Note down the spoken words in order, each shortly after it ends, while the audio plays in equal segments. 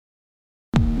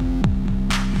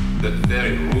the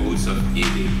very roots of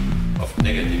evil, of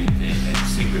negativity and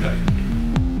singularity,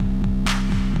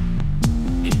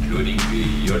 including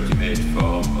the ultimate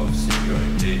form of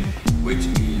singularity, which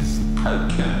is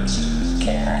outcast,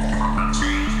 the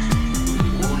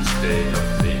whole state of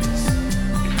things,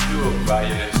 the pure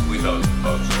violence without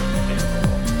object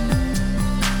anymore.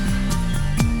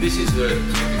 This is the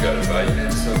typical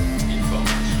violence of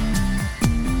information.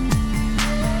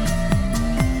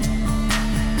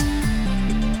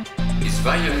 It's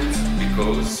violent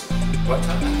because what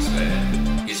happens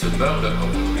there is a murder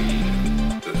of the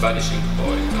real, the vanishing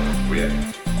point of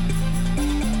reality.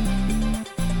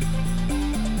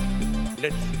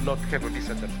 Let's not have a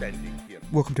misunderstanding here.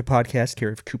 Welcome to Podcast Care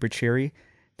of Cooper Cherry.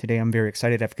 Today I'm very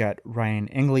excited. I've got Ryan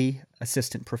Engley,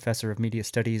 Assistant Professor of Media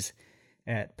Studies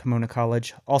at Pomona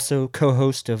College, also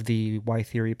co-host of the Y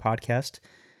Theory podcast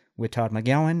with Todd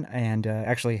McGowan, and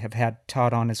actually have had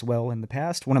Todd on as well in the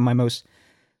past. One of my most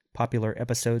popular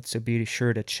episodes, so be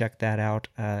sure to check that out.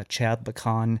 Chad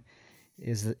Lacan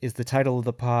is the title of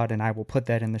the pod, and I will put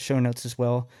that in the show notes as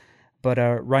well. But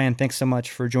Ryan, thanks so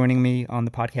much for joining me on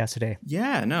the podcast today.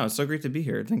 Yeah, no, it's so great to be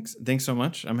here. Thanks so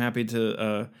much. I'm happy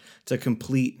to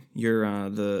complete your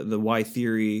the Y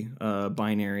Theory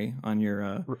binary on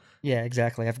your Yeah,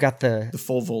 exactly. I've got the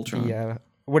full Voltron.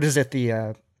 What is it?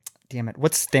 Damn it!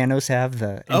 What's Thanos have?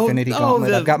 The Infinity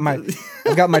Gauntlet. I've got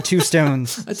my two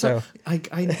stones. So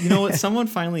you know what? Someone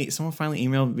finally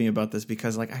emailed me about this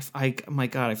because my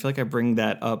God, I feel like I bring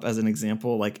that up as an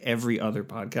example like every other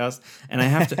podcast, and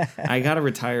I gotta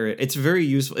retire it. It's very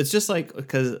useful. It's just like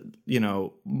because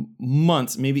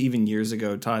months, maybe even years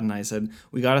ago, Todd and I said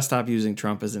we gotta stop using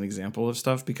Trump as an example of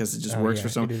stuff because it just works for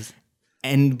some.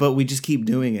 But we just keep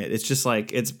doing it. It's just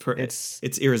like it's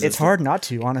irresistible. It's hard not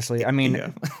to, honestly. I mean,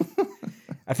 yeah.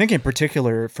 I think in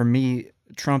particular for me,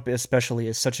 Trump especially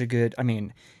is such a good. I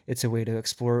mean, it's a way to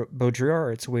explore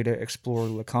Baudrillard. It's a way to explore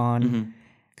Lacan.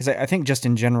 Because I think just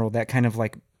in general, that kind of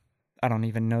like, I don't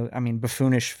even know. I mean,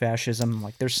 buffoonish fascism.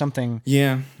 Like, there's something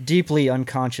deeply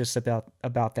unconscious about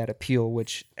that appeal.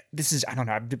 Which I don't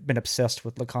know. I've been obsessed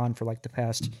with Lacan for like the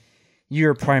past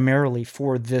year, primarily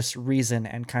for this reason,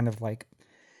 and kind of like,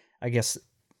 I guess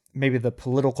maybe the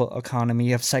political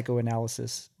economy of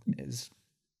psychoanalysis is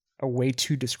a way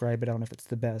to describe it. I don't know if it's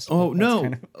the best. Oh no!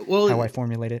 Kind of how I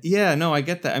formulate it. Yeah, no, I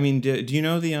get that. I mean, do you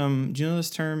know this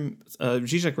term?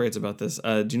 Zizek writes about this.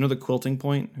 Do you know the quilting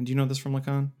point? Do you know this from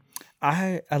Lacan?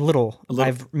 A little.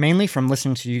 I've mainly from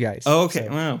listening to you guys. Oh, okay.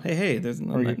 So. Wow. Hey, there's a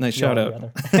nice shout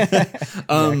out.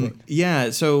 Exactly. Yeah.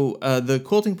 So the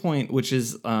quilting point, which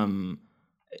is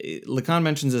Lacan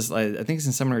mentions this. I think it's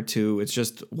in Seminar 2. It's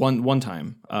just one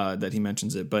time that he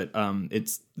mentions it, but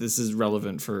this is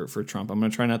relevant for Trump. I'm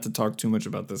going to try not to talk too much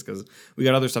about this because we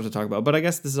got other stuff to talk about. But I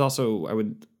guess this is also I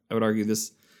would argue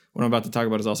this. What I'm about to talk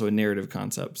about is also a narrative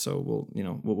concept. So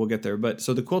we'll get there. But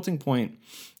so the quilting point,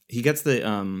 he gets the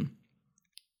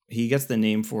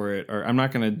name for it. Or I'm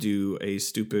not going to do a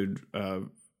stupid.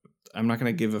 I'm not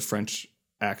going to give a French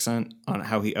accent on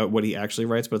how what he actually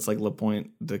writes, but it's like Le Point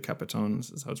de Capiton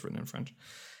is how it's written in French,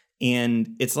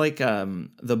 and it's like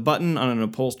the button on an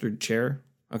upholstered chair.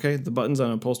 Okay, the buttons on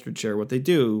an upholstered chair. What they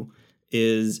do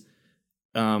is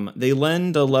they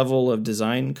lend a level of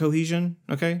design cohesion,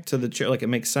 okay, to the chair. Like it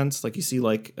makes sense. Like you see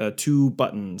like two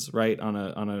buttons right on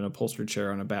an upholstered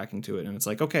chair on a backing to it, and it's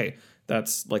like okay,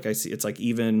 that's like I see. It's like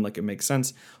even like it makes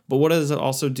sense. But what does it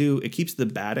also do? It keeps the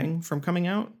batting from coming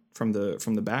out from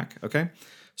the back. Okay.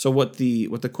 So what the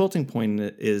quilting point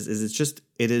is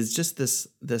it is just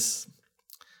this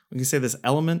we can say this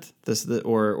element, this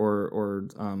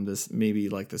maybe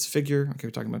like this figure. Okay,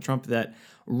 we're talking about Trump that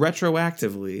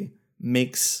retroactively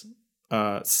makes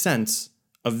sense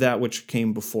of that which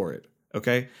came before it.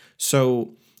 Okay,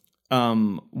 so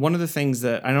one of the things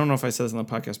that I don't know if I said this on the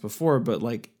podcast before, but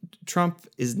like Trump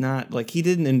is not like he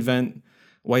didn't invent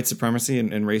white supremacy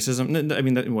and racism. I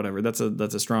mean, whatever. That's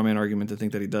a straw man argument to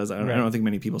think that he does. I don't think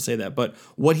many people say that. But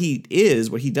what he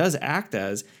does act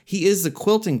as, he is the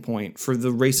quilting point for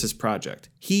the racist project.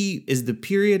 He is the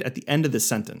period at the end of the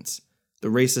sentence, the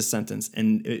racist sentence,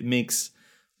 and it makes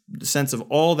sense of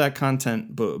all that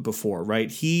content before, right?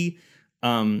 He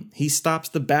stops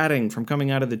the batting from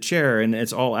coming out of the chair, and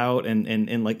it's all out,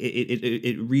 and like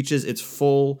it reaches its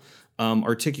full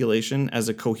articulation as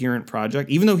a coherent project,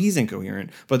 even though he's incoherent,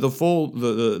 but the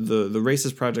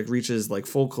racist project reaches like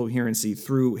full coherency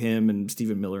through him and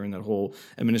Stephen Miller and that whole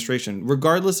administration,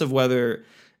 regardless of whether,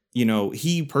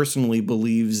 he personally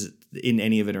believes in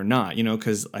any of it or not,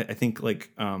 because I think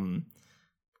like,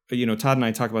 Todd and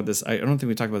I talk about this. I don't think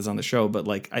we talked about this on the show, but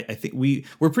like I think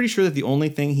we're pretty sure that the only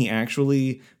thing he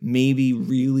actually maybe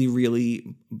really,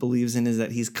 really believes in is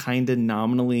that he's kind of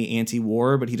nominally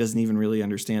anti-war, but he doesn't even really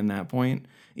understand that point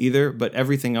either. But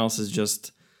everything else is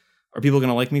just, are people going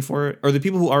to like me for it? Are the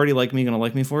people who already like me going to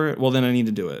like me for it? Well, then I need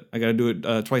to do it. I got to do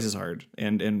it twice as hard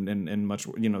and much.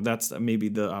 That's maybe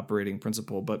the operating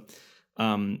principle. But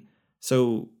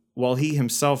so while he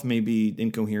himself may be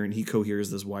incoherent, he coheres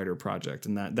this wider project,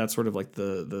 and that's sort of like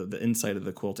the insight of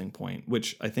the quilting point,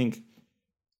 which I think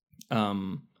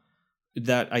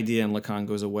that idea in Lacan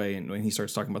goes away, and when he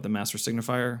starts talking about the master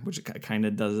signifier, which kind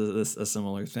of does a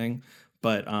similar thing,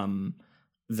 but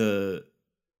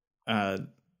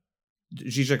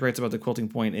Zizek writes about the quilting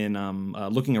point in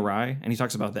Looking Awry, and he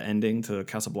talks about the ending to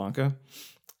Casablanca,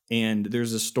 and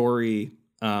there's a story.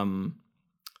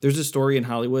 There's a story in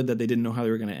Hollywood that they didn't know how they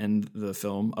were going to end the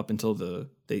film up until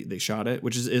they shot it,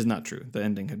 which is not true. The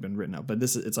ending had been written out, but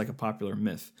it's like a popular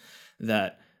myth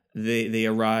that they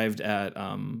arrived at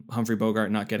Humphrey Bogart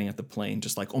not getting at the plane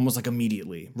just like almost like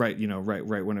immediately, right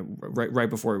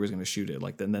before he was going to shoot it,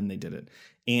 like then they did it.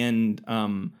 And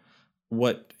the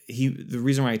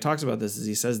reason why he talks about this is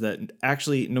he says that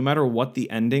actually no matter what the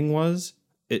ending was,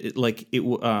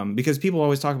 because people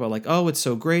always talk about like, oh, it's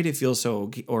so great, it feels so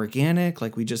organic,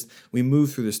 like we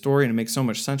move through the story and it makes so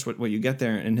much sense what you get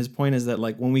there. And his point is that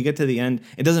like when we get to the end,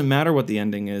 it doesn't matter what the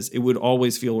ending is, it would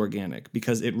always feel organic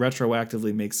because it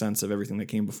retroactively makes sense of everything that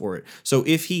came before it. So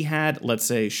if he had, let's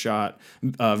say, shot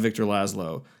Victor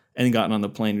Laszlo and gotten on the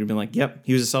plane, you'd be like, yep,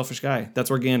 he was a selfish guy. That's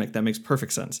organic. That makes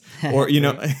perfect sense. Or,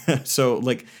 so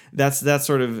like that's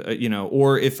sort of,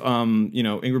 or if,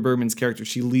 Ingrid Bergman's character,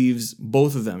 she leaves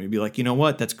both of them, you'd be like, you know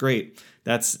what? That's great.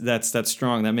 That's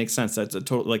strong. That makes sense. That's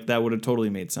that would have totally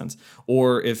made sense.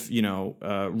 Or if,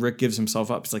 Rick gives himself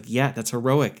up, it's like, yeah, that's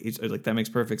heroic. It's like, that makes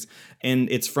perfect.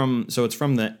 And it's from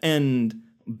the end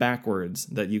backwards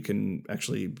that you can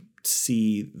actually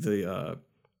see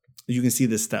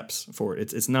the steps for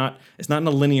it. It's not in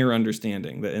a linear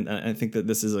understanding. And I think that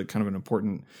this is a kind of an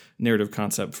important narrative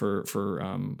concept for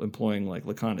employing like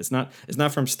Lacan. It's not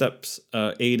from steps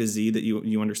A to Z that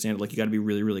you understand it. Like you got to be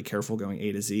really, really careful going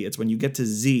A to Z. It's when you get to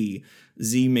Z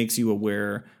makes you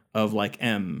aware of like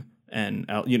M and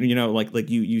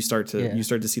you start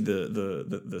to see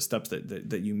the steps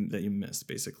that you missed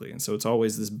basically. And so it's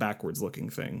always this backwards looking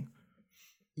thing.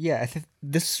 Yeah, I think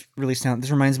this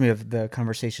reminds me of the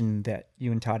conversation that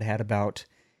you and Todd had about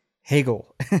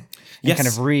Hegel, and yes. kind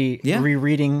of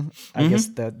rereading, I guess,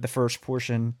 the first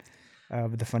portion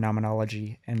of the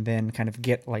phenomenology, and then kind of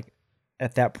get like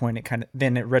at that point, it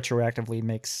retroactively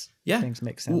makes things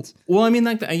make sense. Well, I mean,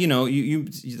 like you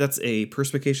that's a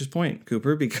perspicacious point,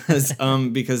 Cooper, because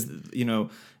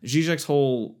Zizek's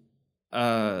whole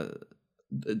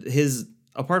his.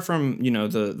 Apart from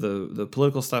the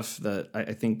political stuff that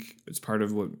I think is part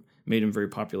of what made him very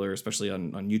popular, especially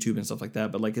on YouTube and stuff like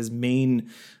that, but like his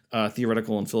main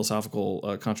theoretical and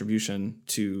philosophical contribution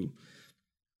to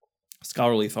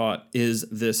scholarly thought is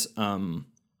this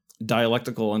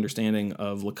dialectical understanding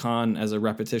of Lacan as a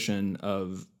repetition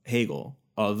of Hegel,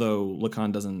 although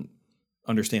Lacan doesn't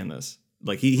understand this.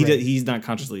 Like he's not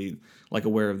consciously like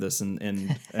aware of this,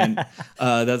 and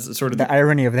that's sort of the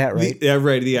irony of that, right?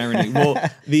 The irony. Well,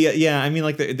 I mean,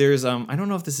 like there's I don't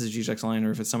know if this is Zizek's line or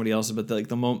if it's somebody else's, but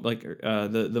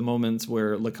the moments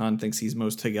where Lacan thinks he's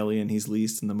most Hegelian, he's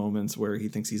least, and the moments where he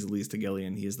thinks he's the least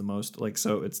Hegelian, he is the most. Like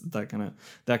so, it's that kind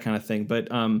of thing. But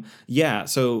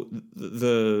so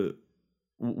the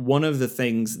one of the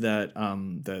things that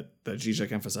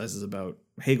Zizek emphasizes about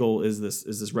Hegel is this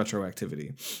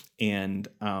retroactivity, and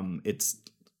it's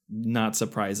not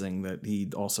surprising that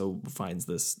he also finds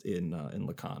this in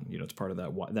Lacan. It's part of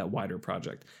that wider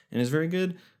project, and it's very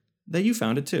good that you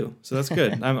found it too. So that's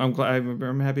good.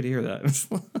 I'm happy to hear that.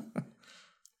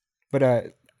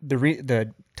 But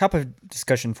the topic of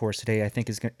discussion for us today, I think,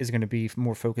 is going to be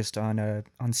more focused on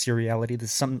seriality. This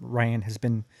is something Ryan has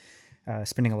been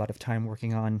spending a lot of time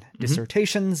working on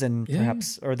dissertations, and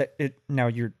perhaps, or that now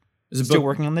you're still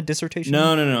working on the dissertation.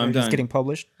 No, I'm done. It's getting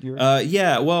published.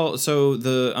 Well, so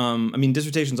the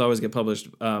dissertations always get published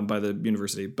by the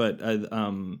university, but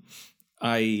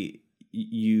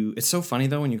it's so funny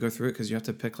though when you go through it because you have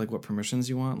to pick like what permissions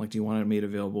you want. Like, do you want it made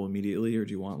available immediately, or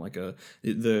do you want like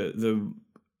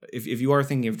if you are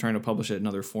thinking of trying to publish it in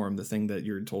another form, the thing that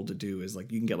you're told to do is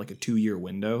like you can get like a 2-year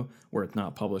window where it's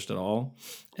not published at all,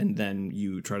 and then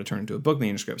you try to turn it into a book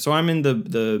manuscript. So I'm in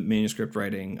the manuscript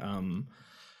writing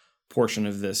portion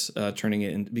of this, turning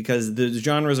it in, because the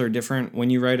genres are different. When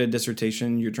you write a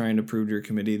dissertation, you're trying to prove to your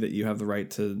committee that you have the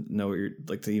right to know what you're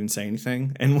like, to even say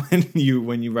anything. And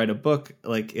when you write a book,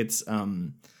 like it's I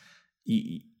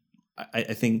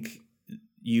think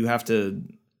you have to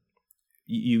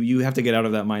get out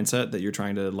of that mindset that you're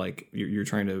trying to like you're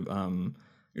trying to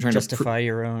justify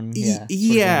your own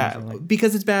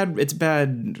because it's bad.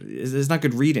 It's not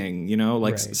good reading,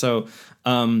 like right. So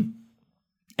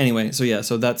anyway,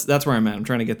 so that's where I'm at. I'm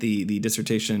trying to get the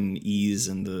dissertation ease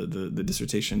and the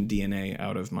dissertation DNA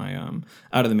out of my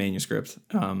out of the manuscript,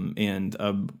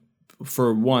 and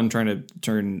for one, trying to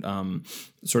turn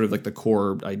sort of like the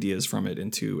core ideas from it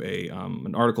into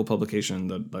an article publication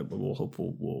that we'll hope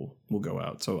will go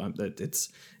out. So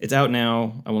it's out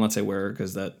now. I will not say where,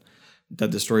 because that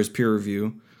destroys peer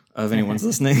review of anyone's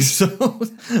listening.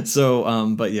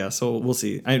 But yeah, so we'll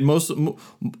see.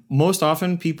 Most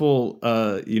often people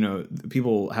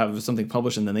have something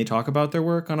published and then they talk about their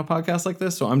work on a podcast like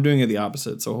this. So I'm doing it the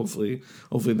opposite. So hopefully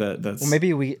that's. Well,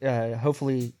 maybe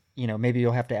maybe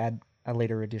you'll have to add a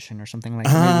later edition or something like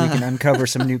that. Maybe we can uncover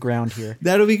some new ground here.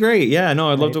 That'll be great. Yeah,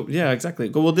 no, I'd love to. Yeah, exactly.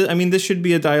 Well, this should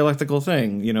be a dialectical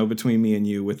thing, between me and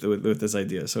you with this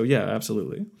idea. So yeah,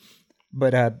 absolutely.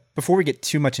 But before we get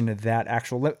too much into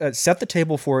that, set the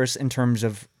table for us in terms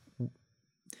of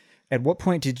at what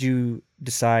point did you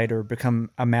decide or become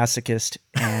a masochist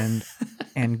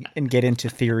and get into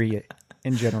theory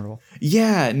in general?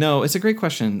 Yeah, no, it's a great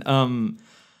question.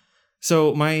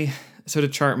 So to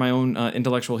chart my own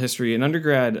intellectual history in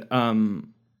undergrad, the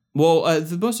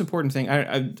most important thing,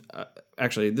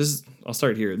 I'll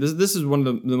start here. This is one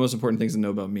of the most important things to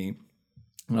know about me,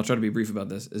 and I'll try to be brief about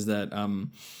this, is that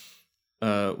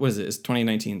what is it? It's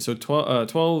 2019. So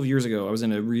 12 years ago, I was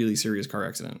in a really serious car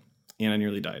accident and I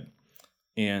nearly died.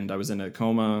 And I was in a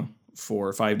coma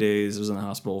for 5 days. I was in the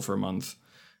hospital for a month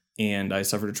and I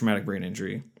suffered a traumatic brain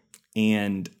injury.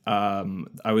 And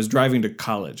I was driving to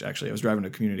college, actually. I was driving to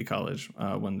community college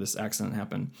when this accident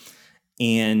happened.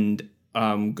 And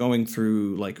going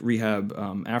through like rehab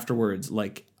afterwards,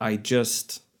 like I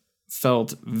just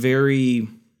felt very...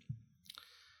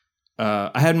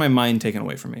 I had my mind taken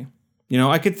away from me.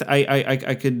 I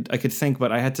could think,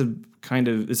 but I had to kind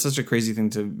of, it's such a crazy thing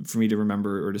for me to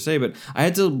remember or to say, but I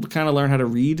had to kind of learn how to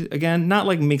read again, not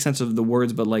like make sense of the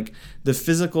words, but like the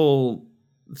physical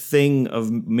thing of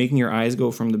making your eyes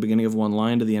go from the beginning of one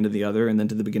line to the end of the other and then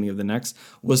to the beginning of the next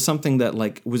was something that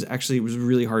like was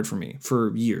really hard for me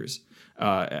for years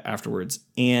afterwards.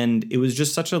 And it was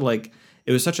just such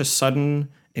a sudden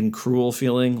and cruel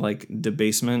feeling, like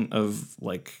debasement of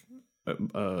like, I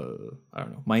don't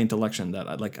know, my intellection, that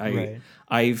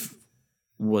I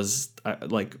was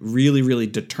like really, really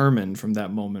determined from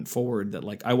that moment forward that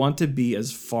like I want to be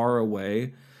as far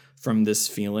away from this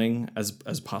feeling as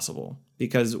possible,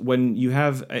 because when you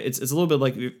have it's a little bit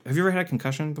like, have you ever had a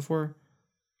concussion before?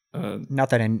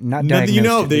 Not diagnosed. That's you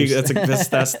nailed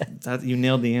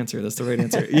the answer. That's the right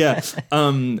answer. Yeah.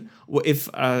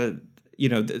 If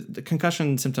the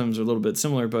concussion symptoms are a little bit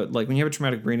similar, but like when you have a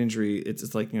traumatic brain injury,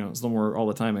 it's like, it's a little more all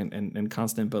the time and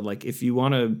constant. But like, if you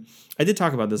want to, I did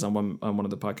talk about this on one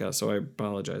of the podcasts, so I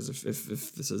apologize if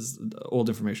this is old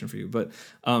information for you. But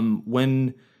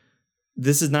when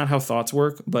this is not how thoughts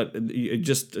work, but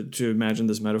just to imagine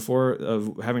this metaphor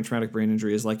of having traumatic brain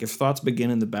injury is like if thoughts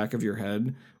begin in the back of your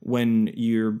head when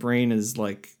your brain is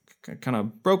like kind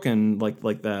of broken like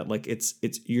that, like it's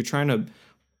you're trying to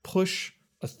push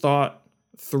a thought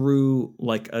through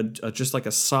like just like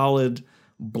a solid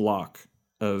block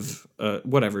of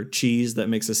whatever cheese that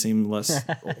makes it seem less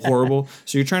horrible.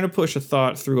 So you're trying to push a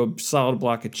thought through a solid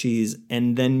block of cheese,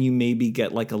 and then you maybe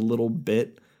get like a little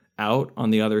bit out on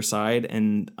the other side,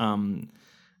 and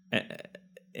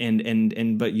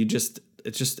but you just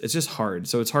it's just hard.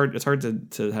 So it's hard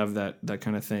to have that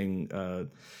kind of thing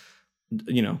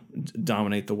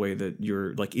dominate the way that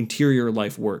your like interior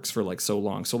life works for like so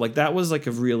long. So like that was like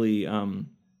a really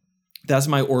that's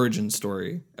my origin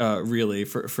story really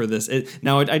for this.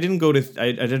 Now I didn't go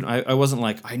to I wasn't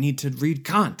like I need to read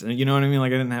Kant, you know what I mean?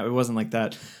 Like it wasn't like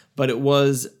that, but it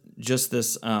was just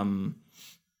this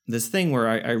this thing where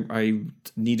I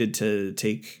needed to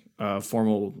take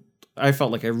formal. I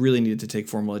felt like I really needed to take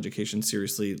formal education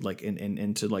seriously, like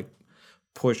and to like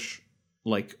push.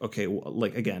 Like, okay,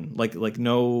 like again, like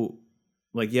no,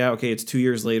 like, yeah, okay, it's 2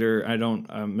 years later.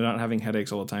 I'm not having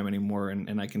headaches all the time anymore.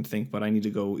 And I can think, but I need to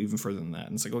go even further than that.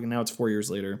 And it's like, okay, now it's 4 years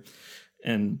later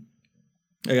and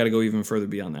I got to go even further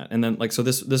beyond that. And then like, so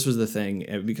this was the thing,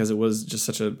 because it was just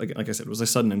such a, like I said, it was a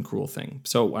sudden and cruel thing.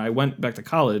 So I went back to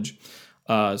college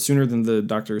sooner than the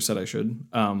doctor said I should.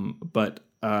 But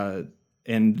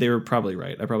and they were probably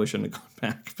right. I probably shouldn't have gone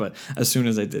back, but as soon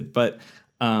as I did, but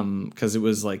because it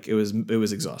was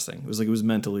exhausting. It was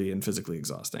mentally and physically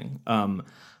exhausting.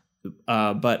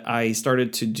 But I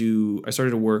started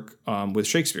to work with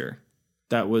Shakespeare.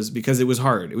 That was because it was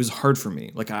hard. It was hard for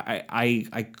me. Like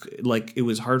it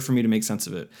was hard for me to make sense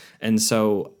of it. And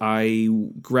so I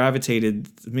gravitated,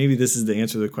 maybe this is the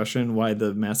answer to the question, why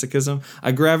the masochism?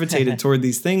 I gravitated toward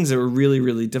these things that were really,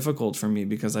 really difficult for me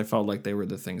because I felt like they were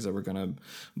the things that were going to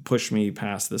push me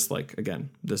past this, like, again,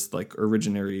 this like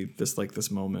originary,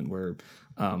 this moment where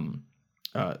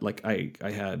like I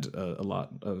had a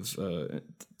lot of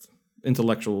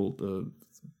intellectual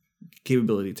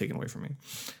capability taken away from me.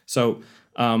 So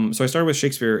I started with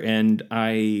Shakespeare, and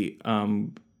I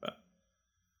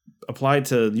applied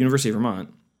to the University of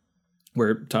Vermont,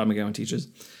 where Todd McGowan teaches,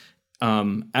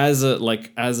 as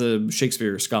a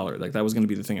Shakespeare scholar. Like, that was going to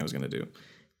be the thing I was going to do.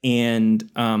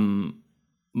 And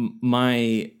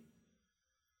my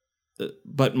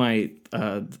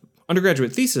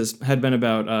undergraduate thesis had been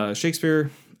about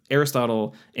Shakespeare,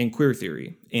 Aristotle, and queer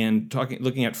theory, and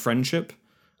looking at friendship.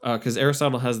 Because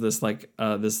Aristotle has this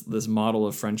this model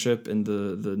of friendship in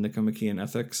the Nicomachean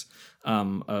Ethics,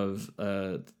 and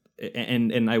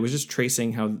I was just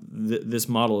tracing how this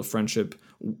model of friendship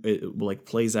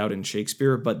plays out in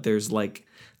Shakespeare, but there's a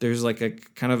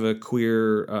kind of a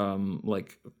queer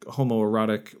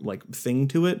homoerotic thing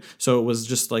to it. So it was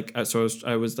just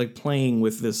I was playing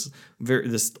with this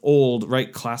old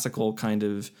classical kind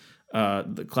of.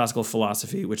 The classical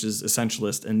philosophy, which is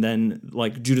essentialist, and then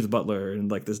Judith Butler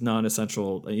and this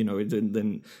non-essential, and Lee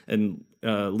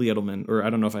Edelman, or I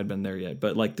don't know if I'd been there yet,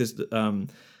 but this,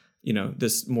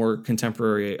 this more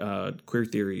contemporary queer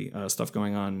theory stuff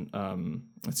going on.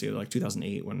 Let's see,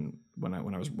 2008 when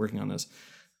I was working on this.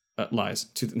 Lies.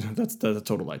 That's a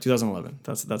total lie. 2011.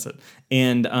 That's it.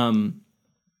 And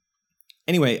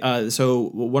anyway, so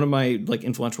one of my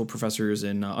influential professors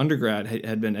in undergrad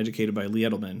had been educated by Lee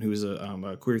Edelman, who is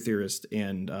a queer theorist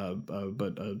and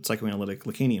but a psychoanalytic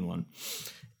Lacanian one,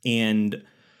 and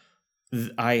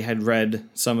I had read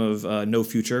some of No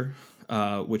Future,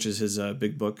 which is his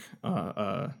big book.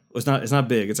 It's not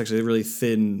big. It's actually a really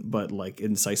thin but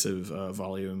incisive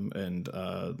volume, and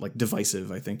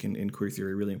divisive, I think, in queer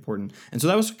theory, really important. And so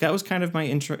that was kind of my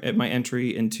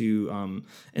entry into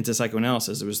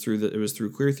psychoanalysis. It was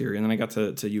through queer theory, and then I got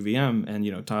to UVM,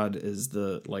 and Todd is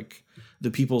the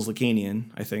people's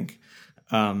Lacanian, I think,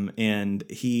 and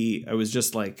I was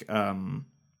just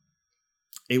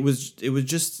it was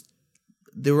just,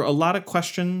 there were a lot of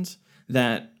questions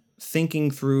that thinking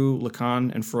through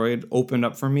Lacan and Freud opened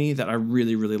up for me that I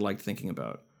really, really liked thinking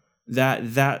about.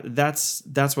 That's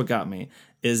what got me,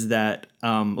 is that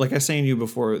like I was saying to you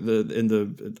before in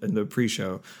the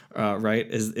pre-show, right,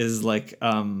 is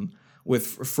with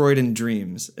Freud and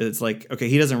dreams. It's okay,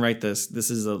 he doesn't write this.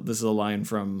 This is a line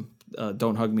from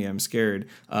Don't Hug Me, I'm Scared.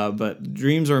 But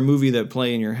dreams are a movie that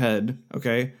play in your head,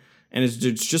 okay? And it's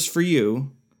just for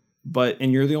you,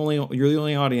 and you're the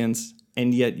only audience,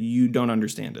 and yet you don't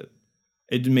understand it.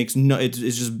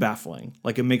 It's just baffling.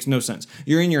 It makes no sense.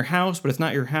 You're in your house, but it's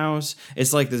not your house.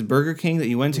 It's like this Burger King that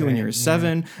you went to when you were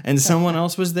 7, and someone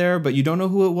else was there, but you don't know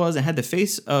who it was. It had the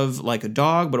face of a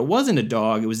dog, but it wasn't a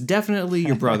dog. It was definitely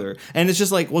your brother. And it's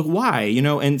just why?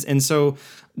 And so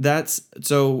that's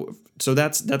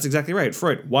exactly right.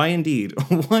 Freud, why indeed?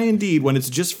 Why indeed, when it's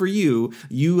just for you,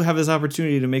 you have this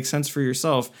opportunity to make sense for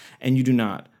yourself, and you do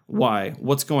not. Why?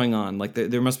 What's going on?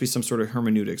 There must be some sort of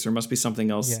hermeneutics. There must be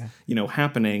something else,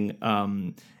 happening.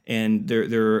 And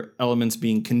there are elements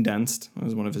being condensed. That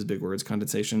was one of his big words,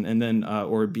 condensation, and then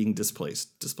or being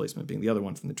displaced. Displacement being the other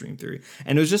one from the dream theory.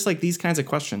 And it was just these kinds of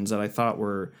questions that I thought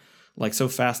were so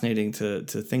fascinating to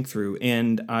think through.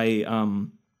 And I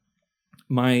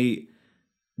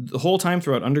the whole time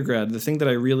throughout undergrad, the thing that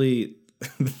I really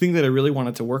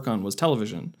wanted to work on was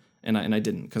television, and I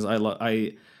didn't, because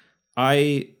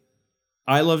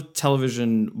I love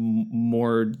television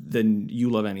more than you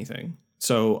love anything.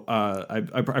 So I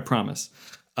promise.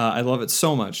 I love it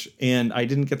so much, and I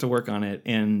didn't get to work on it.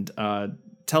 And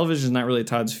television is not really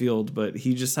Todd's field, but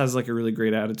he just has a really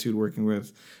great attitude working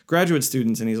with graduate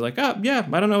students. And he's yeah,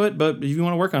 I don't know it, but if you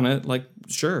want to work on it,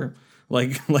 sure.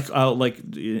 I'll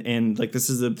and this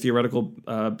is the theoretical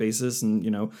basis,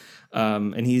 and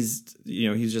and he's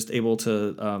just able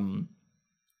to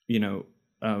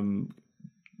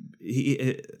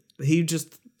he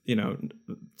just to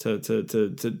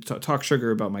talk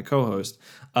sugar about my co-host,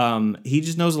 he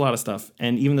just knows a lot of stuff,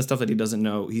 and even the stuff that he doesn't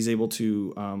know, he's able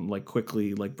to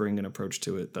quickly bring an approach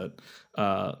to it that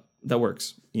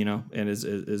works, and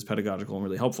is pedagogical and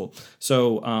really helpful.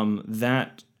 So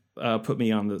that put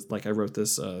me on this. Like I wrote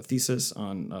this thesis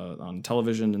on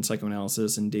television and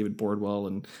psychoanalysis and David Bordwell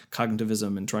and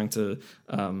cognitivism, and trying to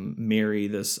marry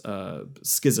this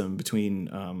schism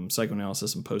between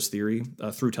psychoanalysis and post theory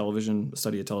through television,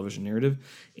 study of television narrative.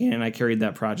 And I carried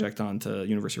that project on to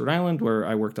University of Rhode Island, where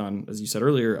I worked on, as you said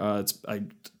earlier, I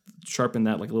sharpened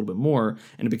that like a little bit more,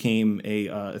 and it became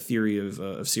a theory of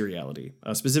seriality,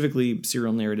 specifically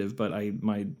serial narrative. But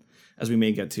as we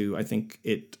may get to, I think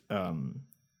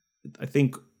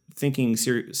thinking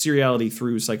seriality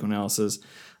through psychoanalysis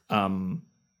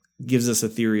gives us a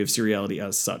theory of seriality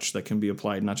as such that can be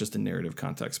applied not just in narrative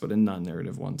context, but in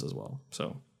non-narrative ones as well.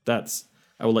 So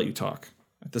I will let you talk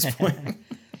at this point.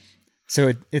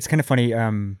 So it's kind of funny.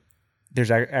 There's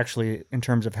actually, in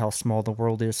terms of how small the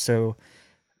world is. So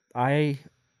I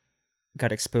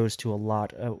got exposed to a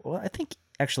lot of, well, I think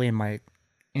actually in my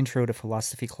intro to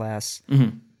philosophy class,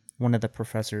 one of the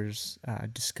professors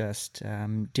discussed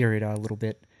Derrida a little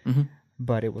bit,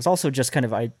 but it was also just kind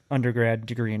of an undergrad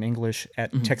degree in English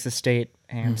at Texas State,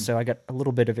 and so I got a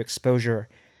little bit of exposure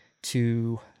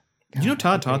to. You know,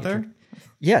 Todd taught there.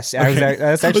 Yes, okay.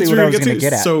 That's actually what I was going to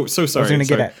get at. So sorry. I was going to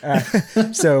get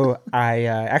at. So I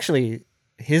actually,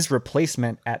 his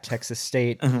replacement at Texas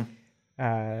State, and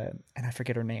I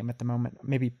forget her name at the moment,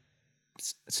 maybe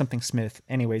something Smith.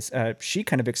 Anyways, she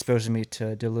kind of exposed me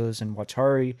to Deleuze and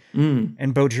Guattari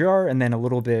and Baudrillard, and then a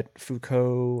little bit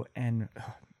Foucault, and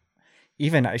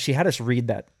even she had us read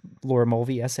that Laura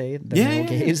Mulvey essay, The Male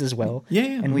Gaze, as well.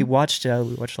 And we watched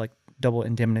like Double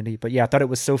Indemnity. But yeah, I thought it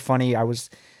was so funny. I was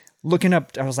looking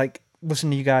up, I was like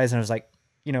listening to you guys, and I was like,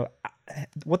 you know,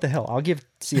 what the hell? I'll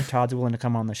see if Todd's willing to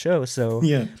come on the show. So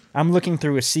I'm looking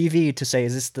through a CV to say,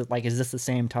 is this the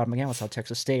same Todd McGann out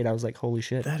Texas State? I was like, holy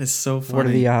shit. That is so funny. What are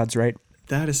the odds, right?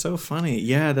 That is so funny.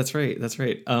 Yeah, that's right.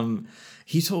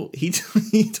 He told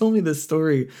me this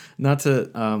story, not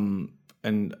to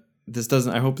and this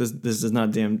doesn't, I hope this does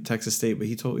not damn Texas State, but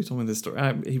he told me this story.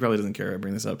 He probably doesn't care I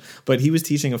bring this up, but he was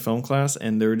teaching a film class,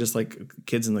 and there were just like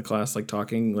kids in the class like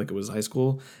talking like it was high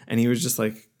school, and he was just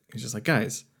like,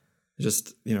 guys,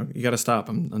 just, you know, you got to stop.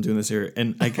 I'm doing this here.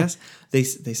 And I guess they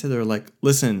said, they were like,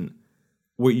 listen,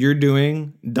 what you're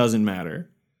doing doesn't matter.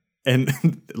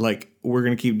 And like, we're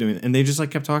going to keep doing it. And they just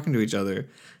like kept talking to each other.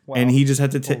 Wow. And he just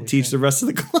had to teach the rest of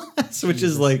the class,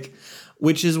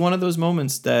 which is one of those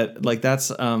moments that like, that's,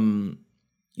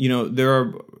 you know,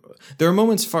 there are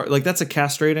moments like that's a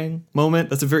castrating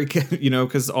moment. That's a very, you know,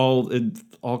 cause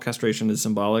all castration is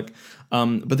symbolic.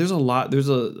 But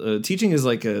there's teaching is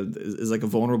like a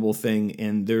vulnerable thing.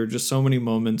 And there are just so many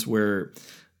moments where,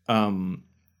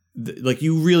 like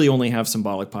you really only have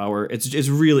symbolic power. It's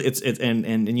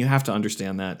and you have to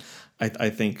understand that.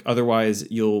 I think otherwise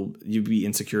you'll be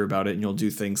insecure about it, and you'll do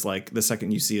things like the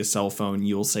second you see a cell phone,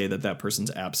 you'll say that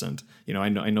person's absent. You know, I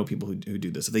know people who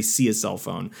do this. If they see a cell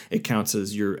phone, it counts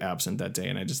as you're absent that day.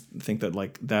 And I just think that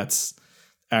like that's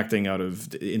acting out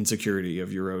of insecurity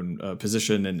of your own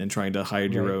position and trying to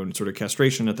hide your own sort of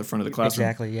castration at the front of the classroom.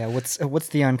 Exactly. Yeah.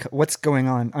 What's going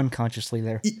on unconsciously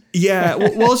there? Yeah.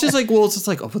 Well, it's just like,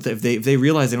 oh, if they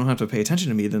realize they don't have to pay attention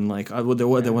to me, then like,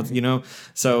 what, you know,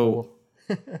 so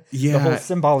yeah, the whole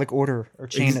symbolic order or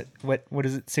chain. What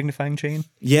is it signifying? Chain?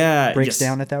 Yeah. Breaks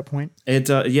down at that point.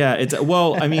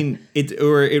 Well, I mean,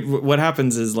 what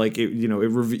happens is like,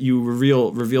 you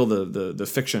reveal the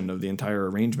fiction of the entire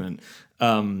arrangement.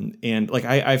 And like,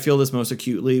 I feel this most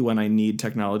acutely when I need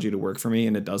technology to work for me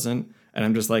and it doesn't. And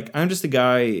I'm just like, I'm just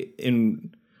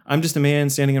a man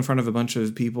standing in front of a bunch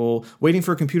of people waiting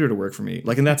for a computer to work for me.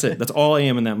 Like, and that's it. That's all I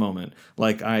am in that moment.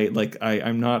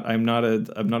 I'm not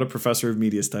a professor of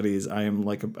media studies. I am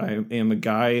a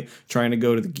guy trying to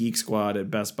go to the Geek Squad at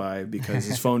Best Buy because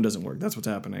his phone doesn't work. That's what's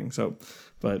happening. So,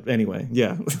 but anyway,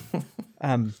 yeah.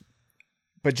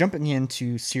 But jumping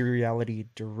into seriality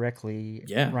directly,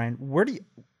 Ryan, where do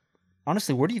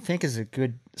you think is a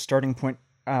good starting point?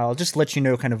 I'll just let you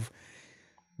know kind of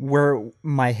where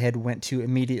my head went to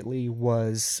immediately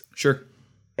was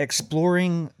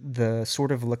exploring the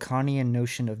sort of Lacanian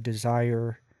notion of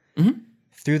desire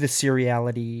through the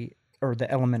seriality or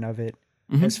the element of it,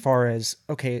 as far as,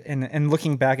 okay, and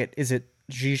looking back at, is it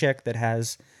Zizek that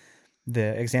has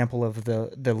the example of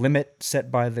the limit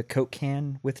set by the Coke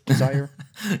can with desire?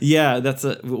 Yeah,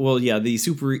 the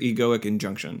super egoic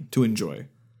injunction to enjoy.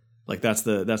 Like that's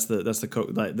the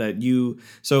Coke that you.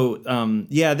 So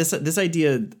this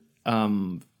idea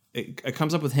it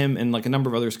comes up with him and like a number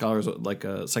of other scholars, like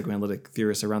psychoanalytic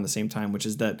theorists around the same time, which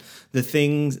is that the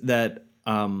things that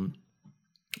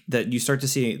that you start to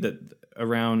see that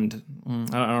around. I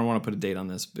don't want to put a date on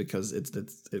this because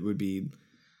it would be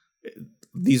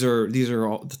these are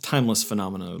all the timeless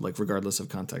phenomena, like regardless of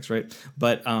context, right?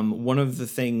 But one of the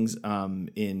things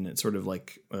in sort of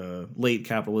like late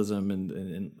capitalism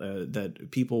and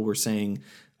that people were saying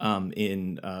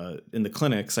in the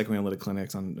clinics, psychoanalytic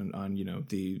clinics, on you know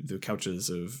the couches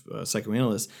of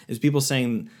psychoanalysts, is people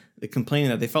saying, complaining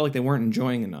that they felt like they weren't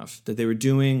enjoying enough, that they're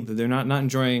not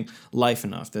enjoying life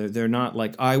enough. They're not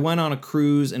like, I went on a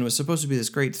cruise and it was supposed to be this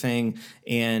great thing,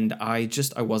 and I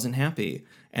wasn't happy.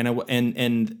 And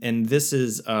this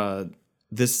is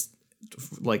this,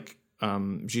 like,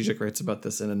 Zizek writes about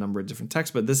this in a number of different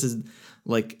texts, but this is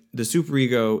like the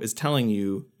superego is telling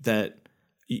you that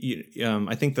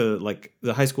I think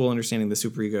the high school understanding of the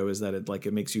superego is that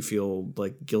it makes you feel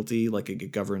like guilty, like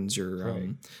it governs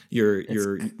your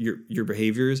your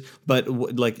behaviors. But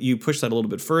like you push that a little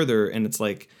bit further, and it's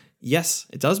like, yes,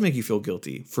 it does make you feel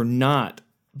guilty for not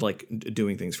like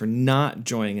doing things, for not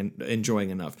enjoying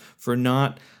enough, for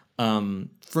not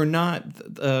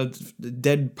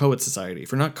Dead Poet Society,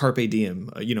 for not carpe diem,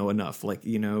 enough. Like,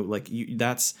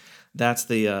 that's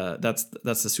the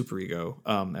superego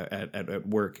at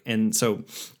work. And so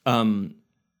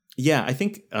I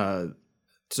think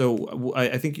so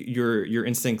I think your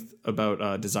instinct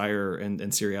about desire and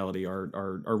seriality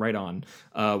are right on,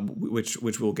 which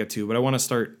we'll get to. But I want to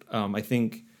start. I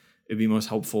think it'd be most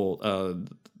helpful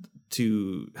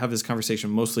to have this conversation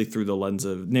mostly through the lens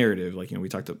of narrative. Like, we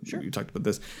talked about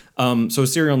this. So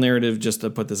serial narrative, just to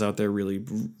put this out there really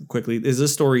quickly, is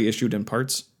this story issued in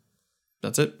parts.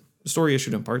 That's it. Story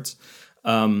issued in parts.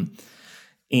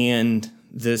 And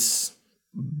this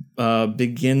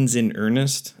begins in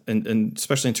earnest, and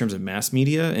especially in terms of mass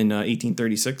media in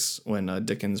 1836, when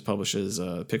Dickens publishes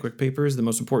Pickwick Papers. The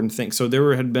most important thing, so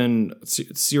there had been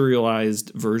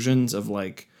serialized versions of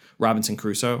like Robinson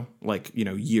Crusoe, like,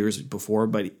 years before,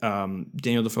 but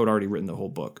Daniel Defoe had already written the whole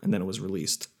book, and then it was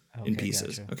released in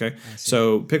pieces. Gotcha. Okay,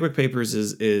 so Pickwick Papers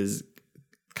is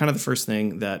kind of the first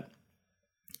thing that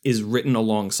is written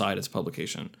alongside its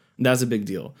publication. And that's a big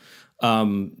deal.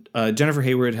 Jennifer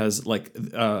Hayward has like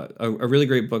a really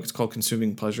great book. It's called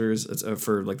Consuming Pleasures. It's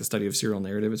for like the study of serial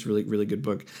narrative. It's really, really good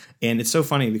book. And it's so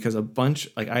funny because a bunch,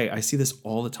 like I see this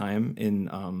all the time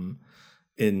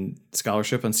in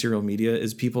scholarship on serial media,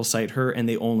 is people cite her and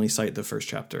they only cite the first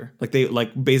chapter. Like they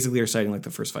basically are citing like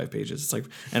the first 5 pages. It's like,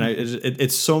 and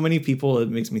it's so many people, it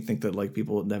makes me think that like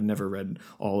people have never read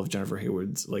all of Jennifer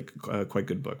Hayward's like quite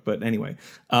good book. But anyway,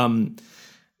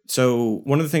 so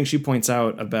one of the things she points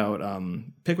out about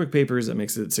Pickwick Papers that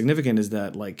makes it significant is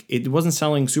that like it wasn't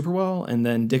selling super well, and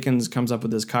then Dickens comes up with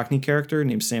this Cockney character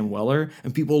named Sam Weller,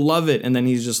 and people love it, and then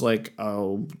he's just like,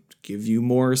 I'll give you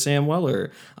more Sam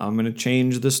Weller. I'm going to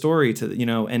change the story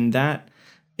to, and that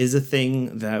is a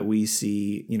thing that we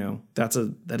see,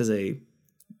 that is a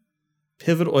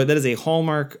pivotal, or that is a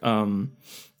hallmark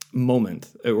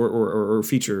moment or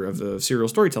feature of the serial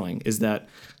storytelling, is that,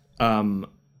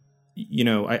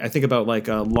 I think about like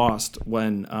Lost,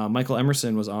 when Michael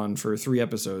Emerson was on for 3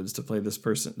 episodes to play this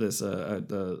person, just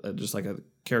like a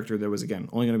character that was, again,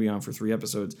 only going to be on for 3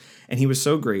 episodes. And he was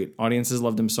so great. Audiences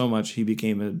loved him so much. He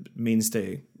became a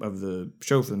mainstay of the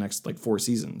show for the next like 4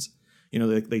 seasons.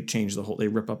 They change the whole, they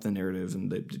rip up the narrative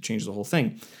and they change the whole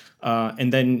thing.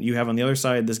 And then you have on the other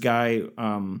side, this guy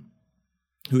who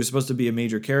was supposed to be a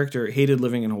major character, hated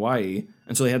living in Hawaii.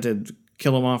 And so they had to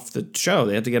kill him off the show.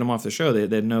 They had to get him off the show.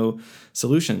 They had no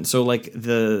solution. So like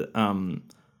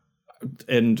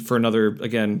and for another,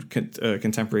 again,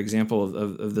 contemporary example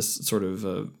of this sort of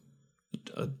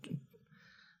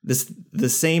the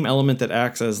same element that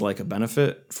acts as like a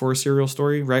benefit for a serial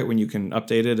story, right? When you can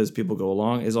update it as people go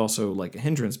along, is also like a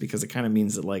hindrance, because it kind of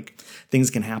means that like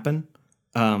things can happen.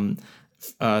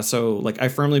 So like I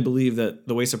firmly believe that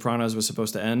the way Sopranos was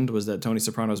supposed to end was that Tony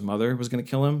Soprano's mother was going to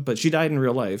kill him, but she died in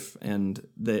real life, and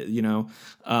that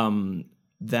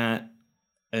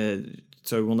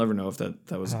so we'll never know if that was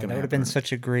going to happen. That would have been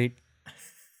such a great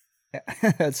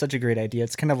idea.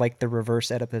 It's kind of like the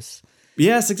reverse Oedipus.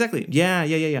 Yes, exactly.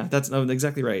 Yeah. That's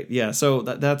exactly right. Yeah. So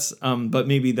that's but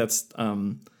maybe that's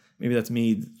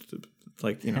me,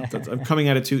 like, I'm coming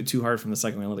at it too hard from the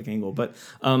psychoanalytic angle, but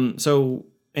so.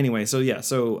 Anyway, so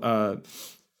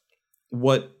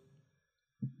what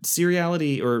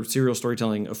seriality or serial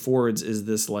storytelling affords is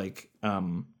this like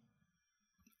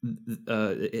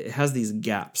it has these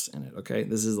gaps in it. Okay,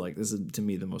 this is to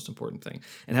me the most important thing.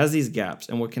 It has these gaps,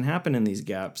 and what can happen in these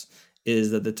gaps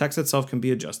is that the text itself can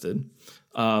be adjusted.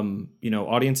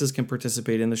 Audiences can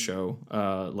participate in the show,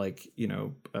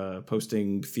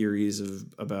 posting theories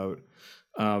about.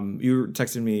 You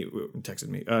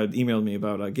emailed me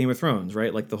about Game of Thrones,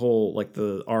 right? Like the whole, like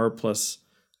the R plus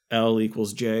L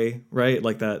equals J, right?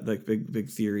 Like that, like big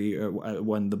theory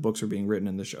when the books were being written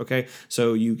in the show. Okay,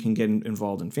 so you can get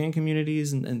involved in fan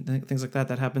communities and things like that.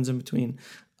 That happens in between.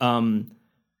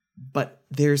 But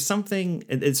there's something,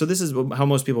 and so this is how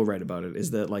most people write about it,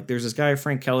 is that like there's this guy,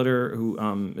 Frank Kelleter, who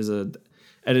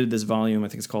edited this volume. I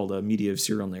think it's called A Media of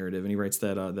Serial Narrative, and he writes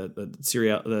that the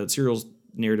serial's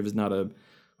narrative is not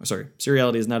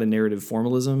seriality is not a narrative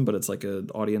formalism, but it's like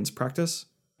an audience practice.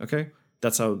 Okay,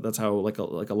 that's how like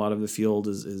a lot of the field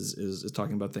is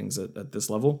talking about things at this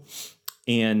level,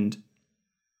 and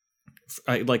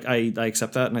I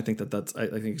accept that, and I think that's I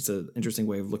think it's an interesting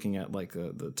way of looking at like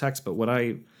the text. But what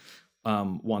I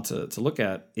want to look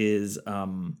at is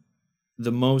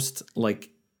the most, like,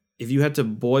 if you had to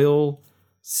boil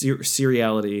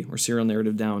seriality or serial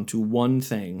narrative down to one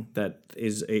thing that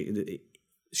is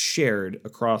shared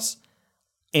across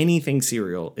anything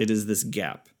serial, it is this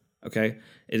gap. Okay,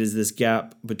 it is this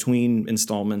gap between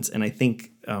installments, and I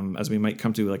think as we might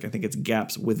come to, like, I think it's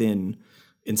gaps within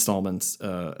installments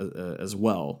as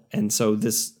well. And so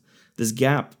this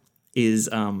gap is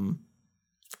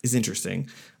interesting.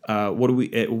 What do we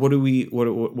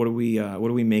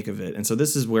make of it? And so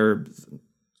this is where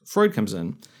Freud comes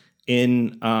in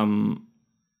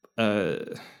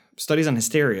Studies on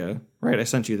Hysteria, right? I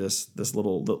sent you this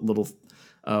little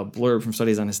blurb from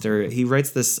Studies on Hysteria. He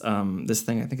writes this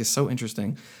thing I think is so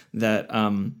interesting, that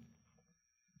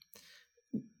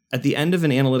at the end of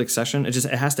an analytic session, it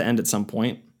has to end at some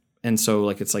point. And so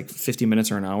like it's like 50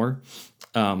 minutes or an hour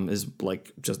is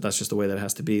like that's just the way that it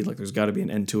has to be. Like there's got to be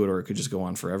an end to it, or it could just go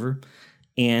on forever.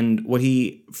 And what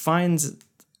he finds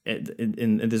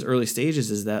in this early stages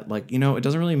is that, like, it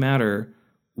doesn't really matter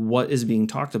what is being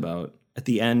talked about at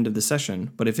the end of the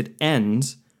session, but if it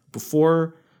ends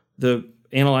before the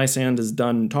analysand is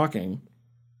done talking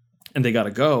and they got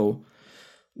to go,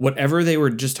 whatever they were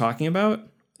just talking about,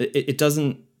 it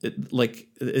didn't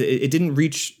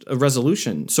reach a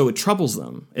resolution, so it troubles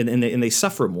them, and they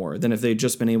suffer more than if they'd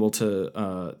just been able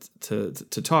to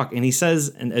talk. And he says,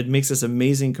 and it makes this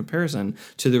amazing comparison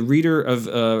to the reader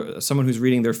of someone who's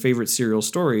reading their favorite serial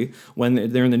story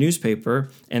when they're in the newspaper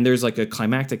and there's like a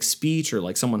climactic speech, or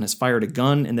like someone has fired a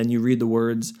gun, and then you read the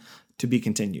words "to be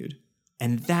continued,"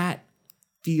 and that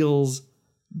feels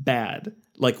bad.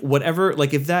 Like whatever,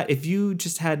 like if you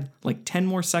just had like 10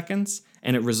 more seconds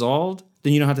and it resolved,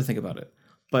 then you don't have to think about it.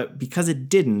 But because it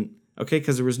didn't, okay,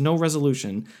 because there was no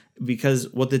resolution, because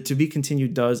what the to be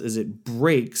continued does is it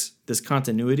breaks this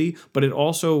continuity, but it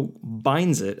also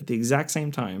binds it at the exact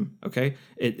same time, okay?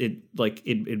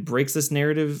 It breaks this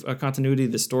narrative continuity,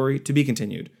 the story, to be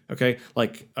continued, okay?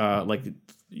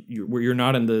 You're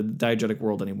not in the diegetic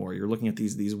world anymore. You're looking at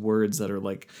these words that are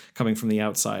like coming from the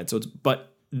outside.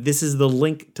 But this is the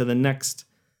link to the next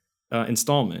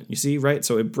installment, you see, right?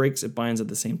 So it breaks, it binds at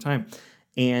the same time.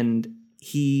 And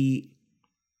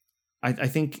I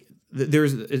think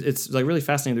it's like really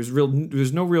fascinating.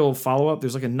 There's no real follow-up.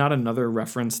 There's like not another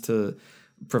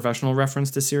professional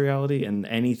reference to seriality and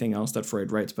anything else that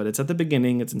Freud writes, but it's at the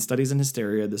beginning. It's in Studies in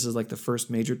Hysteria. This is like the first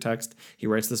major text. He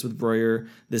writes this with Breuer.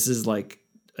 This is like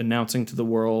announcing to the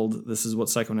world, this is what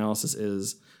psychoanalysis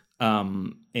is.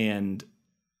 And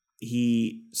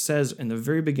he says in the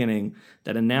very beginning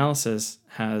that analysis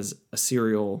has a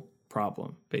serial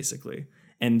problem, basically.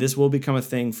 And this will become a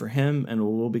thing for him, and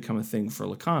will become a thing for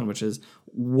Lacan, which is,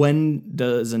 when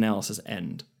does analysis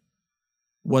end?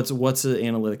 What's the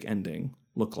analytic ending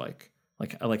look like?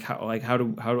 How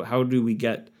do we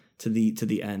get to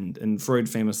the end? And Freud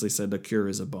famously said the cure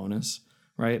is a bonus,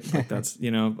 right? Like that's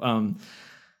And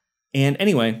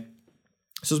anyway,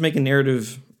 so let's make a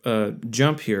narrative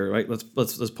jump here, right? Let's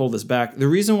pull this back. The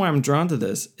reason why I'm drawn to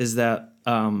this is that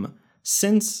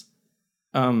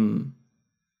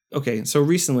okay, so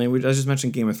recently, I just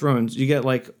mentioned Game of Thrones. You get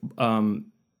like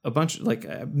a bunch, like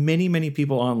many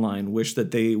people online wish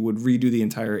that they would redo the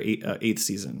entire eighth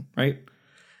season, right?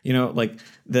 Like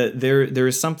there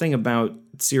is something about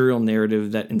serial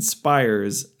narrative that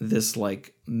inspires this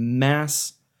like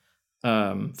mass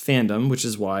fandom, which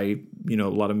is why a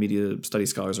lot of media study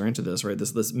scholars are into this, right?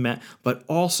 But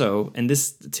also, and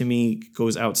this to me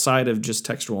goes outside of just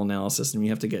textual analysis, and we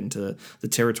have to get into the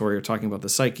territory of talking about the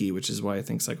psyche, which is why I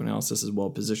think psychoanalysis is well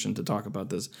positioned to talk about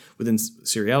this within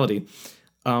seriality.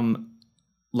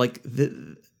 Like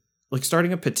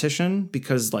starting a petition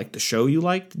because like the show you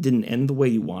liked didn't end the way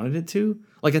you wanted it to.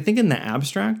 Like I think in the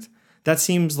abstract, that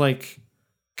seems like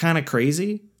kind of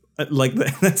crazy. Like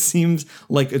that seems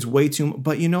like it's way too.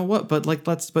 But you know what? But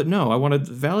no. I want to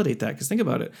validate that, because think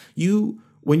about it.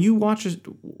 When you watch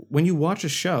a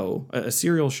show, a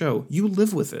serial show, you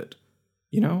live with it,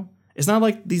 It's not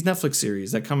like these Netflix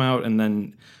series that come out and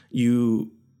then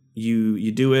you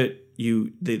do it.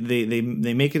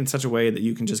 They make it in such a way that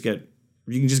you can just get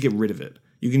rid of it.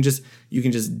 You can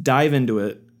just dive into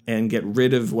it and get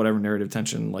rid of whatever narrative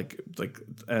tension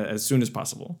as soon as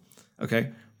possible.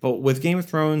 Okay, but with Game of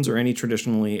Thrones or any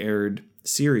traditionally aired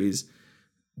series,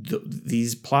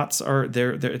 these plots are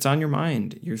there. It's on your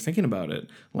mind. You're thinking about it,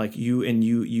 like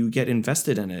you get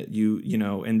invested in it.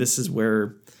 And this is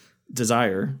where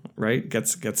desire, right,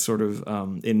 gets sort of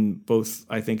in both,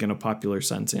 I think, in a popular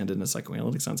sense and in a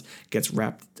psychoanalytic sense, gets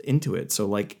wrapped into it. So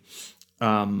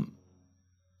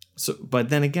but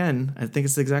then again, I think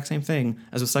it's the exact same thing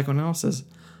as with psychoanalysis.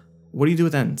 What do you do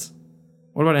with ends?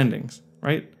 What about endings,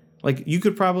 right? Like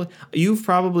you've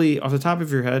probably off the top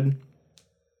of your head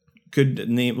could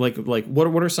name like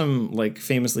what are some like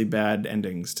famously bad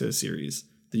endings to a series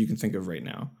that you can think of right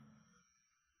now?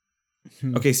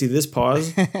 Okay, see this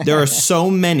pause. There are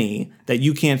so many that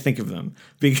you can't think of them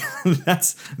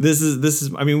because this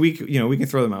is. I mean, we can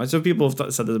throw them out. So people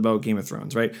have said this about Game of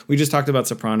Thrones, right? We just talked about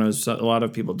Sopranos. So a lot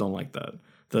of people don't like that.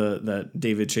 That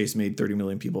David Chase made 30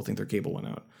 million people think their cable went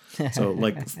out. So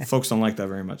like folks don't like that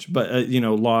very much. But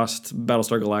Lost,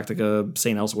 Battlestar Galactica,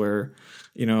 Saint Elsewhere.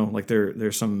 Like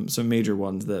there's some major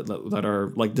ones that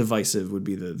are like divisive would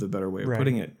be the better way of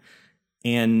putting it.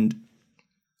 And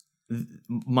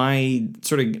my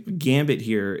sort of gambit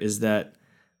here is that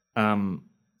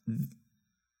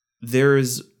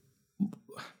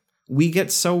we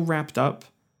get so wrapped up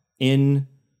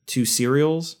into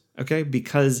serials, okay,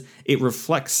 because it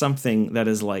reflects something that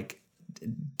is like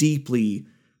deeply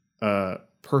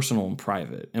personal and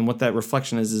private. And what that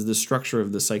reflection is the structure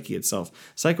of the psyche itself.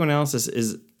 Psychoanalysis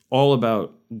is all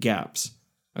about gaps,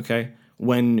 okay?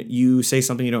 When you say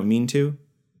something you don't mean to,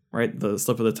 right? The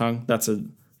slip of the tongue, that's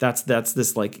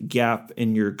this like gap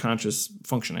in your conscious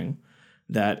functioning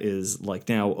that is like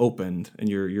now opened and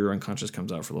your unconscious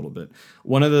comes out for a little bit.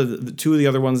 One of the two of the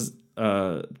other ones,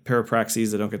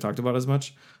 parapraxes that don't get talked about as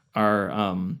much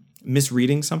are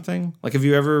misreading something. Like have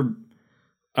you ever,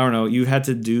 I don't know, you had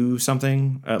to do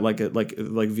something like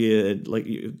via like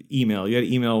email. You had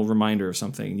an email reminder of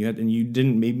something. You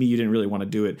didn't really want to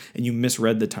do it and you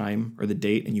misread the time or the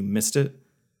date and you missed it.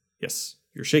 Yes.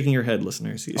 You're shaking your head,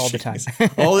 listeners. All the time.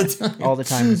 All the time. All the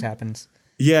time this happens.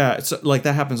 Yeah, so like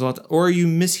that happens a lot. Or you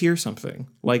mishear something.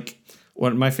 Like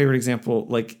my favorite example,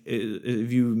 like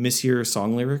if you mishear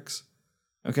song lyrics,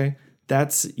 okay,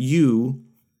 that's you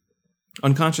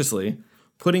unconsciously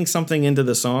putting something into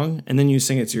the song, and then you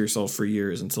sing it to yourself for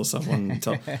years until someone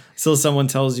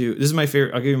tells you. This is my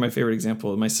favorite. I'll give you my favorite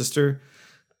example. My sister.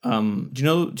 Do you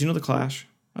know the Clash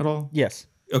at all? Yes.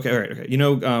 Okay, all right, okay. You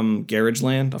know Garage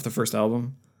Land off the first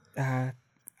album? I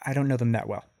don't know them that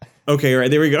well. Okay, all right,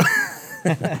 there we go.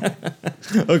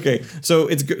 Okay, so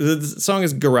the song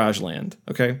is Garage Land,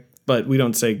 okay? But we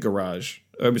don't say garage.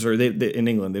 I'm sorry, they in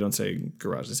England, they don't say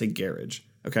garage, they say garage,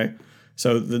 okay?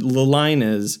 So the line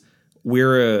is,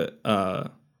 we're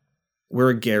a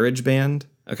garage band,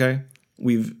 okay?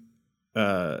 We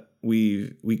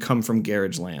come from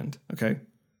Garage Land, okay?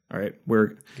 All right,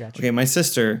 Gotcha. Okay, my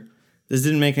sister... This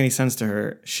didn't make any sense to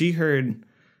her. She heard,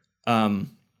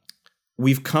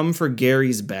 we've come for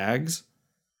Gary's bags.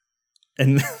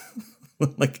 And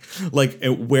like,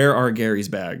 where are Gary's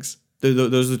bags?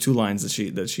 Those are the two lines that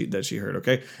she heard.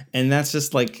 Okay. And that's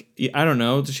just like, I don't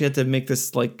know. She had to make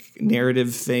this like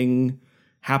narrative thing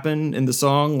happen in the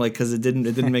song, like, cause it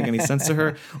didn't make any sense to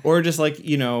her. Or just like,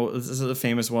 this is the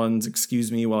famous ones,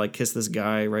 excuse me while I kiss this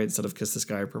guy, right? Instead of kiss this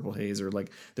guy, Purple Haze. Or like,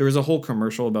 there was a whole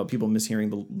commercial about people mishearing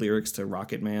the lyrics to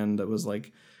Rocket Man that was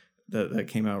like, that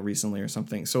came out recently or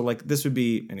something. So like, this would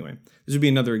be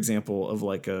another example of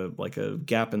like a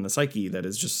gap in the psyche that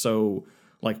is just so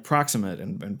like proximate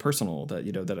and personal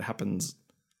that, that it happens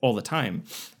all the time.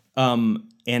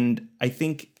 And I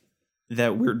think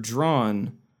that we're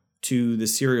drawn to the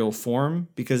serial form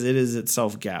because it is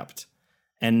itself gapped.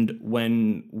 And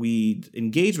when we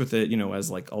engage with it, as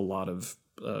like a lot of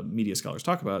media scholars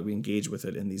talk about, we engage with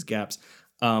it in these gaps.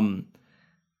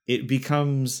 It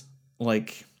becomes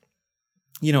like,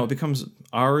 it becomes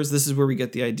ours. This is where we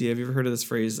get the idea. Have you ever heard of this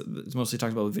phrase? It's mostly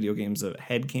talked about with video games, of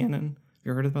headcanon. Have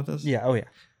you ever heard about this? Yeah. Oh yeah.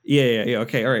 Yeah.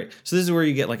 Okay. All right. So this is where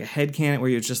you get like a headcanon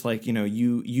where you're just like,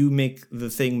 you make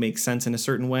the thing make sense in a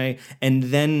certain way. And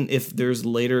then if there's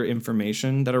later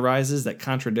information that arises that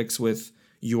contradicts with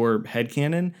your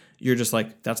headcanon, you're just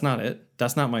like, that's not it.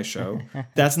 That's not my show.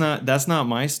 That's not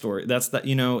my story. That's that,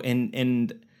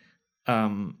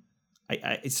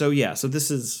 so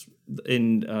this is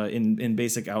in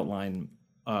basic outline,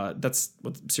 that's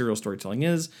what serial storytelling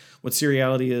is. What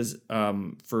seriality is,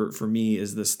 for me,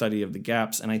 is the study of the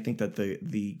gaps, and I think that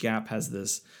the gap has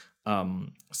this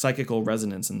psychical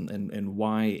resonance, and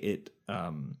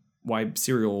why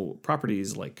serial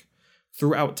properties, like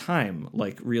throughout time,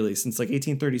 like really since like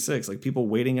 1836, like people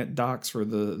waiting at docks for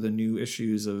the new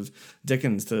issues of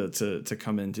Dickens to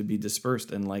come in to be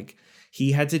dispersed, and like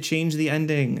he had to change the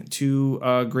ending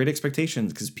to Great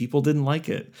Expectations because people didn't like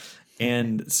it.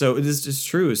 And so it is just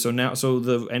true. So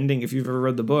the ending, if you've ever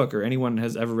read the book, or anyone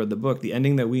has ever read the book, the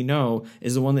ending that we know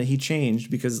is the one that he changed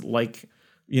because, like,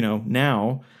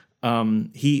 now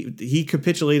he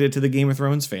capitulated to the Game of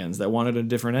Thrones fans that wanted a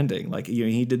different ending. Like,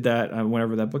 he did that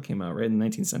whenever that book came out, right, in the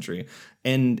 19th century.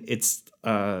 And it's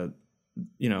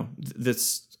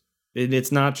it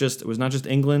was not just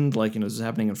England, like, this is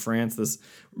happening in France, this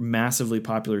massively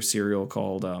popular serial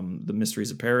called The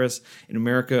Mysteries of Paris. In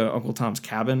America, Uncle Tom's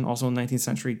Cabin, also in the 19th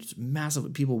century, just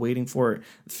massive people waiting for it,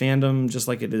 fandom, just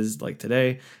like it is like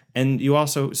today. And you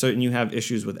also, and you have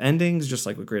issues with endings, just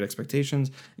like with Great Expectations.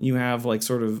 You have like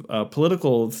sort of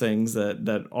political things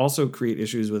that also create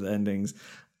issues with endings.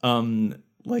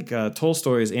 Like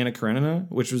Tolstoy's Anna Karenina,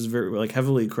 which was very like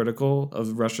heavily critical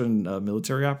of Russian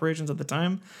military operations at the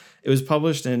time. It was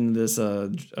published in this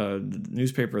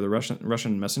newspaper, the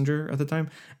Russian Messenger at the time,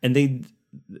 and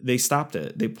they stopped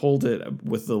it. They pulled it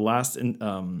with the last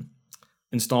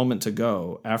installment to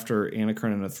go after Anna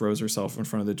Karenina throws herself in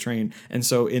front of the train. And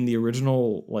so in the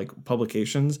original like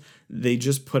publications, they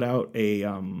just put out a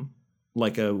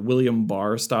like a William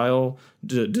Barr style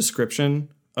description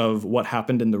of what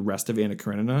happened in the rest of Anna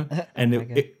Karenina, and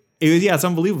it's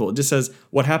unbelievable. It just says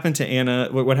what happened to Anna,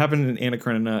 what happened in Anna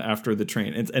Karenina after the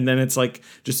train, and then it's like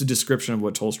just a description of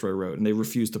what Tolstoy wrote, and they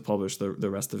refused to publish the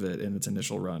rest of it in its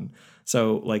initial run.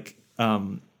 So like,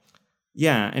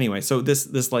 anyway, so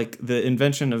this like the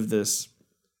invention of this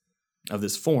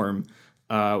form,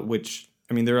 which,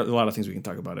 I mean, there are a lot of things we can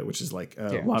talk about it, which is like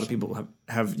a lot of people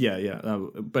have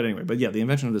but anyway, the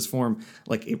invention of this form,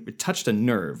 like it touched a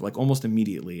nerve like almost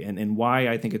immediately, and why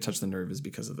I think it touched the nerve is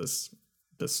because of this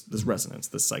resonance,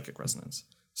 this psychic resonance.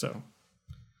 So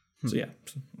yeah.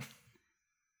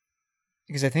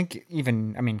 Because I think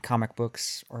even, I mean, comic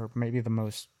books are maybe the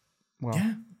most,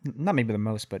 not maybe the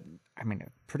most, but I mean, a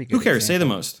pretty good. Who cares? Example. Say the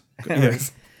most.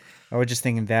 Right? I was just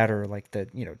thinking that, or like the,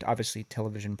 obviously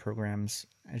television programs,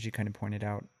 as you kind of pointed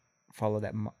out, follow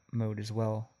that mode as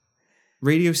well.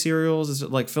 Radio serials is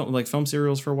like film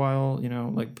serials for a while,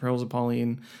 like Pearls of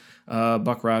Pauline,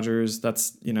 Buck Rogers.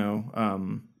 That's,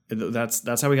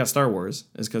 that's how we got Star Wars,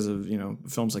 is because of,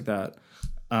 films like that.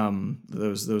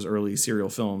 Those early serial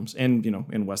films, and,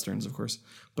 in Westerns, of course.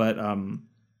 But,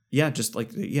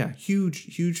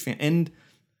 huge fan. And,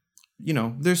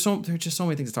 there's just so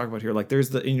many things to talk about here. Like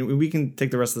there's we can take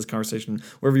the rest of this conversation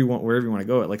wherever you want to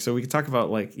go. Like, so we can talk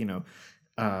about like,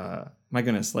 my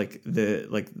goodness, like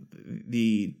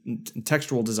the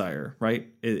textual desire, right,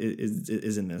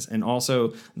 is in this. And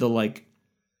also the like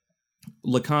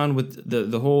Lacan with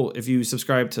the whole, if you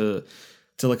subscribe to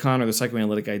Lacan or the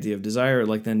psychoanalytic idea of desire,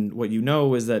 like then what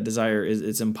is that desire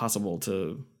it's impossible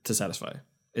to satisfy.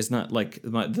 It's not like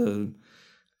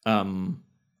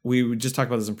we just talked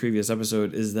about this in previous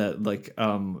episode, is that like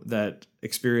that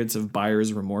experience of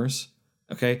buyer's remorse.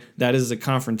 Okay, that is a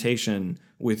confrontation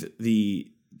with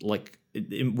the like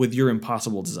with your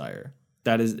impossible desire.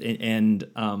 That is, and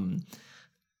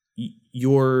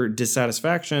your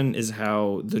dissatisfaction is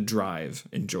how the drive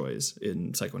enjoys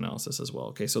in psychoanalysis as well.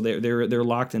 Okay, so they're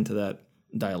locked into that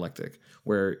dialectic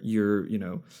where your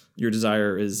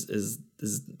desire is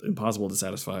impossible to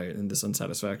satisfy, and this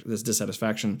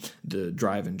dissatisfaction the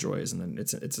drive enjoys, and then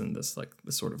it's in this like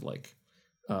this sort of like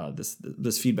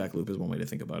this feedback loop is one way to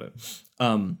think about it.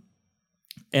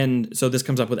 And so this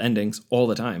comes up with endings all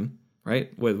the time,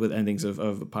 right? With endings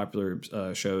of popular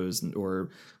shows or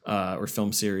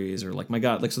film series, or like, my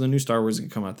God, like, so the new Star Wars can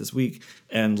come out this week,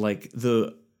 and like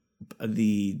the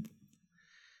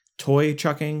toy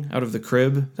chucking out of the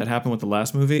crib that happened with the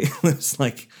last movie, it's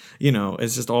like,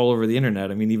 it's just all over the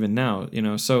internet. I mean, even now,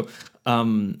 so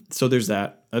there's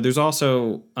that. There's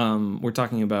also we're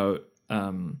talking about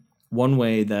one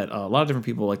way that a lot of different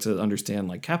people like to understand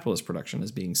like capitalist production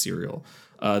as being serial.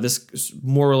 This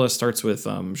more or less starts with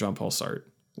Jean-Paul Sartre,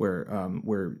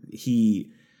 where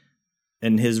he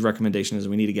and his recommendation is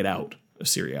we need to get out of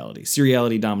seriality.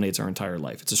 Seriality dominates our entire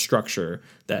life. It's a structure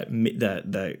that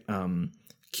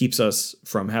keeps us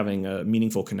from having a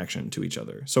meaningful connection to each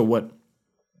other. So what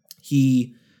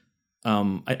he,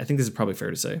 I think this is probably fair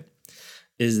to say,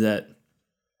 is that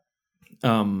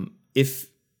if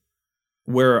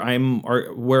where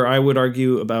I would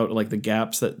argue about like the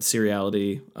gaps that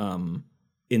seriality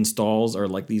installs are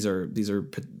like these are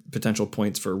potential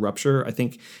points for rupture. I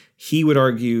think he would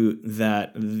argue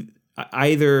that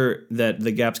either that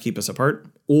the gaps keep us apart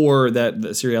or that the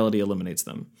seriality eliminates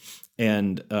them,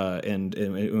 and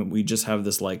we just have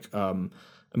this like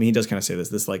I mean, he does kind of say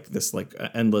this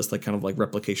endless like kind of like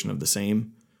replication of the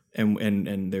same,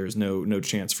 and there's no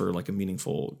chance for like a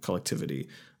meaningful collectivity.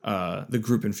 The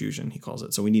group infusion, he calls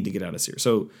it. So we need to get out of here.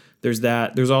 So there's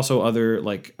that. There's also other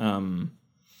like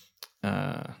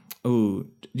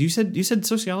you said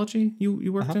sociology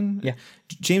you worked in? Yeah.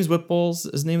 James Whipple's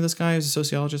is the name of this guy. He's a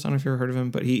sociologist. I don't know if you've ever heard of him,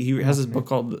 but he has this book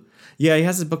called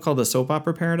The Soap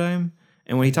Opera Paradigm.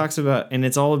 And when he talks about, and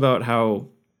it's all about how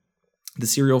the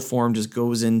serial form just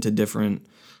goes into different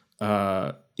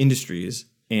industries,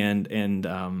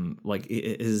 and like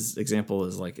his example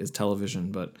is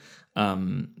television, but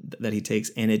that he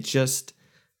takes, and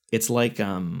it's like I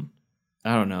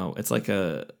don't know, it's like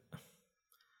a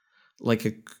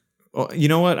you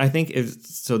know what I think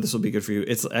so this will be good for you.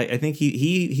 I think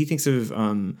he thinks of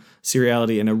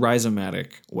seriality in a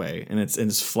rhizomatic way, and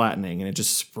it's flattening, and it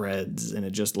just spreads, and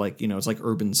it just like, you know, it's like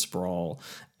urban sprawl,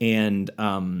 and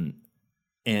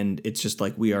it's just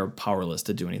like we are powerless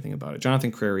to do anything about it.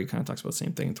 Jonathan Crary kind of talks about the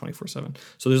same thing in 24/7.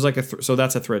 So there's like so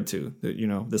that's a thread too, you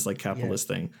know, this like capitalist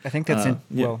thing. I think that's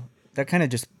that kind of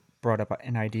just brought up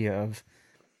an idea of,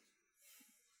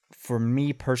 for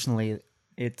me personally,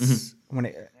 it's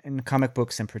in comic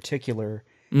books in particular,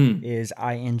 is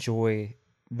I enjoy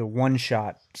the one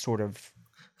shot sort of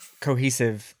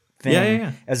cohesive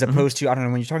thing, as opposed to, I don't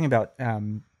know, when you're talking about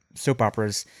soap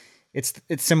operas, it's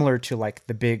similar to like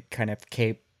the big kind of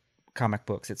cape comic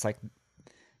books. It's like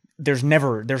there's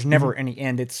never any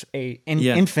end. It's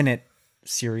infinite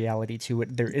seriality to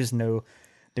it. There is no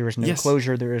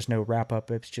closure. There is no wrap up.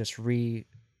 It's just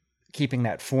keeping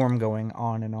that form going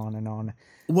on and on and on.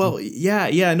 Well,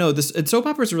 no, soap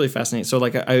operas are really fascinating. So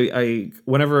like I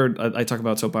whenever I talk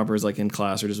about soap operas like in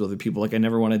class or just with other people, like I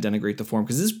never want to denigrate the form,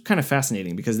 because this is kind of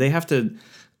fascinating, because they have to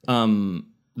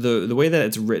the way that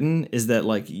it's written is that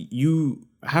like you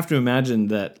have to imagine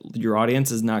that your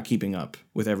audience is not keeping up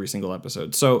with every single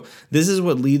episode. So this is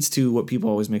what leads to what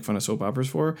people always make fun of soap operas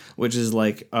for, which is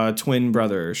like a twin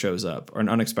brother shows up or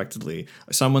unexpectedly,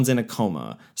 someone's in a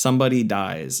coma, somebody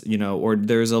dies, you know, or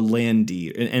there's a land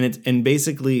deed, and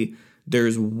basically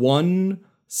there's one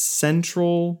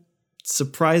central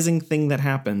surprising thing that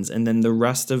happens, and then the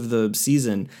rest of the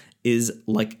season is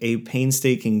like a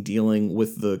painstaking dealing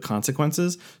with the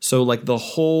consequences. So like the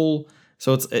whole,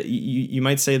 so it's you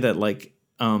might say that like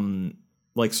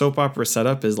soap opera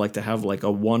setup is like to have like a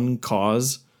one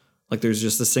cause, like there's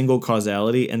just a single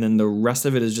causality, and then the rest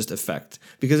of it is just effect.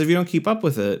 Because if you don't keep up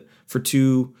with it for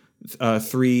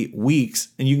 2-3 weeks,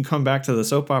 and you can come back to the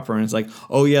soap opera and it's like,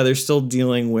 oh yeah, they're still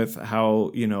dealing with how,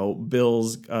 you know,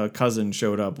 Bill's cousin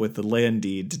showed up with the land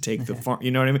deed to take the farm. You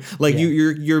know what I mean? Like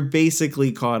you're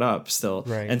basically caught up still,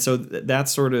 right? And so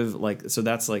that's sort of like, so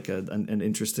that's like an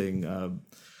interesting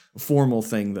formal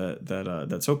thing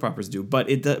that soap operas do. But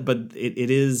it's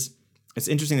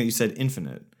interesting that you said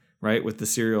infinite, right? With the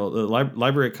serial, the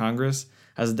Library of Congress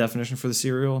has a definition for the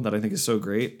serial that I think is so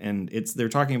great, and they're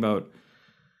talking about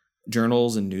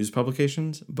journals and news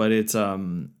publications, but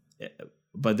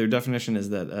but their definition is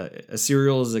that a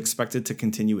serial is expected to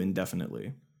continue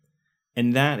indefinitely,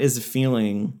 and that is a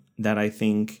feeling that I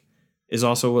think is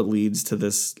also what leads to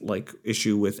this like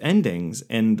issue with endings.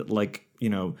 And like, you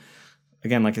know,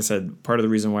 again, like I said, part of the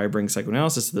reason why I bring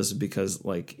psychoanalysis to this is because,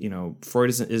 like, you know,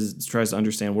 Freud tries to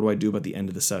understand, what do I do about the end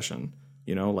of the session?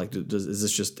 You know, like, is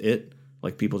this just it?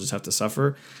 Like, people just have to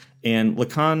suffer? And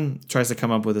Lacan tries to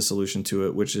come up with a solution to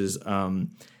it, which is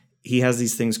he has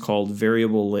these things called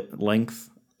variable length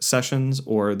sessions,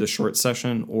 or the short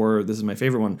session, or this is my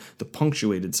favorite one, the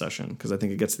punctuated session, because I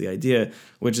think it gets the idea,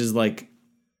 which is like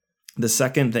the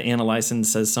second the analysin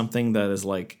says something that is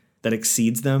like, that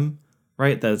exceeds them,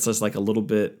 right? That it's just like a little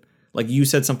bit, like you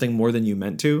said something more than you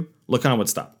meant to, Lacan would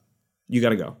stop. You got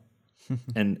to go.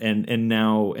 and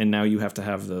now you have to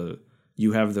have the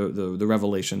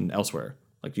revelation elsewhere.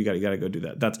 Like you got to go do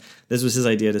that. This was his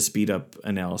idea to speed up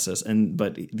analysis,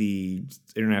 but the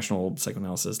International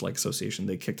Psychoanalysis Association,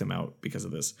 they kicked him out because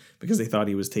of this, because they thought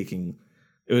he was taking,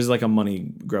 it was like a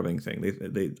money grubbing thing.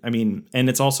 And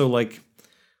it's also like,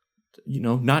 you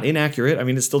know, not inaccurate. I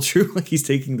mean, it's still true. Like, he's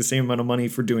taking the same amount of money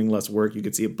for doing less work. You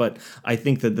could see it, but I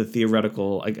think that the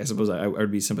theoretical, I suppose I would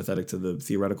be sympathetic to the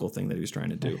theoretical thing that he was trying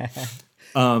to do.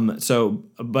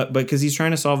 But because he's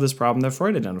trying to solve this problem that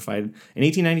Freud identified in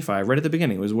 1895, right at the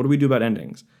beginning, was, what do we do about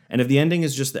endings? And if the ending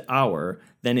is just the hour,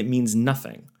 then it means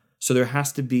nothing. So there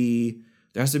has to be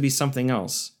something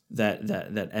else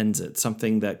that ends it,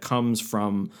 something that comes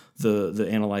from the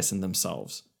analyzing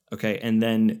themselves. Okay, and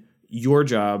then your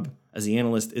job as the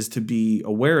analyst is to be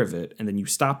aware of it, and then you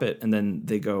stop it, and then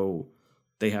they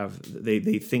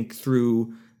think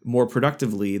through more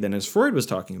productively than as Freud was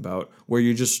talking about, where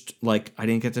you're just like, I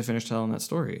didn't get to finish telling that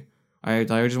story. I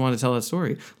just want to tell that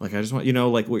story. Like, I just want,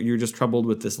 like you're just troubled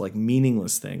with this like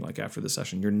meaningless thing. Like after the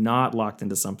session, you're not locked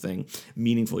into something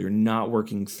meaningful. You're not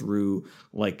working through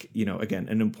like, again,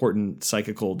 an important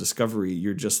psychical discovery.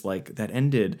 You're just like, that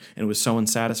ended and it was so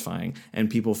unsatisfying. And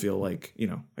people feel like,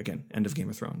 again, end of Game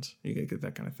of Thrones. You get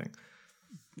that kind of thing.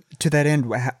 To that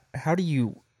end, how do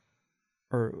you,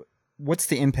 or what's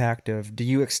the impact of, do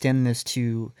you extend this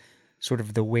to sort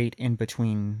of the wait in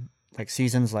between like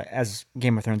seasons? Like as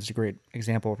Game of Thrones is a great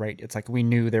example, right? It's like we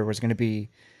knew there was going to be,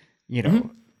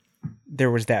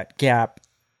 there was that gap,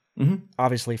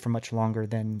 obviously for much longer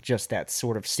than just that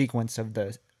sort of sequence of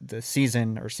the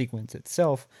season or sequence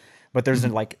itself. But there's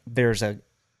there's an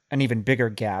even bigger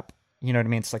gap. You know what I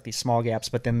mean? It's like these small gaps,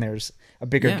 but then there's a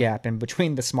bigger gap in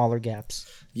between the smaller gaps.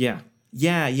 Yeah.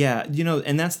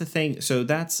 And that's the thing. So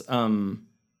that's kind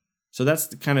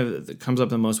of that comes up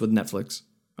the most with Netflix.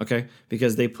 Okay,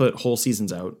 because they put whole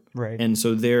seasons out, right? And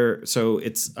so their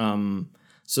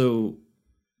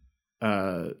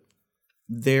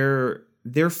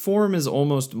form is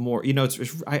almost more.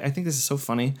 I think this is so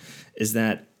funny, is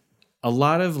that a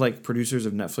lot of like producers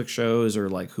of Netflix shows or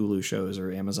like Hulu shows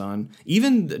or Amazon,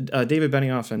 even David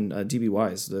Benioff and DB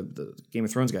Wise, the Game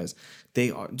of Thrones guys,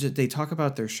 they talk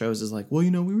about their shows as like, well,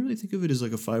 we really think of it as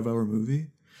like a 5-hour movie.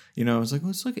 It's like,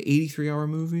 well, it's like an 83-hour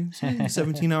movie, it's like a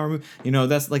 17-hour movie.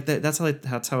 That's like that.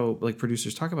 That's how like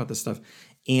producers talk about this stuff,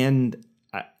 and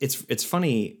it's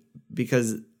funny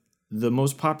because the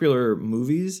most popular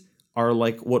movies are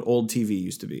like what old TV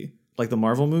used to be. Like the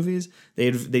Marvel movies,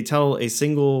 they tell a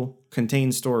single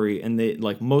contained story, and they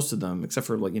like most of them, except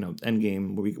for like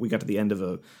Endgame, where we got to the end of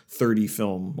a 30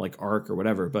 film like arc or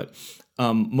whatever, but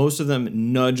most of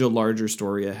them nudge a larger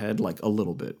story ahead like a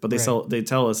little bit, but they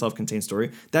tell a self-contained story.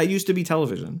 That used to be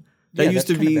television. That used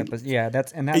to be I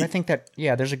think that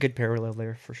there's a good parallel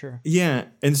there for sure. Yeah,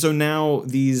 and so now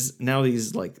these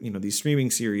like these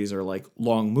streaming series are like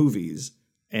long movies.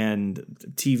 And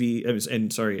TV,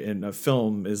 and a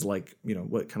film is like,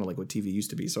 what kind of like what TV used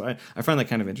to be. So I find that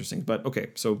kind of interesting. But okay,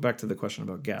 so back to the question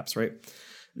about gaps, right?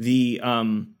 The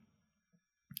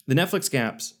Netflix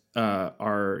gaps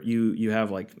are you have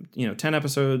like 10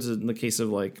 episodes in the case of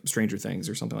like Stranger Things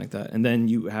or something like that, and then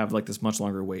you have like this much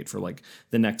longer wait for like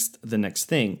the next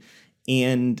thing.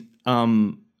 And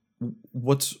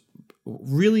what's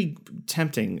really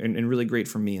tempting and really great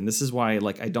for me, and this is why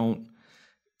like I don't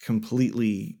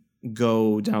completely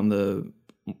go down the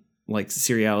like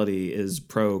seriality is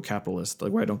pro-capitalist,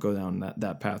 like where I don't go down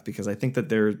that path, because I think that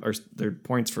there are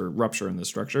points for rupture in the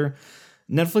structure.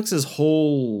 Netflix's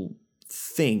whole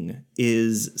thing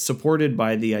is supported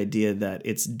by the idea that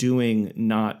it's doing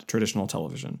not traditional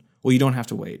television. Well, you don't have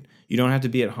to wait. You don't have to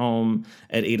be at home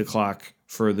at 8:00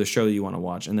 for the show you want to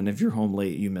watch, and then if you're home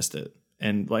late, you missed it.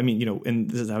 And I mean,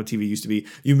 and this is how TV used to be.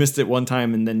 You missed it one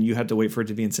time, and then you had to wait for it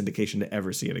to be in syndication to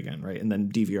ever see it again, right? And then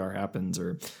DVR happens,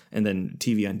 and then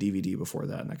TV on DVD before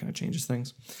that, and that kind of changes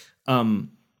things.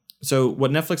 So what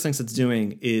Netflix thinks it's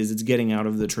doing is it's getting out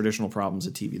of the traditional problems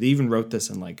of TV. They even wrote this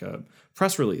in like a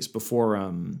press release before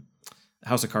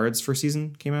House of Cards first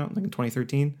season came out, like in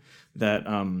 2013, that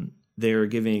they're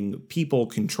giving people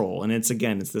control, and it's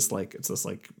this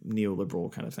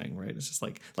neoliberal kind of thing, right? It's just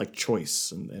like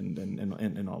choice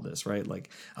and all this, right?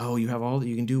 Like, oh, you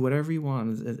can do whatever you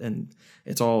want, and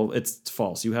it's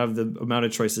false. You have the amount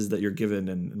of choices that you're given,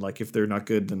 and like if they're not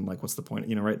good, then like what's the point?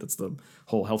 Right? That's the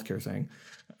whole healthcare thing,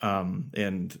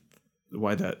 and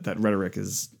why that rhetoric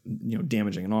is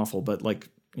damaging and awful. But like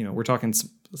we're talking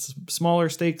smaller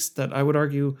stakes that I would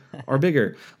argue are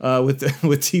bigger with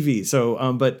TV.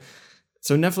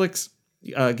 So Netflix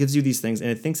gives you these things, and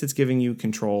it thinks it's giving you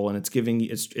control, and it's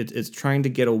trying to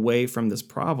get away from this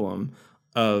problem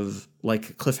of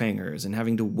like cliffhangers and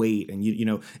having to wait, and they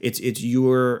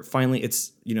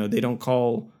don't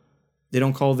call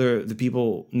the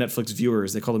people Netflix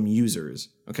viewers, they call them users.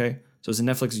 Okay, so it's a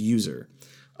Netflix user.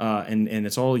 And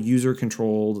it's all user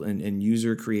controlled and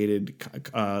user created,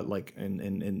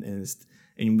 and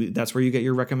that's where you get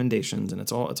your recommendations, and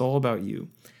it's all about you.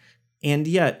 And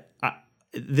yet,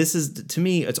 this is, to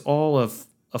me, it's all a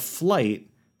flight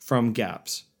from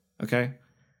gaps. Okay,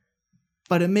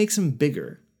 but it makes them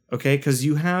bigger. Okay, because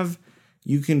you can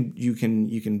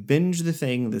binge the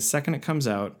thing the second it comes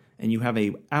out, and you have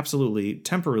a absolutely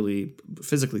temporarily,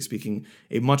 physically speaking,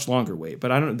 a much longer wait.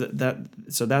 But I don't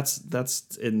so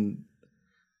that's in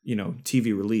TV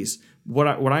release. What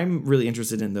I'm really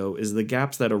interested in though is the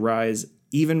gaps that arise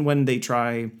even when they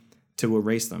try to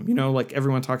erase them. Like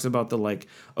everyone talks about the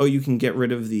you can get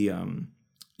rid of the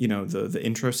the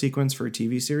intro sequence for a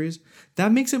TV series.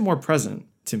 That makes it more present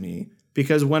to me,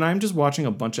 because when I'm just watching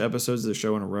a bunch of episodes of the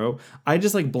show in a row, I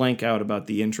just blank out about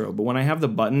the intro. But when I have the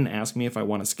button ask me if I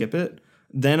want to skip it,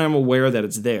 then I'm aware that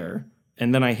it's there.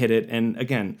 And then I hit it. And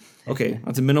again, okay,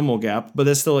 that's a minimal gap, but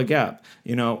there's still a gap,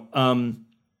 And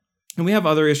we have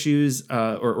other issues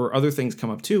or other things come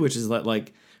up too, which is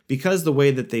that because the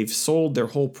way that they've sold their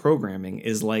whole programming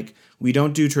is we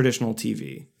don't do traditional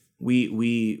TV.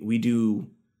 We do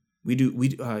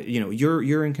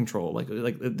you're in control. Like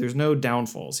there's no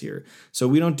downfalls here. So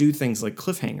we don't do things like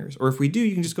cliffhangers, or if we do,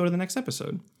 you can just go to the next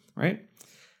episode, right?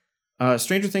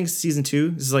 Stranger Things season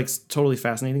 2, this is totally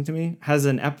fascinating to me, has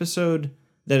an episode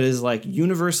that is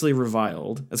universally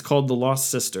reviled. It's called The Lost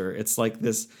Sister. It's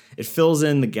this, it fills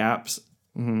in the gaps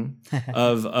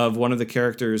of one of the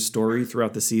characters' story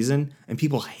throughout the season, and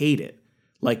people hate it.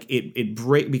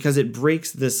 Because it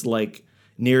breaks this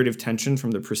narrative tension from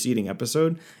the preceding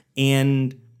episode.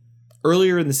 And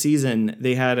earlier in the season,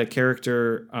 they had a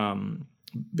character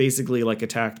basically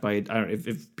attacked by, I don't know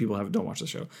if people don't watch the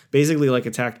show, basically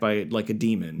attacked by a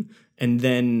demon, and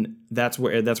then that's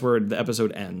where the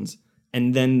episode ends.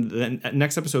 And then the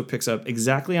next episode picks up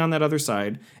exactly on that other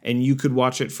side, and you could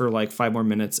watch it for 5 more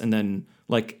minutes, and then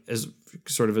as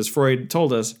Freud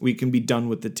told us, we can be done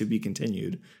with it to be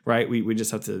continued, right? We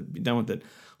just have to be done with it.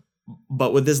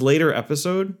 But with this later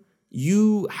episode,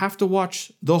 you have to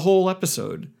watch the whole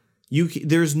episode.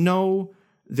 There's no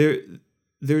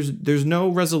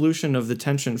resolution of the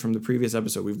tension from the previous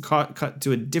episode. We've cut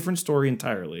to a different story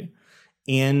entirely.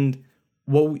 And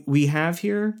what we have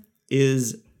here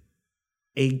is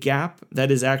a gap that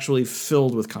is actually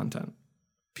filled with content.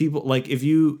 People if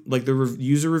you the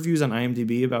user reviews on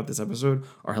IMDb about this episode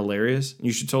are hilarious.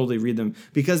 You should totally read them,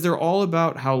 because they're all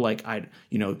about how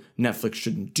Netflix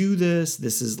shouldn't do this.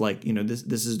 This is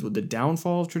this is the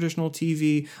downfall of traditional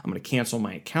TV. I'm going to cancel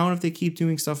my account if they keep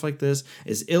doing stuff like this.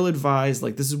 It's ill-advised.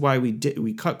 This is why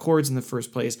we cut cords in the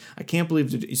first place. I can't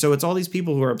believe so it's all these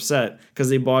people who are upset because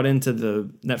they bought into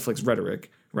the Netflix rhetoric,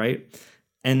 right?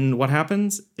 And what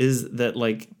happens is that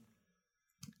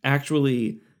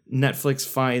actually Netflix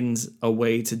finds a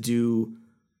way to do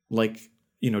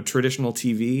traditional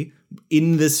TV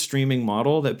in this streaming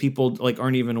model that people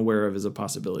aren't even aware of as a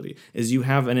possibility. Is you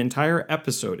have an entire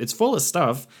episode. It's full of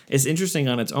stuff. It's interesting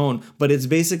on its own, but it's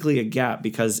basically a gap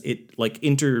because it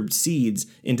intercedes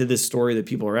into this story that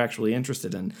people are actually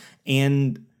interested in.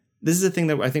 And this is the thing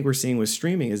that I think we're seeing with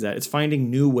streaming, is that it's finding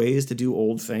new ways to do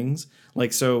old things.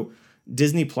 So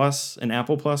Disney Plus and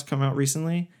Apple Plus come out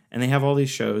recently, and they have all these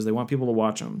shows. They want people to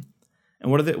watch them. And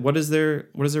what is their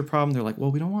problem? They're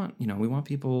well, we don't want, we want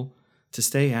people to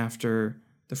stay after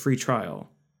the free trial,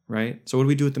 right? So what do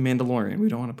we do with The Mandalorian? We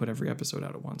don't want to put every episode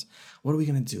out at once. What are we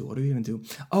going to do? What are we going to do?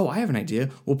 Oh, I have an idea.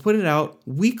 We'll put it out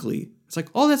weekly. It's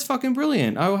oh, that's fucking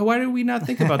brilliant. Why did we not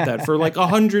think about that for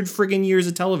 100 friggin' years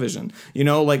of television?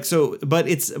 So, but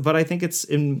I think it's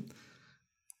in,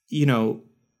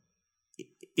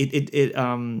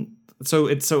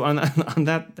 so on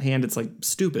that hand, it's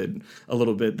stupid a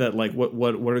little bit that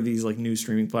what are these new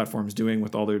streaming platforms doing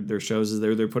with all their shows? Is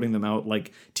they're putting them out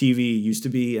like TV used to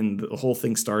be, and the whole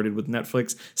thing started with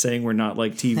Netflix saying we're not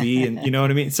like TV, and you know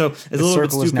what I mean. So it's a little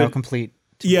bit stupid. The circle is now complete.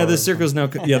 Yeah, the circle is now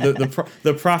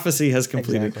the prophecy has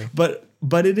completed. Exactly.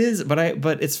 But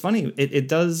it's funny. It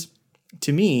does,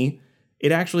 to me.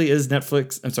 It actually is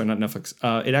Netflix. I'm sorry, not Netflix.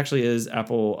 It actually is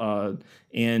Apple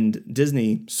and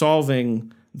Disney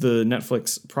solving the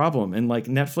Netflix problem. And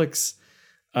Netflix,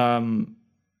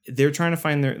 they're trying to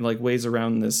find their ways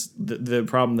around this. The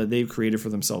problem that they've created for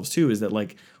themselves too is that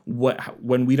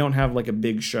when we don't have a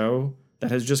big show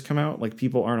that has just come out,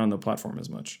 people aren't on the platform as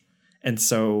much, and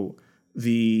so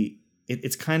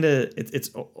it's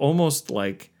almost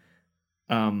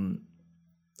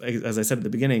as I said at the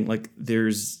beginning,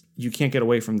 you can't get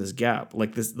away from this gap.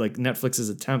 Netflix's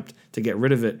attempt to get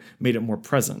rid of it made it more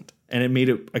present, and it made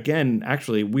it, again,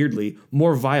 actually weirdly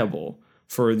more viable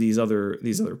for these other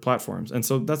platforms. And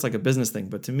so that's a business thing.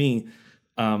 But to me,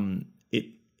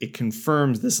 it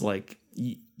confirms this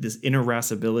this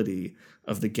inerasability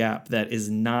of the gap that is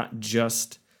not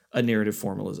just a narrative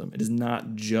formalism. It is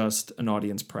not just an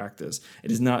audience practice.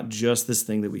 It is not just this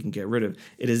thing that we can get rid of.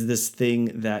 It is this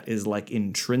thing that is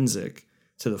intrinsic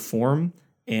to the form.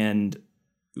 And,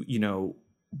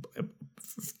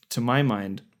 to my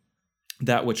mind,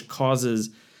 that which causes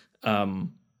You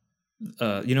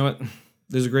know what?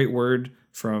 There's a great word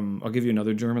from, I'll give you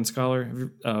another German scholar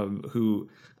who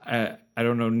I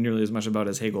don't know nearly as much about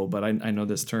as Hegel, but I know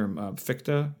this term, Fichte.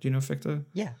 Do you know Fichte?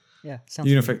 Yeah. Do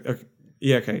you know Fichte? Okay.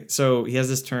 Yeah, okay. So he has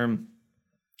this term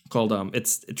called,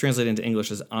 it's translated into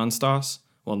English as Anstoß.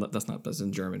 Well, that's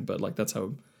in German, but like that's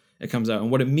how it comes out. And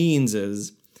what it means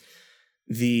is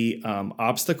the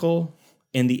obstacle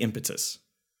and the impetus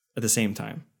at the same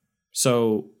time.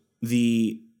 So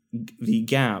the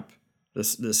gap, the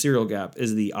serial gap,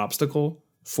 is the obstacle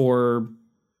for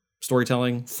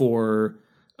storytelling, for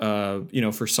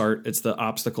for Sartre, it's the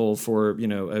obstacle for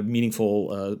a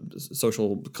meaningful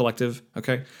social collective.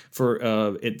 Okay, for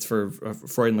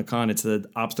Freud and Lacan, it's the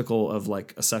obstacle of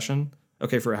like a session.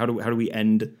 Okay, for how do we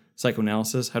end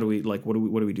psychoanalysis? How do we what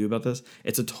do we do about this?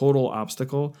 It's a total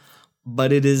obstacle,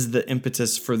 but it is the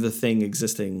impetus for the thing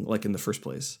existing like in the first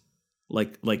place.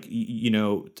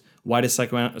 Why does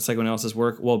psychoanalysis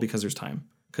work? Well, because there's time.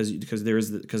 Because there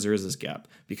is this gap.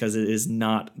 Because it is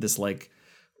not this like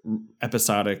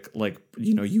episodic,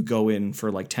 you go in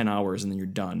for like 10 hours and then you're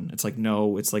done. It's like,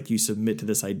 no, it's like you submit to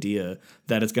this idea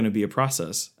that it's going to be a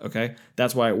process. Okay,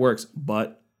 that's why it works,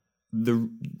 but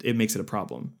it makes it a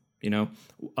problem.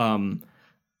 And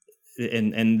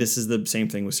this is the same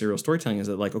thing with serial storytelling. Is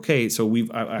that like, okay, so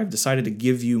I've decided to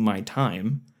give you my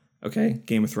time. Okay,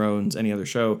 Game of Thrones, any other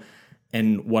show.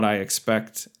 And what I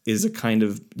expect is a kind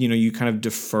of, you kind of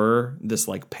defer this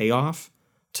like payoff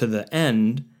to the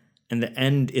end, and the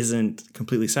end isn't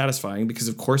completely satisfying because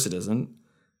of course it isn't,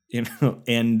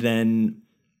 and then,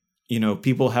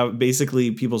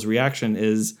 people's reaction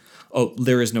is, oh,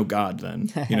 there is no God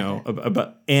then,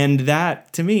 and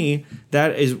that to me,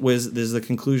 there's the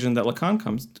conclusion that Lacan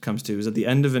comes to, is at the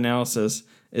end of analysis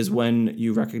is when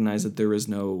you recognize that there is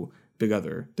no big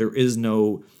other. There is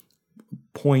no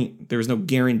point. There is no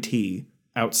guarantee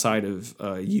outside of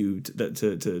you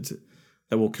that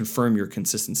will confirm your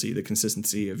consistency, the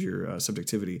consistency of your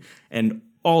subjectivity, and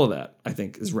all of that I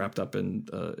think is wrapped up in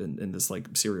this like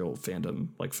serial fandom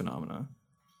like phenomena.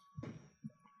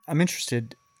 I'm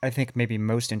interested. I think maybe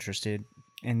most interested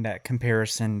in that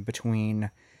comparison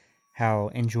between how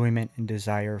enjoyment and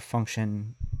desire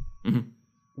function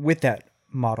with that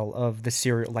model of the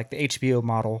serial, like the HBO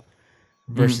model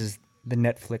versus the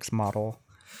Netflix model.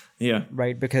 Yeah.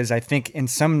 Right. Because I think in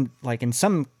some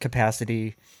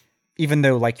capacity, even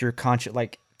though like you're conscious,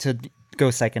 like to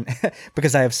go second,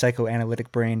 because I have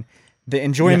psychoanalytic brain, the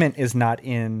enjoyment is not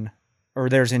in, or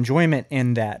there's enjoyment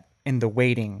in the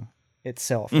waiting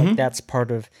itself. Like that's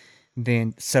part of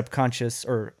the subconscious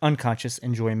or unconscious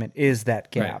enjoyment, is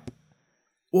that gap. Right.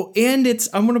 Well, and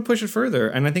I'm going to push it further,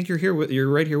 and I think you're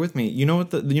right here with me. You know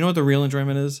what the real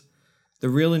enjoyment is? The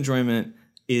real enjoyment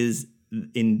is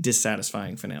in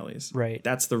dissatisfying finales. Right.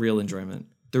 That's the real enjoyment.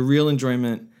 The real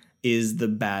enjoyment is the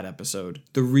bad episode.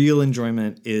 The real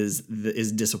enjoyment is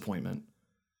disappointment.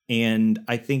 And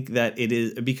I think that it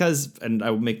is because, and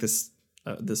I will make this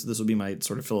will be my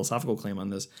sort of philosophical claim on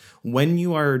this. When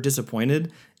you are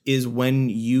disappointed is when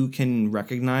you can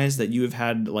recognize that you have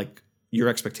had like your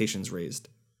expectations raised.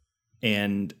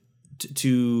 And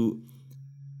to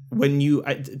me,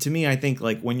 I think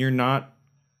like when you're not,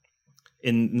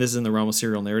 and this is in the realm of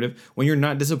serial narrative, when you're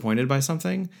not disappointed by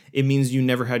something, it means you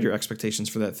never had your expectations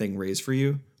for that thing raised for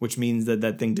you, which means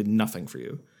that thing did nothing for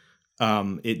you.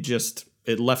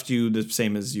 It left you the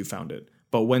same as you found it.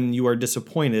 But when you are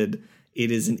disappointed, it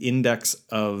is an index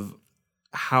of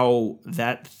how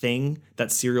that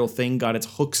serial thing got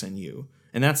its hooks in you.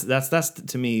 And that's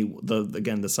to me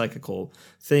the psychical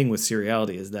thing with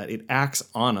seriality, is that it acts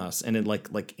on us and it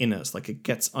like in us, like it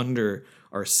gets under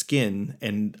our skin.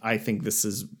 And I think this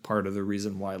is part of the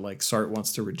reason why like Sartre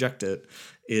wants to reject it,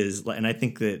 and I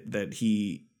think that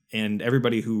he and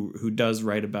everybody who does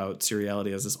write about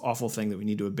seriality as this awful thing that we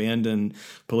need to abandon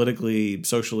politically,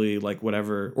 socially, like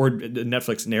whatever, or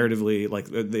Netflix narratively, like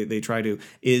they try to,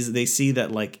 is they see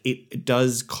that like it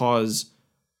does cause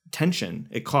tension.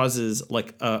 It causes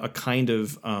like a kind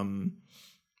of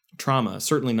trauma,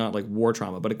 certainly not like war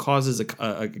trauma, but it causes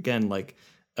again like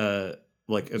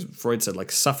as Freud said, like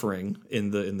suffering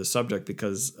in the subject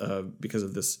because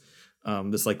of this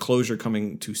like closure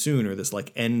coming too soon, or this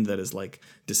like end that is like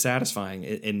dissatisfying.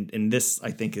 And this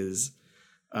I think is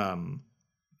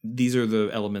these are the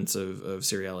elements of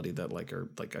seriality that like are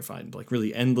like I find like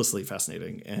really endlessly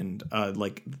fascinating. And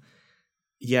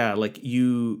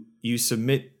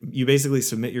you basically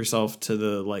submit yourself to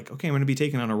the like, okay, I'm going to be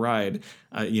taken on a ride,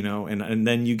 and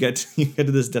then you get to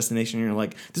this destination and you're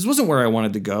like, this wasn't where I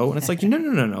wanted to go. And it's like,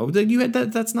 no, you had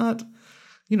that's not,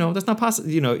 that's not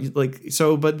possible, like,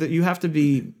 so, but you have to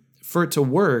be, for it to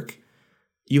work,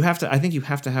 I think you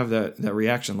have to have that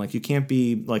reaction. Like, you can't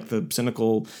be like the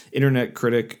cynical internet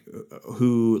critic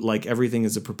who like everything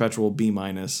is a perpetual B-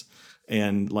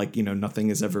 and like, nothing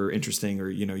is ever interesting, or,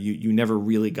 you never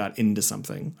really got into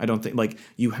something. I don't think, like,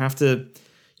 you have to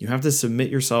submit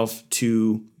yourself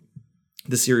to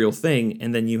the serial thing.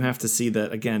 And then you have to see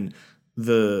that, again,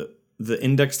 the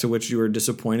index to which you are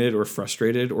disappointed or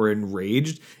frustrated or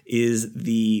enraged is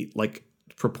the like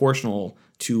proportional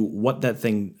to what that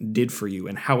thing did for you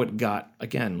and how it got,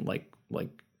 again, like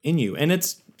in you. And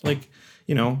it's like,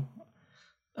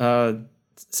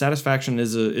 satisfaction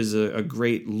is a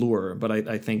great lure, but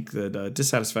I think that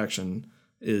dissatisfaction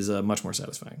is much more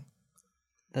satisfying.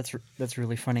 That's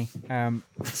really funny.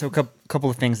 So a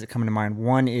couple of things that come to mind.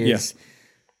 One is,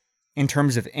 in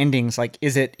terms of endings, like,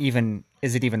 is it even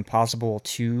possible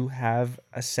to have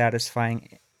a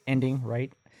satisfying ending,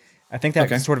 right? I think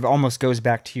that sort of almost goes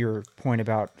back to your point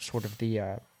about sort of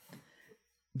the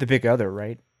big other,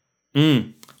 right?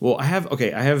 Well, I've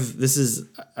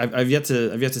yet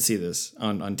to see this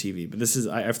on TV, but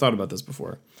I've thought about this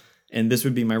before, and this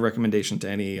would be my recommendation to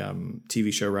any TV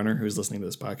showrunner who's listening to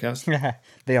this podcast.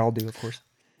 They all do, of course.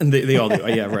 And they all do.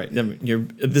 Yeah, right.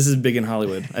 This is big in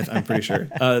Hollywood, I'm pretty sure.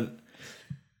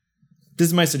 This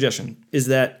is my suggestion: is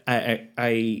that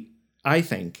I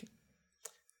think.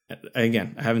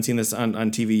 Again, I haven't seen this on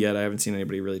TV yet. I haven't seen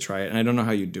anybody really try it, and I don't know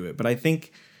how you do it. But I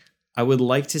think I would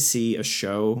like to see a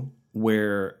show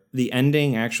where the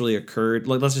ending actually occurred.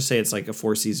 Like, let's just say it's like a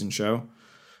 4-season show.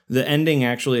 The ending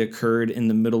actually occurred in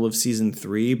the middle of season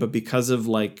 3, but because of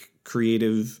like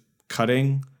creative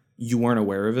cutting, you weren't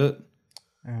aware of it.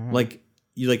 Like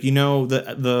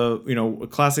a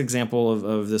classic example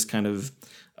of this kind of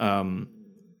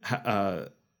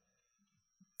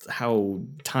how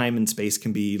time and space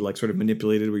can be like sort of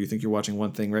manipulated, where you think you're watching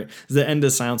one thing, right? The end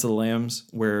of Silence of the Lambs,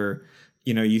 where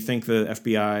you think the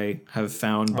FBI have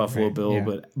found Buffalo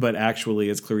Bill, but actually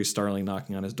it's Clarice Starling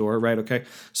knocking on his door, right? Okay,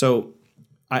 so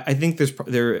I think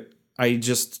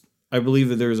I believe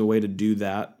that there's a way to do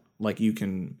that. Like, you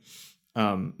can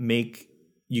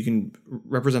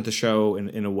represent the show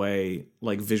in a way,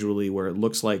 like visually, where it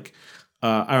looks like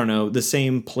I don't know, the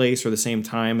same place or the same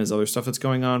time as other stuff that's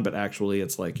going on, but actually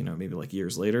it's like, maybe like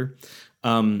years later.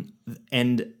 And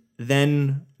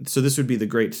then, so this would be the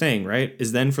great thing, right?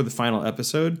 Is then for the final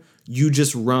episode, you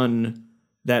just run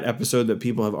that episode that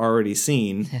people have already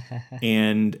seen,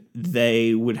 and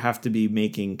they would have to be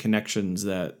making connections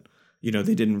that,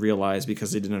 they didn't realize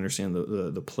because they didn't understand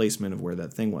the placement of where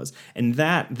that thing was. And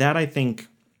that I think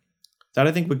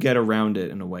would get around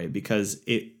it in a way, because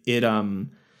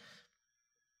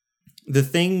the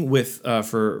thing with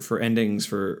for endings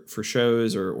for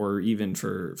shows or even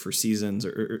for seasons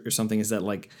or something is that,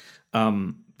 like,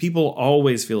 people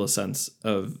always feel a sense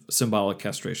of symbolic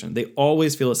castration. They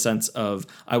always feel a sense of,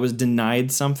 I was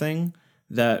denied something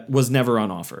that was never on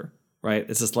offer, right?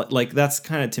 It's just like that's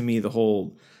kind of, to me, the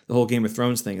whole Game of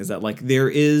Thrones thing is that, like, there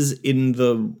is in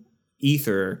the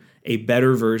ether a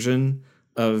better version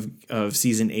of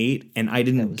season 8, and I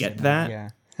didn't get that. Yeah.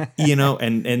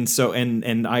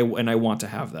 and I want to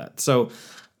have that. So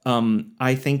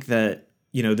I think that,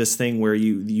 this thing where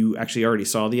you actually already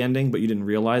saw the ending, but you didn't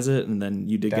realize it, and then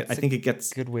you did. I think it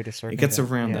gets good way to start. It gets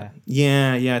around that.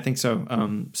 Yeah, I think so.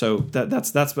 So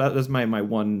that's my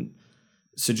one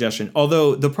suggestion.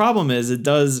 Although the problem is,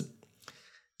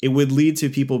 it would lead to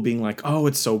people being like, "Oh,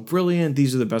 it's so brilliant.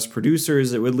 These are the best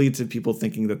producers." It would lead to people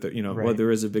thinking that right. Well, there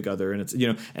is a big other, and it's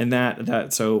and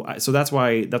that so that's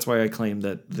why I claim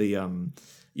that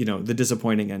the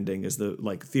disappointing ending is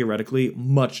theoretically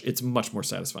it's much more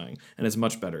satisfying, and it's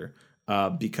much better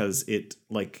because it,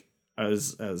 like,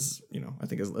 as I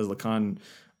think as Lacan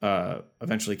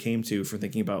eventually came to, for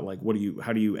thinking about, like,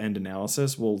 how do you end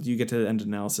analysis? Well, you get to the end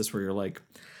analysis where you're like,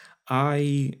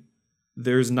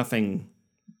 there's nothing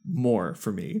more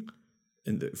for me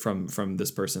from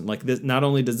this person. Like, this, not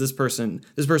only does this person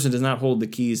does not hold the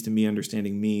keys to me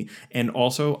understanding me, and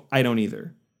also I don't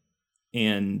either.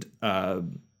 And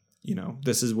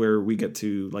this is where we get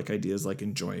to, like, ideas like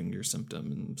enjoying your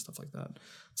symptom and stuff like that.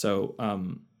 So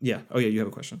you have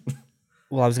a question.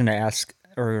 Well, I was going to ask,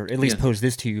 or at least pose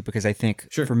this to you, because I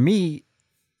think for me,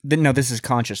 this is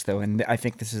conscious though, and I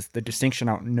think this is the distinction.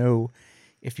 I don't know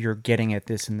if you're getting at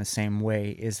this in the same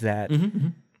way, is that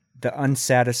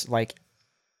the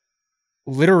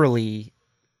literally,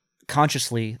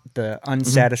 consciously, the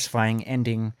unsatisfying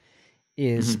ending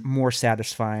is more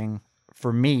satisfying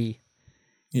for me.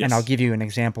 Yes. And I'll give you an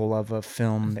example of a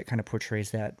film that kind of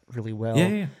portrays that really well.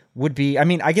 Yeah. Would be,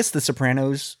 I guess The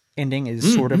Sopranos ending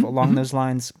is sort of along those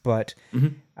lines, but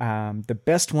the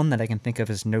best one that I can think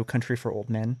of is No Country for Old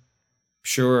Men.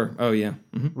 Sure. Oh yeah.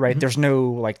 Mm-hmm. Right. There's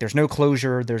no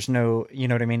closure. There's no, you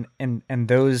know what I mean? And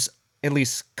those, at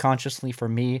least consciously for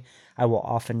me, I will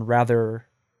often rather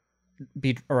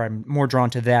I'm more drawn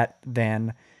to that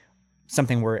than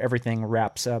something where everything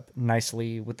wraps up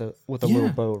nicely with a little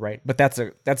bow, right? But that's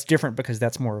different because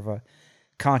that's more of a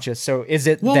conscious. So is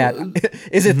it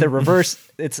is it the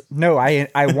reverse? It's no,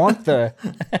 I want the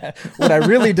what I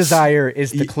really desire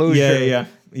is the closure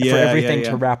for everything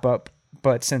to wrap up.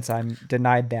 But since I'm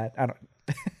denied that, I don't.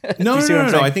 No.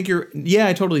 I think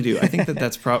I totally do. I think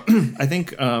that's I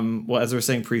think, well, as I was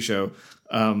saying pre-show,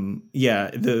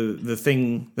 the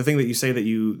thing that you say that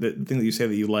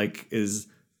you like is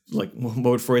like, what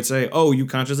would Freud say? Oh, you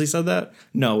consciously said that?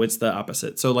 No, it's the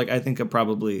opposite. So like, I think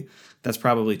that's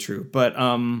probably true. But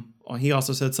he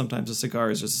also said sometimes a cigar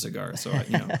is just a cigar. So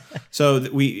so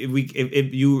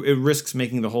it risks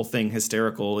making the whole thing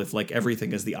hysterical if like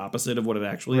everything is the opposite of what it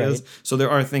actually is. So there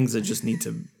are things that just need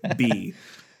to be.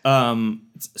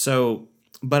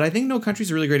 But I think No Country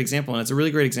is a really great example, and it's a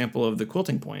really great example of the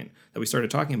quilting point that we started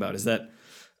talking about. Is that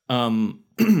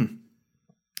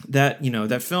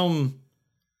that film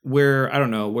where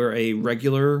a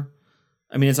regular,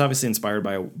 I mean, it's obviously inspired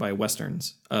by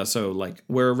Westerns. So like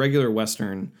where a regular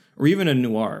Western or even a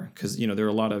noir, because, there are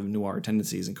a lot of noir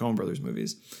tendencies in Coen Brothers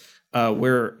movies,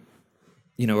 where,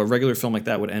 a regular film like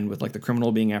that would end with like the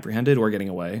criminal being apprehended or getting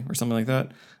away or something like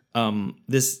that.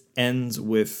 This ends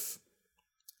with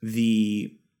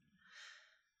the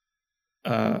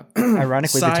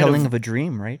ironically the telling of a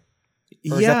dream, right?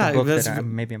 Or is that the book that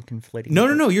maybe I'm conflating?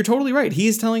 No, you're totally right. He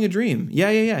is telling a dream.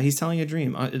 Yeah. He's telling a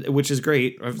dream, which is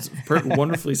great.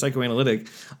 Wonderfully psychoanalytic.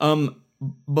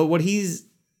 But what he's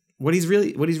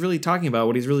really talking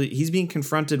about, he's being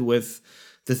confronted with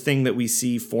the thing that we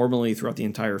see formally throughout the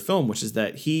entire film, which is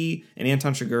that he and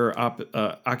Anton Chigurh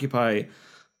occupy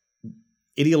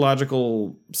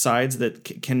ideological sides that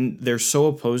they're so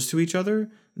opposed to each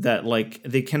other that like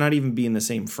they cannot even be in the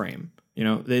same frame.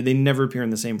 They never appear in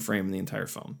the same frame in the entire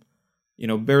film,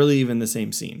 barely even the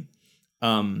same scene.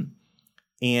 And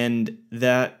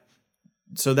that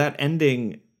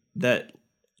ending that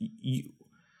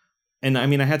and I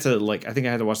mean, I think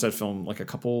I had to watch that film like a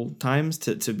couple times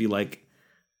to be like,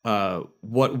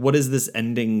 what is this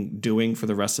ending doing for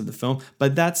the rest of the film?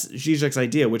 But that's Zizek's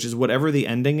idea, which is whatever the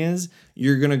ending is,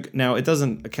 now it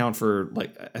doesn't account for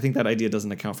like, I think that idea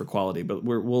doesn't account for quality, but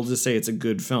we'll just say it's a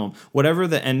good film. Whatever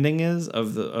the ending is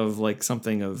of like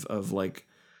something of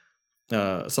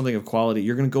something of quality,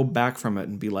 you're going to go back from it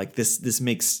and be like, this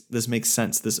makes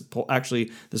sense. This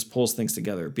pulls things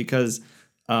together because,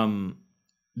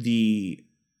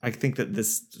 I think that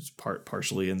this is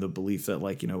partially in the belief that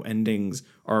like, endings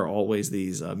are always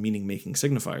these meaning-making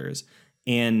signifiers.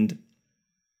 And,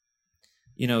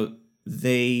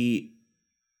 they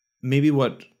maybe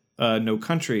what No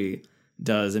Country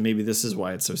does, and maybe this is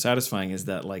why it's so satisfying, is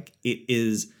that like it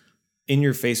is in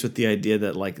your face with the idea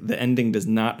that like the ending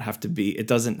doesn't have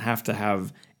to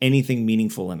have anything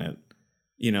meaningful in it.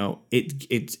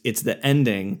 It's the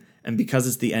ending, and because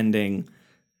it's the ending,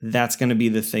 that's going to be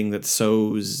the thing that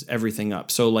sews everything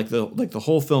up. So like the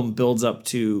whole film builds up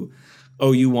to,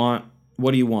 what do you want?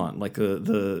 Like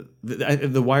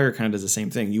the Wire kind of does the same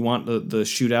thing. You want the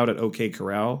shootout at OK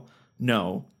Corral?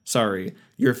 No, sorry.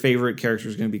 Your favorite character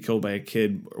is going to be killed by a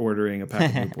kid ordering a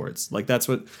pack of Newports. Like that's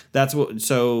what.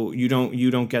 So you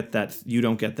don't get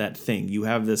that thing. You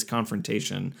have this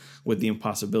confrontation with the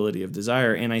impossibility of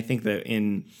desire. And I think that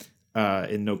in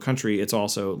No Country, it's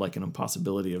also like an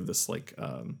impossibility of this like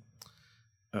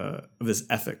this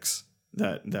ethics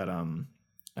that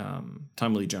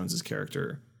Tommy Lee Jones's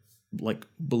character like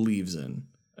believes in.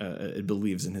 It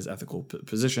believes in his ethical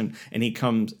position, and he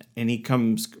comes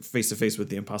face to face with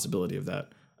the impossibility of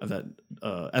that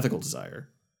ethical desire.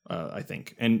 I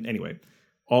think, and anyway,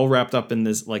 all wrapped up in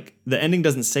this. Like the ending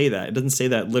doesn't say that. It doesn't say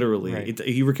that literally. Right.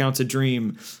 He recounts a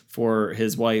dream for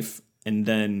his wife, and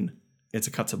then it's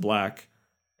a cut to black,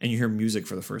 and you hear music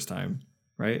for the first time,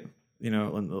 right?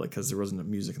 Because there wasn't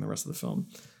music in the rest of the film,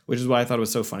 which is why I thought it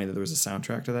was so funny that there was a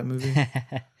soundtrack to that movie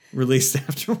released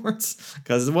afterwards,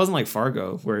 because it wasn't like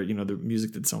Fargo where the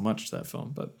music did so much to that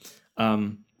film. But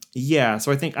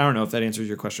so I think, I don't know if that answers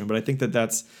your question, but I think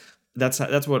that's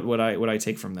what I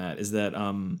take from that is that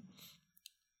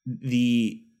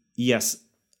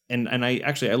And I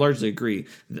largely agree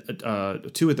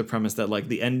too with the premise that like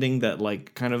the ending that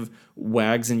like kind of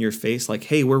wags in your face like,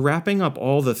 hey, we're wrapping up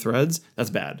all the threads. That's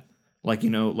bad. Like,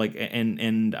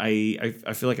 and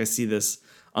I feel like I see this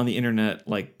on the internet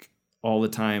like all the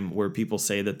time where people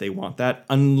say that they want that,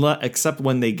 except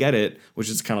when they get it, which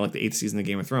is kind of like the 8th season of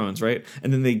Game of Thrones, right?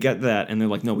 And then they get that and they're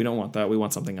like, no, we don't want that. We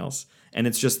want something else. And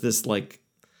it's just this like,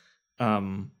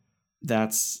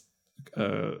 that's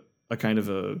a kind of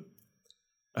a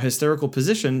hysterical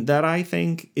position that I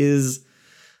think is,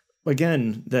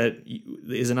 again, that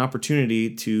is an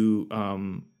opportunity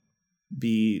to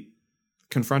be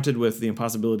confronted with the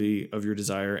impossibility of your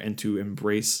desire and to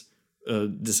embrace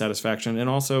dissatisfaction, and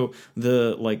also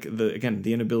the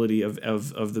inability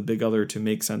of the big other to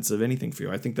make sense of anything for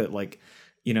you. I think that, like,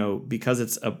 you know, because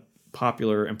it's a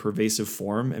popular and pervasive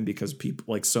form, and because people,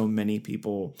 like, so many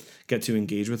people get to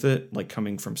engage with it, like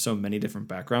coming from so many different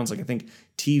backgrounds, like I think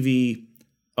TV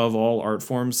of all art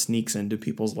forms sneaks into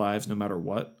people's lives no matter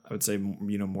what. I would say,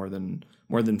 you know, more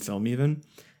than film even.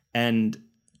 And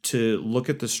to look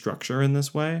at the structure in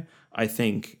this way, I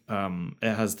think it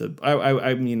has the.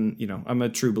 I mean, you know, I'm a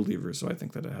true believer, so I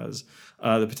think that it has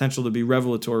the potential to be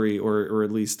revelatory, or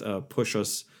at least push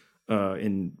us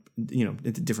in, you know,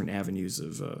 into different avenues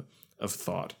of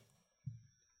thought.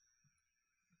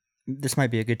 This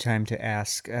might be a good time to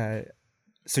ask.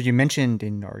 So you mentioned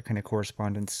in our kind of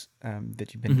correspondence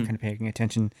that you've been kind of paying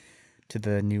attention to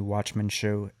the new Watchmen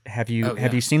show. Have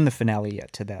you seen the finale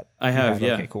yet to that? I have.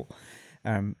 Yeah. Okay, cool.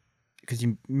 Because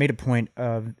you made a point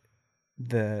of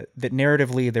that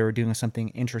narratively they were doing something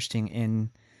interesting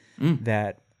in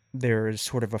that there's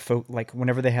sort of a like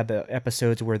whenever they had the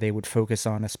episodes where they would focus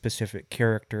on a specific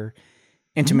character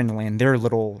intimately in their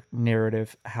little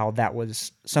narrative, how that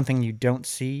was something you don't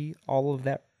see all of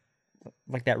that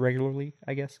like that regularly,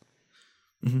 I guess.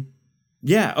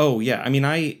 Yeah. Oh, yeah. I mean,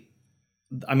 I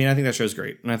think that show's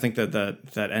great, and I think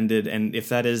that ended. And if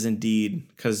that is indeed,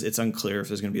 because it's unclear if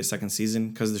there's going to be a second season,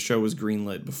 because the show was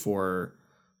greenlit before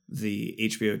the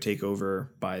HBO takeover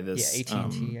by this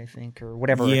AT&T, I think, or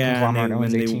whatever conglomerate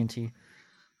owns AT&T.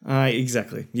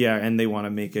 Exactly. Yeah, and they want to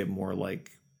make it more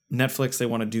like Netflix. They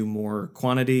want to do more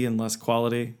quantity and less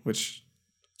quality, which.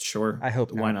 Sure. I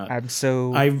hope why not.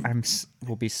 not?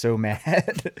 Will be so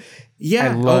mad.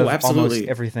 Yeah. I love absolutely. almost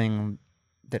everything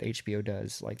that HBO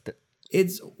does. Like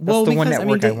that's the one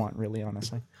network I want, really,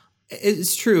 honestly.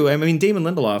 It's true. I mean, Damon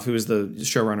Lindelof, who is the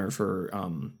showrunner for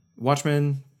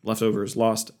Watchmen, Leftovers,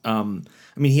 Lost. I mean,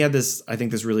 he had this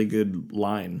really good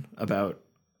line about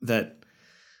that,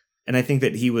 and I think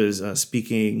that he was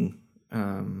speaking.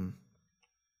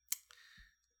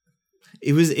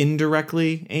 It was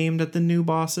indirectly aimed at the new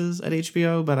bosses at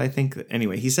HBO, but I think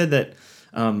anyway, he said that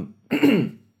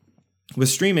with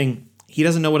streaming, he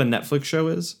doesn't know what a Netflix show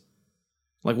is.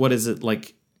 Like, what is it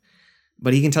like?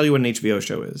 But he can tell you what an HBO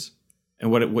show is, and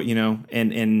what you know,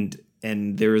 and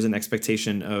there is an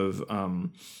expectation of I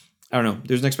don't know.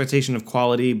 There's an expectation of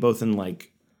quality, both in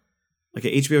like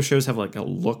HBO shows have like a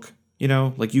look, you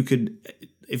know, like you could,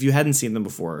 if you hadn't seen them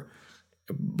before,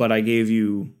 but I gave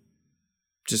you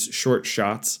just short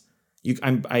shots.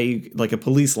 I like a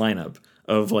police lineup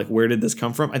of like, where did this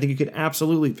come from? I think you could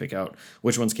absolutely pick out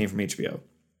which ones came from HBO.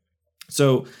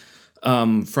 So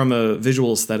from a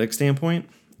visual aesthetic standpoint,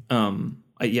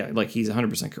 like he's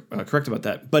 100% correct about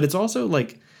that. But it's also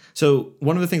like, so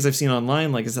one of the things I've seen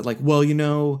online, like, is that like, well, you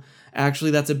know,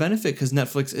 actually that's a benefit because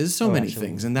Netflix is so many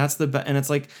things, and that's and it's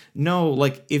like, no,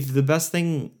 like if the best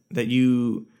thing that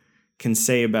you can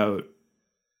say about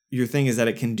your thing is that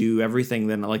it can do everything,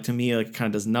 then like to me, like it kind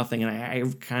of does nothing. And I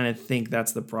kind of think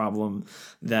that's the problem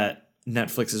that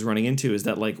Netflix is running into, is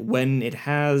that like when it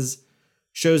has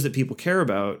shows that people care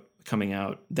about coming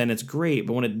out, then it's great.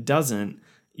 But when it doesn't,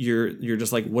 you're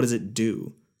just like, what does it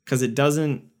do? Because it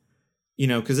doesn't, you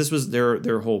know, because this was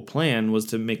their whole plan was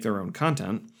to make their own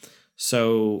content.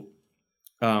 So,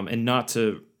 and not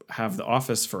to have The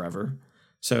Office forever.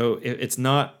 So it's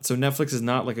not, so Netflix is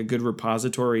not like a good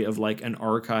repository of like an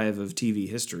archive of TV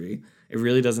history. It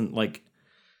really doesn't like,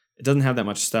 it doesn't have that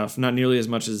much stuff, not nearly as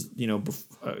much as, you know,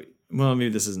 well, maybe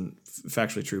this isn't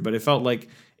factually true, but it felt like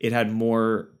it had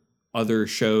more other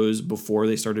shows before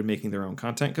they started making their own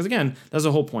content. Because again, that's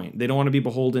the whole point. They don't want to be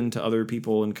beholden to other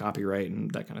people and copyright and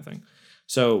that kind of thing.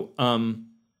 So,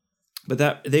 but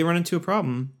that they run into a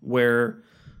problem where,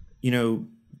 you know,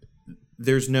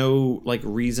 there's no like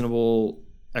reasonable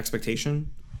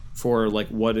expectation for like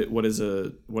what is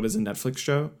a Netflix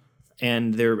show,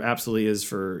 and there absolutely is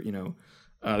for, you know,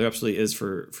 there absolutely is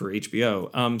for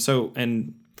HBO. So,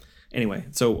 and anyway,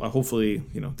 so hopefully,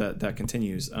 you know, that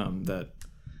continues, that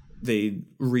they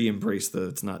re-embrace the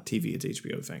it's not TV, it's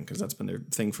HBO thing, because that's been their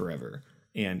thing forever.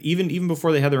 And even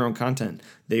before they had their own content,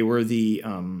 they were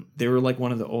like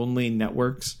one of the only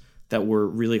networks that were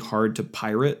really hard to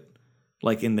pirate,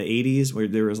 like in the 80s where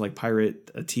there was like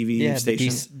pirate TV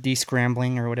stations.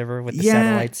 De-scrambling or whatever with the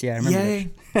satellites. Yeah, I remember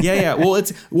that. Yeah. Well,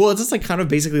 it's just like kind of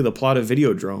basically the plot of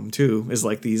Videodrome too, is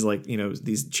like these like, you know,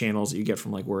 these channels that you get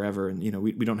from like wherever. And, you know,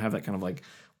 we don't have that kind of like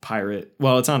pirate.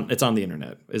 Well, it's on the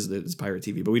internet is pirate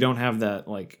TV, but we don't have that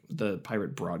like the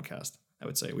pirate broadcast, I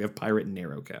would say. We have pirate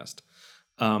narrowcast.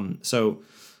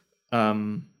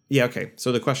 Yeah. Okay.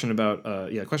 So the question about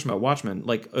Watchmen,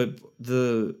 like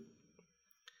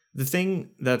the thing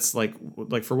that's like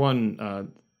for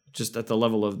one, just at the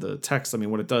level of the text, I mean,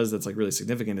 what it does that's like really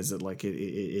significant is that like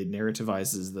it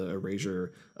narrativizes the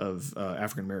erasure of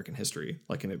African American history.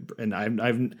 Like, and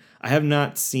I have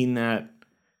not seen that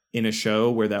in a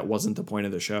show where that wasn't the point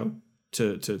of the show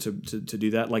to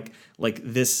do that. Like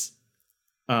this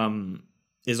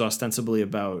is ostensibly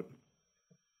about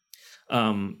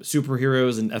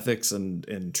superheroes and ethics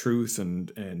and truth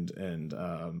and you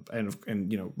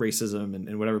know, racism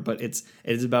and whatever, but it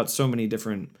is about so many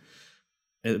different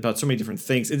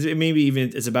things. It maybe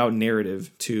even it's about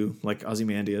narrative too, like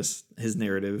Ozymandias, his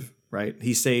narrative, right?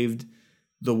 He saved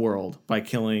the world by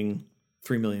killing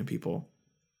 3 million people,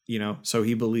 you know, so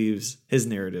he believes his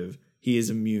narrative, he is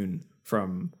immune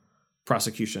from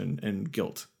prosecution and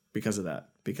guilt because of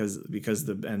that, because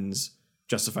the ends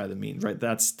justify the means, right?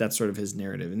 That's sort of his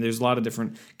narrative. And there's a lot of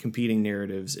different competing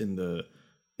narratives in the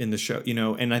show, you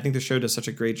know, and I think the show does such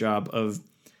a great job of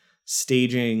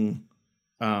staging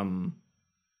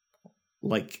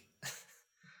like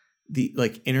the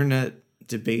like internet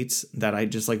debates that I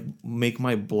just like make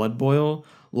my blood boil,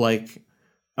 like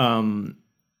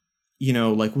you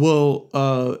know, like,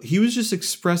 well, he was just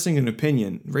expressing an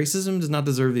opinion. Racism does not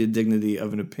deserve the dignity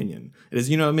of an opinion. It is,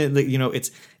 you know, I mean, like, you know, it's,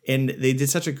 and they did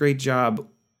such a great job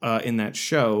in that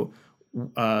show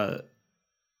where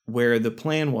the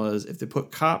plan was if they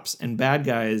put cops and bad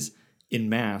guys in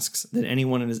masks, then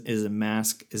anyone is a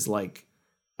mask is like,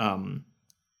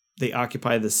 they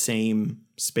occupy the same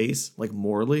space, like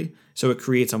morally. So it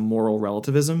creates a moral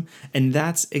relativism. And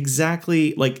that's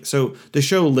exactly like, so the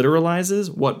show literalizes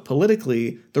what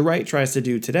politically the right tries to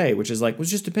do today, which is like,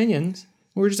 was just opinions.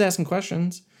 We're just asking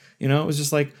questions. You know, it was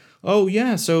just like, oh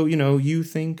yeah. So, you know, you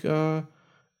think that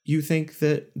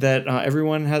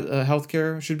everyone has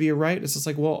healthcare should be a right. It's just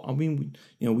like, well, I mean,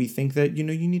 you know, we think that, you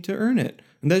know, you need to earn it.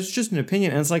 And that's just an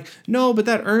opinion. And it's like, no, but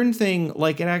that earn thing,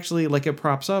 like it actually, like it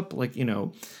props up, like, you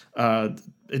know,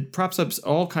 it props up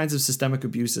all kinds of systemic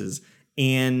abuses,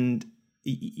 and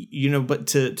you know, but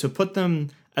to put them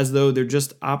as though they're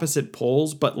just opposite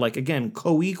poles, but like again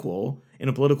co-equal in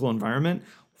a political environment,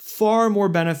 far more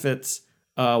benefits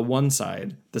one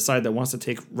side, the side that wants to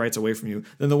take rights away from you,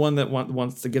 than the one that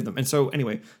wants to give them. And so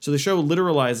anyway, so the show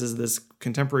literalizes this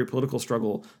contemporary political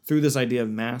struggle through this idea of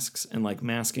masks and like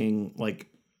masking, like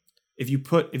if you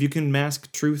can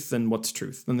mask truth, then what's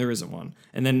truth? Then there isn't one.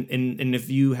 And then and if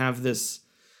you have this,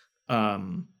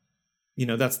 you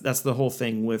know, that's the whole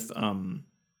thing with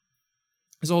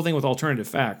this whole thing with alternative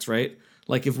facts, right?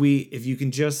 Like if you can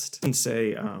just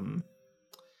say,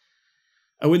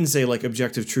 I wouldn't say like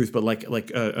objective truth, but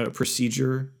like a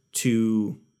procedure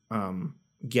to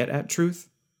get at truth.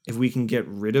 If we can get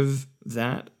rid of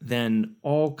that, then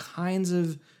all kinds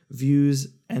of views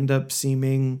end up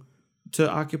seeming to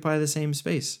occupy the same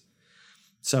space.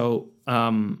 So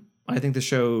I think the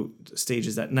show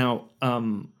stages that. Now,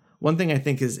 one thing I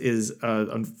think is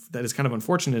that is kind of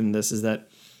unfortunate in this is that,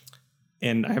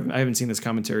 and I haven't seen this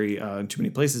commentary in too many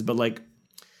places, but like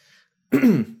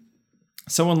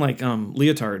someone like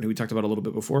Leotard, who we talked about a little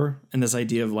bit before, and this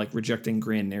idea of like rejecting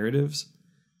grand narratives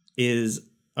is,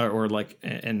 or like,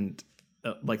 and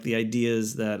like the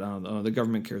ideas that the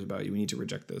government cares about you. We need to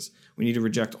reject this. We need to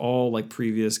reject all like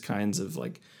previous kinds of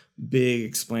like big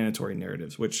explanatory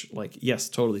narratives, which like, yes,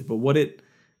 totally. But what it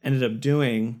ended up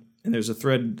doing, and there's a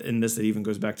thread in this that even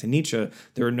goes back to Nietzsche,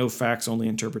 there are no facts, only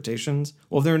interpretations.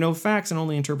 Well, if there are no facts and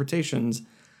only interpretations,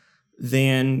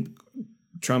 then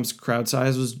Trump's crowd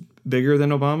size was bigger than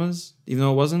Obama's, even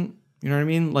though it wasn't. You know what I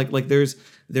mean? Like there's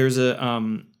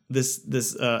a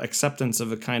this acceptance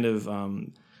of a kind of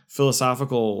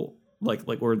philosophical,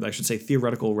 or I should say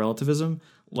theoretical relativism.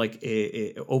 Like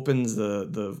it opens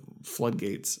the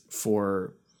floodgates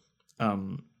for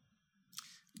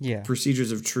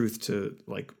procedures of truth to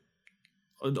like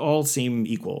all seem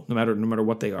equal, no matter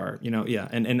what they are. You know, yeah,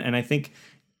 and I think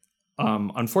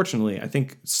unfortunately, I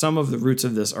think some of the roots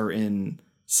of this are in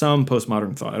some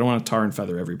postmodern thought. I don't want to tar and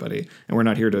feather everybody, and we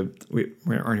aren't here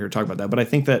to talk about that. But I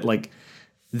think that like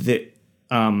that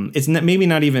it's not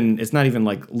even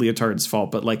like Leotard's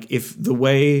fault, but like if the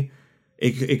way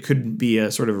it could be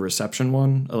a sort of a reception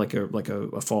one, like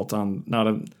a fault on not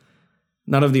a.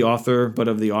 not of the author, but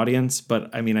of the audience. But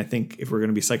I mean, I think if we're going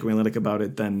to be psychoanalytic about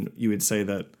it, then you would say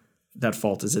that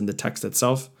fault is in the text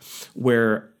itself,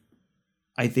 where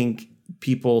I think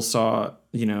people saw,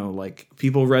 like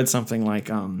people read something like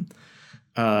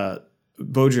Baudrillard,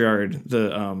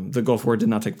 the Gulf War did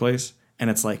not take place. And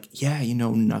it's like, yeah,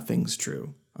 nothing's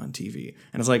true on TV.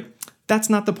 And it's like, that's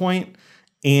not the point.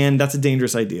 And that's a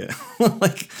dangerous idea.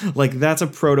 like that's a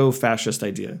proto-fascist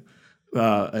idea.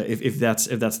 If that's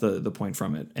the point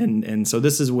from it. And so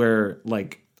this is where,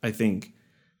 like, I think,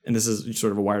 and this is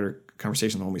sort of a wider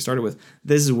conversation than when we started with,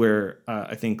 this is where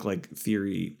I think like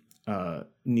theory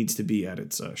needs to be at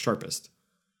its sharpest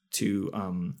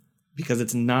because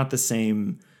it's not the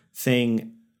same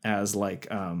thing as like,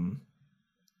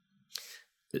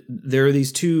 there are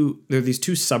these two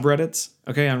subreddits,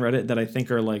 okay, on Reddit that I think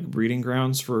are like breeding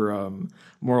grounds for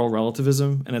moral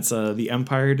relativism, and it's the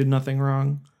Empire did nothing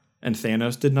wrong and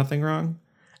Thanos did nothing wrong.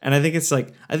 And I think it's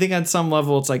like, I think at some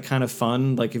level it's like kind of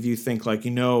fun, like if you think like,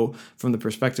 from the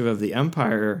perspective of the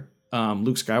Empire,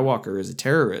 Luke Skywalker is a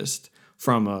terrorist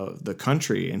from the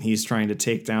country, and he's trying to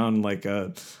take down like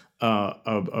a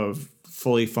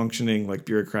fully functioning like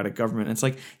bureaucratic government. And it's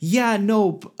like, yeah,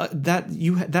 no, that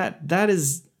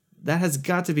has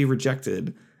got to be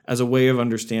rejected as a way of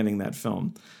understanding that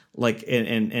film. Like,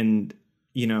 and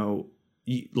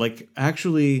like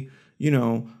actually,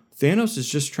 Thanos is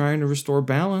just trying to restore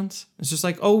balance. It's just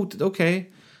like, oh, okay.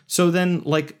 So then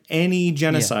like any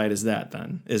genocide is that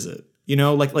then, is it?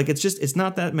 Like it's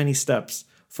not that many steps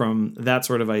from that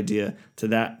sort of idea to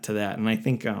that. And I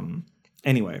think,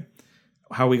 anyway,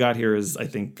 how we got here is, I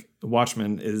think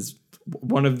Watchmen is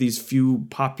one of these few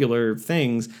popular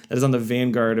things that is on the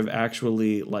vanguard of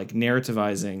actually like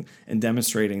narrativizing and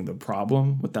demonstrating the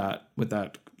problem with that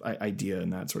idea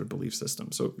and that sort of belief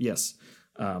system. So yes,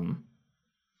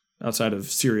 outside of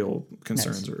serial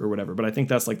concerns or whatever, but I think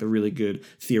that's like the really good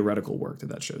theoretical work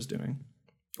that show's doing,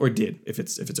 or did, if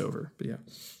it's over. But yeah.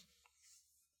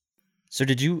 So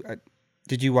did you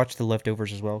watch The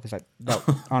Leftovers as well? Because that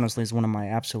honestly is one of my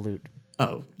absolute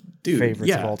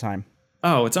favorites of all time.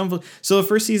 Oh, it's unbelievable. So the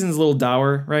first season is a little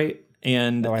dour, right?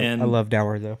 And I love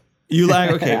dour though. You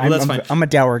like, okay, well, that's fine. I'm a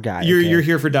dour guy. You're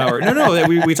here for dour. No,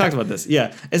 we talked about this.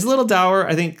 Yeah, it's a little dour.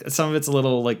 I think some of it's a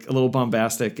little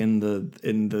bombastic in the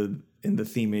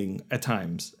theming at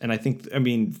times. And I think, I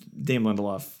mean, Dame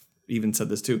Lindelof even said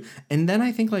this too. And then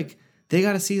I think like they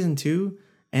got a season 2,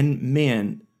 and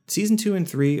man, season 2 and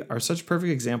 3 are such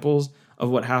perfect examples of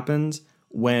what happens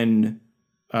when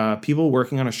people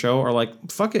working on a show are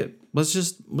like, fuck it, let's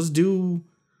do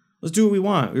what we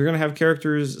want. We're gonna have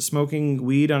characters smoking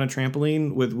weed on a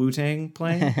trampoline with Wu-Tang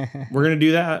playing. We're gonna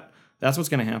do that. That's what's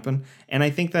gonna happen. And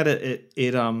I think that it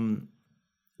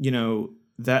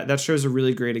that shows a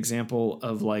really great example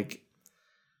of like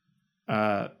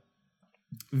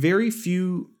very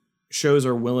few shows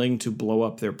are willing to blow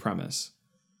up their premise.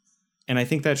 And I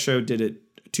think that show did it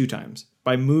 2 times.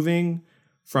 By moving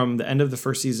from the end of the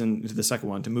first season to the second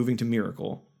one to moving to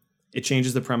Miracle, it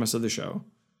changes the premise of the show.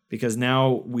 Because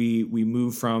now we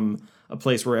move from a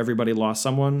place where everybody lost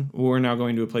someone, we're now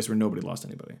going to a place where nobody lost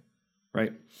anybody,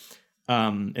 right?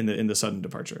 In the sudden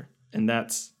departure, and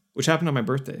which happened on my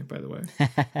birthday, by the way.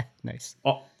 Nice.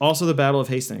 Also, the Battle of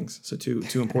Hastings. So two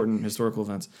important historical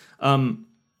events.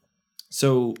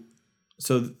 So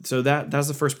that's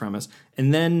the first premise,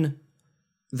 and then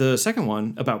the second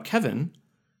one about Kevin,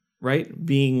 right,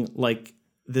 being like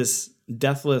this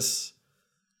deathless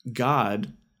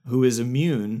god who is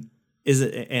immune,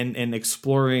 and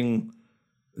exploring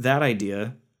that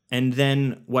idea. And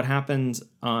then what happens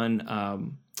on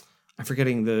I'm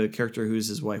forgetting the character who's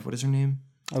his wife. What is her name?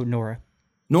 Oh, Nora.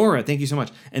 Nora, thank you so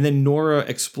much. And then Nora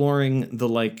exploring the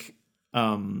like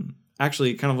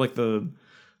actually kind of like the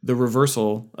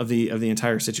reversal of the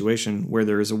entire situation, where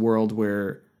there is a world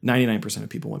where 99% of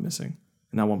people went missing,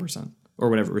 and not 1%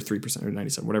 or whatever, or 3% or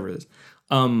 97, whatever it is.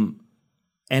 And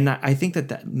I think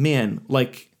that man,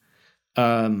 like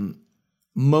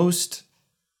most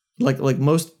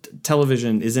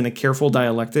television is in a careful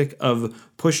dialectic of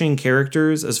pushing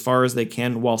characters as far as they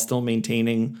can while still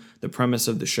maintaining the premise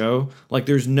of the show. Like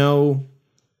there's no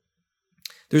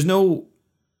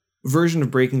version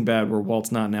of Breaking Bad where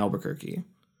Walt's not in Albuquerque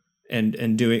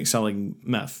and selling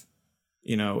meth,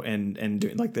 and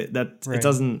doing like that. Right. It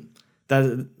doesn't.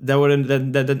 That's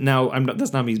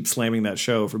not me slamming that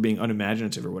show for being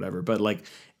unimaginative or whatever, but like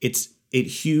it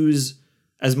hews,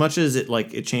 as much as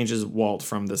it changes Walt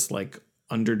from this like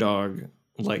underdog,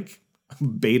 like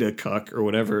beta cuck or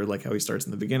whatever, like how he starts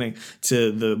in the beginning,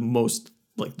 to the most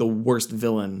like the worst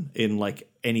villain in like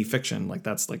any fiction. Like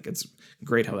that's like, it's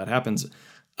great how that happens.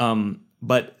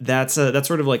 But that's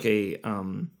sort of like a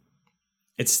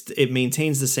it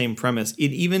maintains the same premise.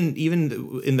 It even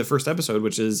in the first episode,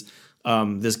 which is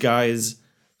this guy's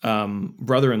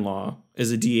brother-in-law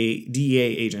is a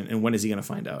DEA agent, and when is he going to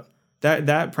find out?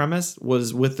 That premise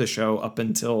was with the show up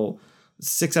until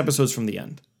 6 episodes from the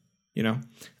end, you know,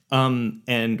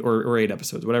 and or 8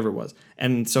 episodes, whatever it was.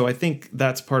 And so I think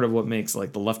that's part of what makes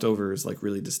like The Leftovers like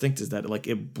really distinct, is that like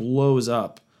it blows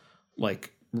up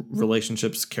like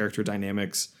relationships, character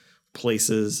dynamics,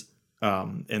 places,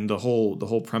 and the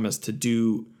whole premise to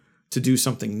do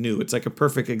something new. It's like a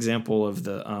perfect example of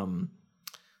the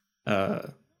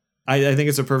I think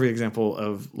it's a perfect example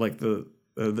of like the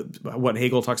what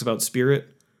Hegel talks about spirit,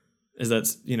 is that,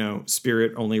 you know,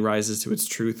 spirit only rises to its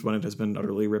truth when it has been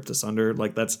utterly ripped asunder.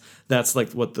 Like that's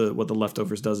like what the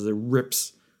Leftovers does, is it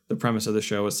rips the premise of the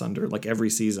show asunder like every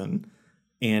season,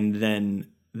 and then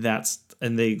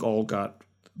they all got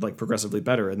like progressively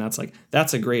better, and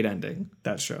that's a great ending,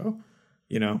 that show,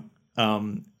 you know.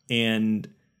 And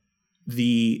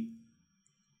the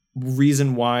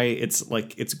reason why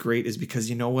it's great is because,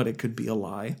 you know what, it could be a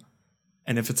lie,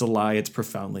 and if it's a lie, it's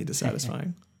profoundly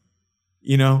dissatisfying.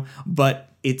 You know,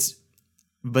 but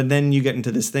then you get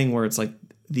into this thing where it's like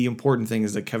the important thing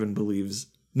is that Kevin believes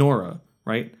Nora,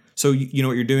 right? So you know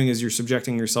what you're doing is you're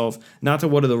subjecting yourself not to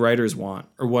what do the writers want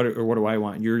or what do I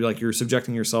want. You're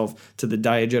subjecting yourself to the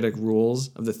diegetic rules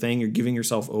of the thing. You're giving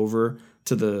yourself over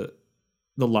to the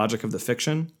logic of the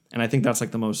fiction, and I think that's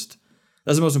the most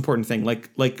important thing. Like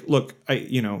look,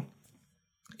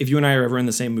 if you and I are ever in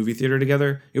the same movie theater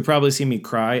together, you'll probably see me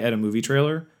cry at a movie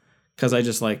trailer. Because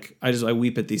I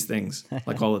weep at these things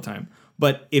like all the time.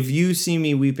 But if you see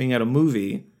me weeping at a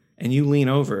movie and you lean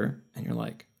over and you're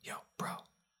like, yo, bro,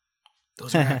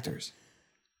 those are actors.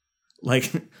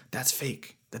 Like, that's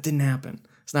fake. That didn't happen.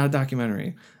 It's not a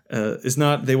documentary. It's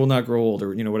not, They Will Not Grow Old,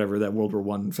 or, you know, whatever, that World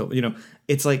War I film. You know,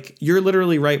 it's like, you're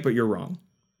literally right, but you're wrong.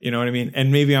 You know what I mean?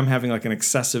 And maybe I'm having like an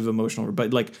excessive emotional,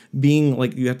 but like being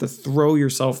like, you have to throw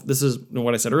yourself. This is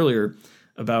what I said earlier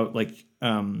about like,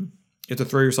 you have to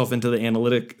throw yourself into the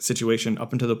analytic situation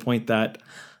up until the point that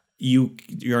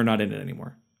you're not in it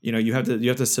anymore. You know, you have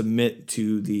to submit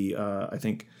to the I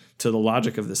think to the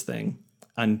logic of this thing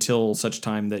until such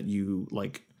time that you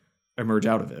like emerge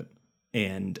out of it,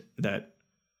 and that,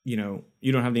 you know,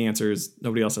 you don't have the answers.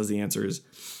 Nobody else has the answers.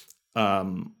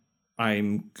 I'm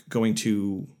going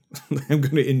to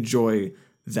enjoy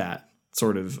that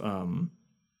sort of.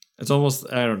 It's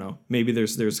almost, I don't know. Maybe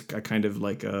there's a kind of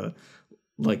like a.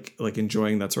 Like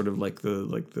enjoying that sort of like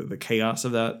the chaos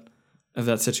of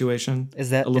that situation. Is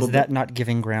that not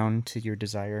giving ground to your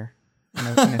desire in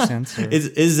a sense? Or? No,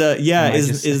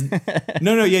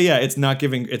 it's not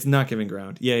giving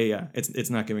ground. Yeah.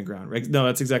 It's not giving ground. Right? No,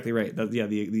 that's exactly right. It's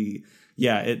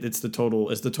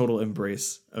the total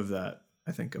embrace of that,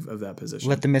 I think, of that position.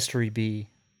 Let the mystery be.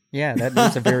 Yeah,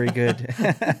 that's a very good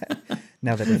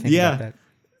now that I think about that.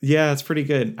 Yeah, it's pretty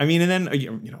good. I mean, and then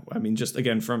just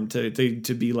again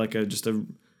to be like a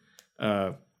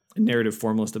narrative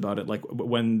formalist about it, like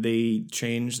when they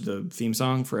changed the theme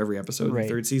song for every episode in the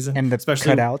 3rd season, and the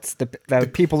cutouts, the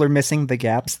people are missing the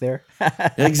gaps there.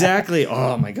 Exactly.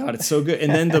 Oh my god, it's so good.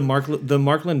 And then the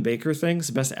Mark Lynn Baker thing's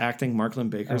the best acting Mark Lynn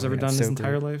Baker's ever done in his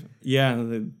entire life. Yeah,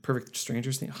 and the Perfect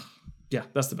Strangers thing. Oh, yeah,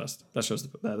 that's the best. That is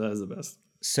the best.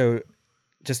 So,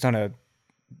 just on a.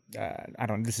 I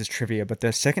don't know, this is trivia, but the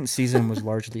 2nd season was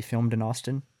largely filmed in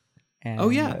Austin. And,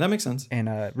 that makes sense.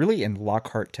 And really in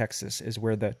Lockhart, Texas is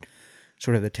where the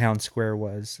sort of the town square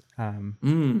was. Have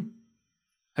you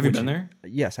been there?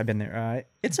 Yes, I've been there.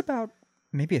 It's about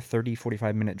maybe a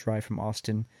 45 minute drive from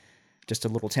Austin, just a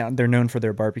little town. They're known for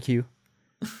their barbecue.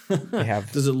 They have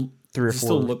 3 or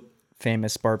 4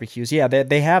 famous barbecues. Yeah,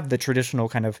 they have the traditional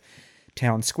kind of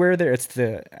town square there. It's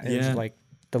like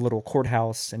the little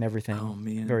courthouse and everything. Oh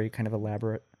man, very kind of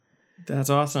elaborate. That's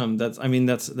awesome. That's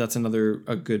another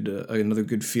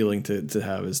good feeling to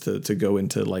have, is to go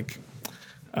into like,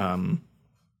 to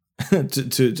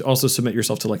also submit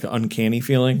yourself to like an uncanny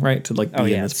feeling, right? To like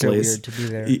be in this place. So weird to be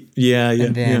there. Yeah.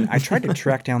 And then I tried to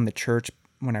track down the church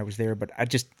when I was there, but I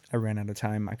ran out of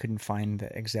time. I couldn't find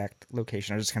the exact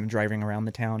location. I was just kind of driving around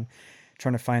the town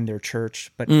trying to find their church,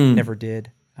 but never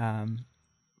did.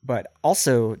 But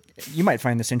also, you might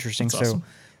find this interesting. That's awesome.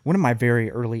 One of my very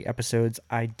early episodes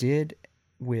I did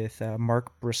with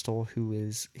Mark Bristol,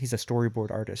 he's a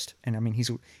storyboard artist, and I mean he's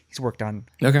worked on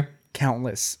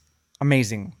countless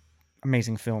amazing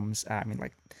films. I mean,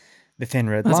 like The Thin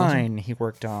Red Line. Awesome. He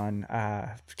worked on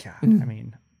I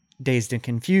mean, Dazed and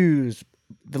Confused.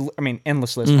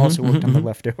 Endless List. Also worked on The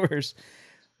Leftovers.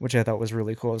 which I thought was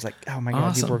really cool. I was like, oh my God,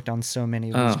 Awesome. he worked on so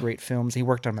many of these great films. He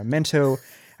worked on Memento.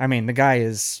 I mean, the guy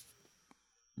is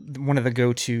one of the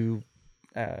go-to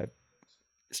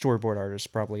storyboard artists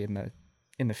probably in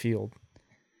the field.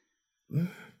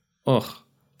 Oh,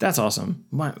 that's awesome.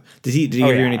 Did he give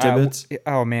you any tidbits?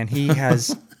 Oh man, he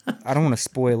has. I don't want to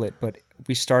spoil it, but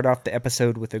we start off the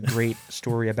episode with a great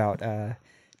story about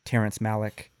Terrence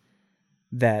Malick.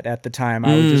 That at the time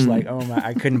I was just like, oh my,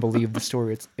 I couldn't believe the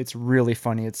story. It's really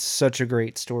funny. It's such a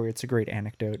great story. It's a great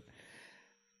anecdote.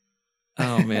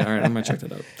 Oh man, all right, I'm gonna check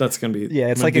that out. That's gonna be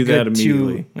It's like a good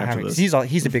two.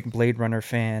 He's a big Blade Runner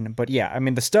fan, but yeah, I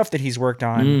mean the stuff that he's worked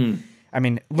on. I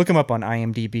mean, look him up on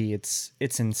IMDb.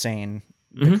 It's insane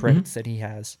the credits that he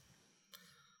has.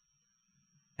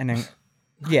 And then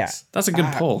that's a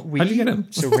good pull. How'd you get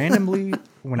him? So randomly,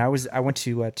 when I went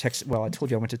to Texas. Well, I told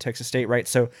you I went to Texas State, right?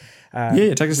 So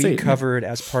Texas State. We covered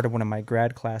as part of one of my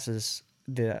grad classes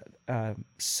the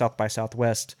South by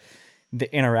Southwest, the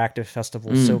interactive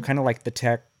festival. So kind of like the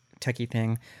techie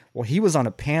thing. Well, he was on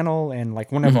a panel, and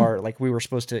like one of our we were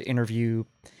supposed to interview.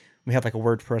 We had like a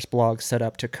WordPress blog set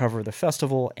up to cover the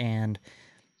festival, and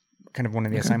kind of one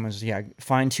of the assignments was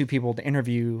find 2 people to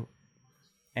interview.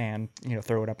 And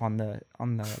throw it up on the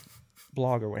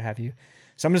blog or what have you.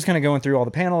 So I'm just kind of going through all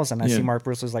the panels, and I see Mark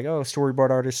Bristol's like, oh, storyboard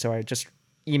artist. So I just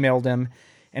emailed him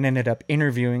and ended up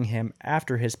interviewing him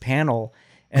after his panel.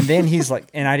 And then he's like,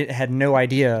 and I had no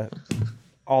idea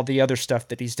all the other stuff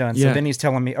that he's done. So then he's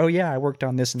telling me, oh yeah, I worked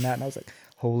on this and that, and I was like,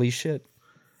 holy shit.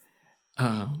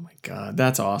 Oh my God,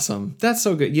 that's awesome. That's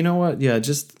so good. You know what? Yeah,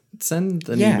 just send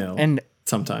an email and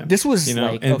sometime. This was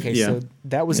so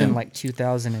that was in like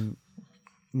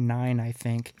 2009, I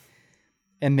think.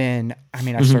 And then, I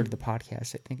mean, I started the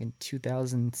podcast, I think in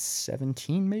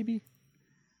 2017, maybe.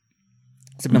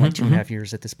 It's been like 2.5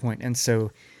 years at this point. And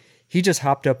so he just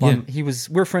hopped up on,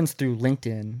 we're friends through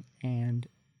LinkedIn, and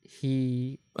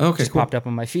he popped up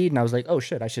on my feed, and I was like, oh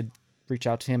shit, I should reach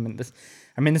out to him. And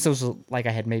this was like,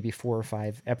 I had maybe 4 or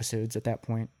 5 episodes at that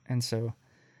point. And so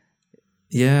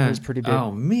it was pretty big.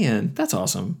 Oh man, that's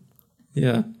awesome.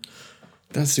 Yeah.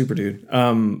 That's super, dude.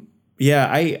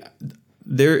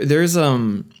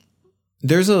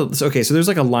 There's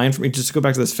like a line for me, just to go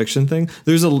back to this fiction thing.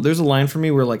 There's a line for me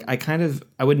where like I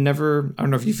would never, I don't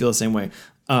know if you feel the same way.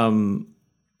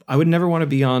 I would never want to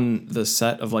be on the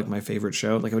set of like my favorite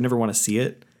show. Like I would never want to see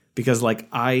it, because like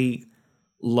I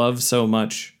love so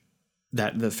much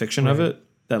that the fiction of it,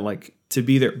 that like to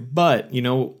be there. But if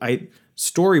I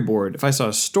saw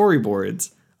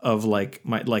storyboards of like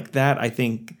my, like that, I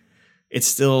think it's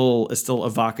still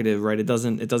evocative, right? It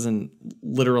doesn't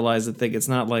literalize the thing. It's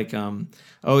not like,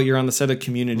 you're on the set of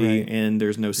Community and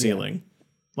there's no ceiling.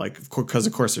 Like, because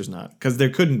of course there's not, because there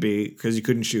couldn't be, because you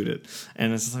couldn't shoot it.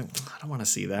 And it's like, I don't want to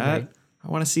see that. Right. I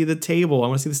want to see the table. I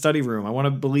want to see the study room. I want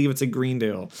to believe it's at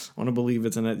Greendale. I want to believe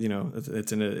it's in a,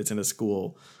 it's in a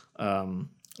school,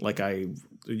 like I,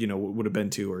 would have been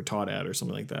to or taught at or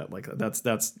something like that. Like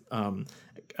that's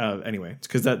anyway,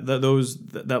 because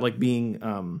that like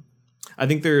being, I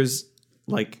think there's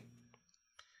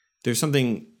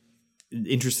something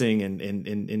interesting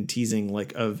in teasing,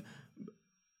 like of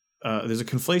there's a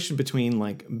conflation between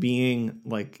like being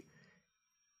like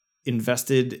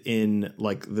invested in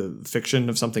like the fiction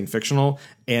of something fictional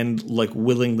and like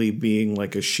willingly being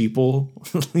like a sheeple,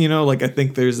 like I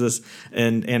think there's this,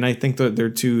 and I think that they're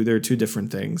two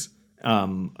different things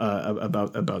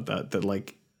about that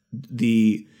like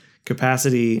the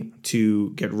capacity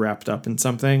to get wrapped up in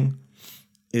something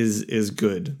is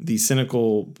good. The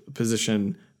cynical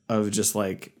position of just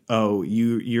like, oh,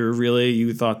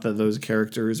 you thought that those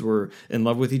characters were in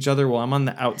love with each other. Well, I'm on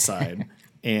the outside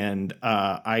and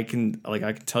I can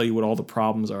tell you what all the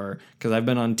problems are, because I've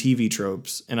been on TV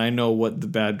tropes and I know what the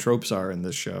bad tropes are in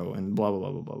this show and blah, blah,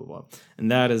 blah, blah, blah, blah, blah.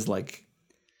 And that is like,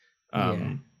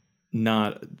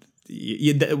 not,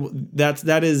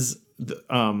 that is,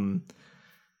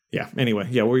 yeah. Anyway,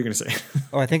 what were you going to say?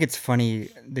 Oh, I think it's funny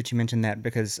that you mentioned that,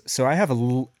 because so I have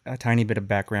a tiny bit of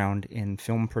background in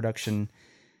film production.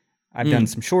 I've done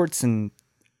some shorts and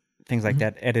things like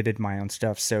that, edited my own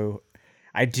stuff. So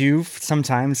I do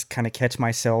sometimes kind of catch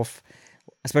myself,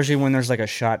 especially when there's like a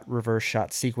reverse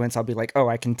shot sequence. I'll be like, oh,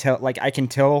 I can tell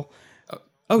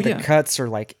the cuts, or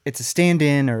like it's a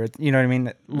stand-in, or you know what I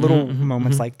mean? Little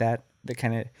moments like that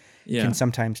kind of can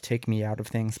sometimes take me out of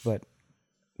things, but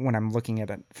when I'm looking at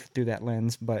it through that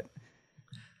lens. But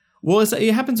well,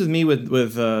 it happens with me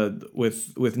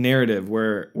with narrative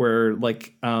where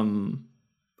like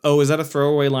is that a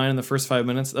throwaway line in the first 5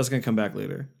 minutes? That's gonna come back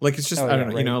later. Like it's just I don't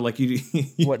know, right. like you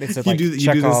what is it, like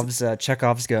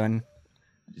Chekhov's gun?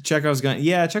 Chekhov's gun.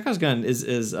 Yeah, Chekhov's gun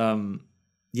is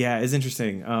Yeah, it's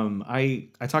interesting. I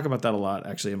talk about that a lot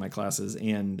actually in my classes,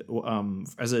 and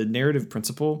as a narrative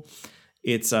principle,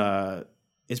 it's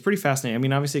pretty fascinating. I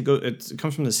mean, obviously it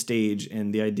comes from the stage,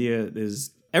 and the idea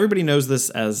is everybody knows this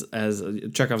as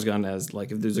Chekhov's gun, as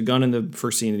like if there's a gun in the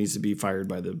first scene, it needs to be fired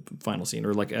by the final scene,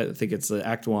 or like I think it's the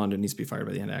Act 1, it needs to be fired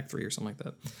by the end of Act 3 or something like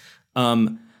that.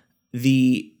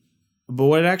 But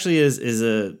what it actually is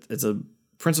it's a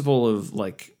principle of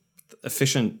like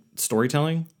efficient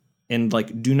storytelling. And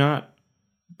like, do not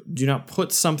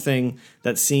put something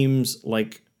that seems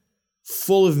like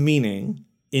full of meaning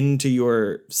into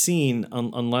your scene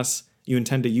unless you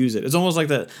intend to use it. It's almost like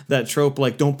that trope,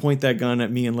 like don't point that gun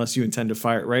at me unless you intend to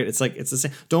fire it, right? It's like it's the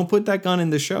same. Don't put that gun in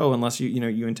the show unless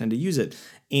you intend to use it.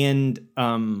 And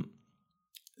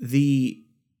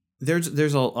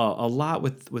there's a lot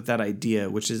with that idea,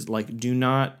 which is like do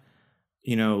not,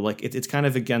 like it's kind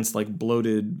of against like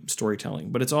bloated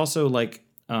storytelling, but it's also like.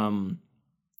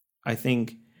 I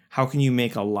think how can you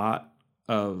make a lot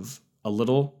of a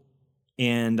little?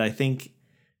 And I think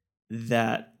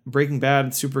that Breaking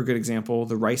Bad, super good example,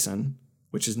 the ricin,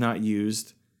 which is not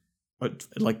used, but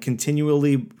like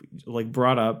continually like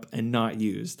brought up and not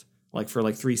used, like for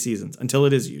like 3 seasons until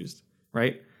it is used,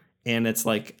 right? And it's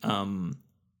like,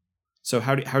 so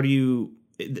how do you?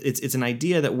 It's an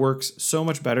idea that works so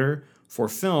much better for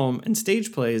film and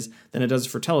stage plays than it does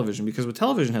for television, because what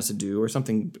television has to do, or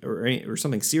something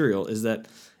serial, is that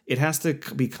it has to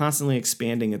be constantly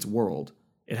expanding its world.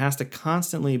 It has to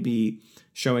constantly be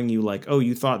showing you like, oh,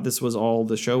 you thought this was all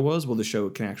the show was? Well, the show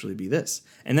can actually be this.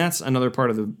 And that's another part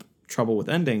of the trouble with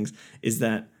endings, is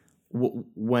that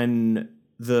when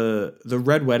the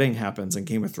Red Wedding happens in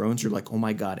Game of Thrones, you're like, oh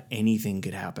my God, anything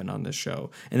could happen on this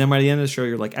show. And then by the end of the show,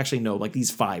 you're like, actually, no, like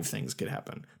these 5 things could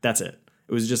happen. That's it.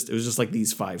 It was just like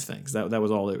these 5 things. That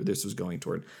was all this was going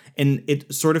toward. And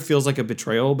it sort of feels like a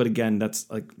betrayal, but again,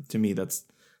 that's like, to me, that's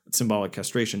symbolic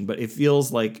castration. But it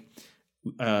feels like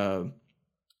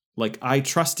I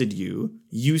trusted you.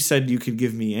 You said you could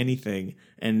give me anything,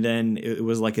 and then it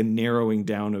was like a narrowing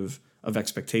down of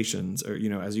expectations, or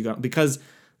as you got, because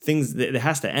things it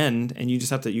has to end, and you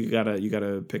just have to you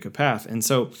gotta pick a path. And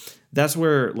so that's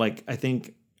where like I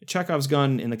think Chekhov's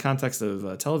gun in the context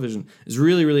of television is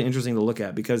really, really interesting to look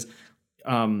at, because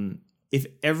if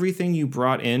everything you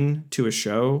brought in to a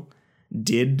show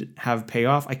did have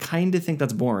payoff, I kind of think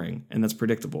that's boring and that's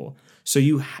predictable. So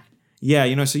you have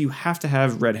to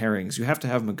have red herrings. You have to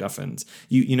have MacGuffins.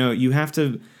 You have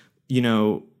to,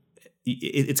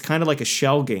 it's kind of like a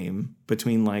shell game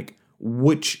between like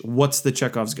what's the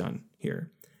Chekhov's gun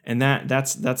here, and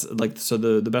that's like, so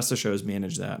the best of shows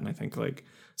manage that, and I think like.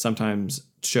 Sometimes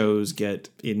shows get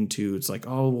into, it's like,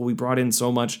 oh, well, we brought in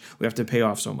so much, we have to pay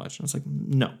off so much. And it's like,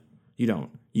 no, you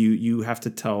don't. You have to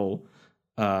tell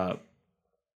a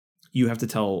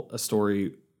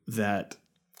story that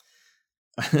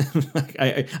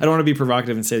I don't want to be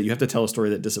provocative and say that you have to tell a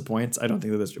story that disappoints. I don't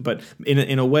think that that's true. But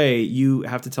in a way, you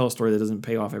have to tell a story that doesn't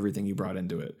pay off everything you brought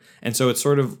into it. And so it's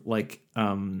sort of like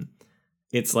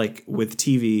it's like with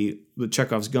TV, with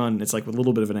Chekhov's gun, it's like with a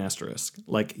little bit of an asterisk.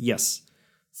 Like, yes,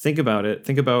 think about it.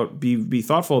 Think about, be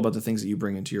thoughtful about the things that you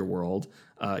bring into your world.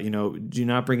 Do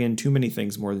not bring in too many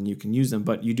things more than you can use them,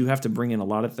 but you do have to bring in a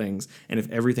lot of things. And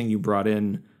if everything you brought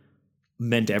in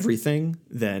meant everything,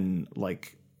 then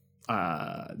like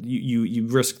you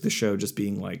risk the show just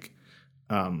being like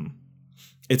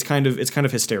it's kind of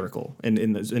hysterical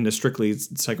in the strictly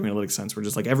psychoanalytic sense, where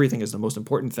just like everything is the most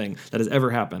important thing that has ever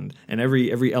happened, and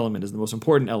every element is the most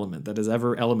important element that has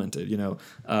ever elemented,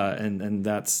 and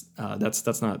that's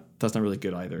not really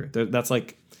good either. That's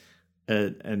like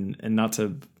and not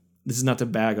to, this is not to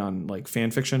bag on like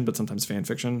fan fiction, but sometimes fan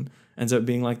fiction ends up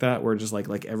being like that, where just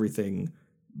like everything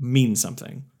means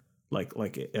something. It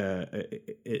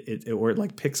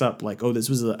like picks up like, oh, this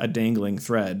was a dangling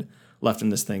thread left in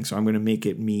this thing, so I'm going to make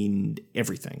it mean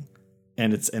everything,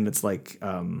 and it's like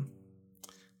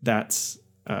that's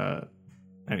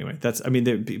anyway. That's, I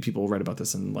mean, people write about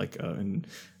this in like in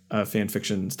fan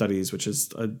fiction studies, which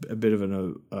is a bit of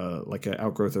an like an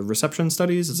outgrowth of reception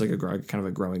studies. It's like a kind of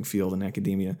a growing field in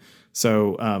academia.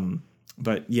 So,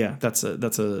 but yeah, that's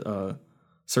a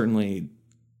certainly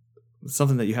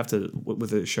something that you have to,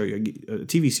 with a show, a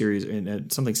TV series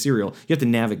and something serial, you have to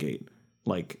navigate.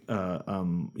 Like,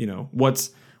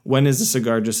 when is a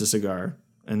cigar just a cigar,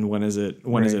 and when is it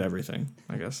everything?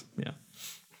 I guess, yeah.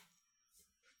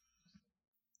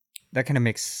 That kind of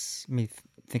makes me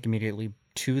think immediately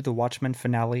to the Watchmen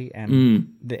finale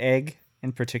and the egg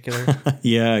in particular.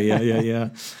 Yeah.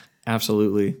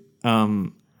 Absolutely.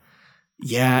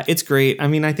 Yeah, it's great. I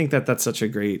mean, I think that's such a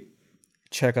great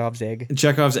Chekhov's egg.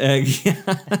 Chekhov's egg.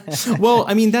 Well,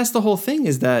 I mean, that's the whole thing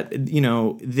is that,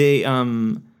 they,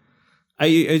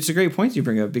 it's a great point you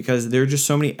bring up because there are just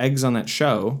so many eggs on that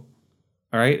show.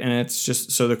 All right. And it's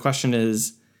just, so the question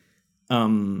is,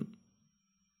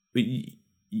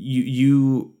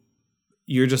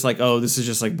 you're just like, oh, this is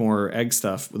just like more egg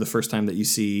stuff. The first time that you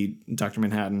see Dr.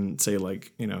 Manhattan say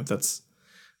like, that's,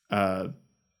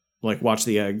 like watch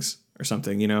the eggs or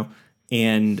something,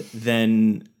 and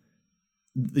then,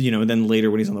 then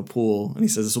later when he's on the pool and he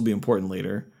says this will be important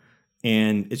later.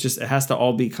 And it's just, it has to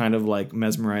all be kind of like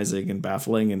mesmerizing and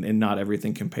baffling and not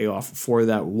everything can pay off for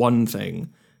that one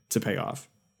thing to pay off.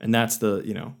 And that's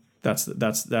the,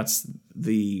 that's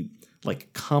the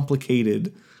like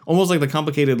complicated, almost like the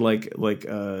complicated,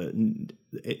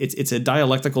 it's a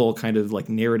dialectical kind of like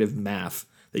narrative math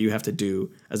that you have to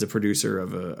do as a producer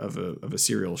of a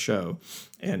serial show,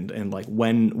 and like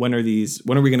when are we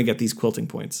going to get these quilting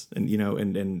points, and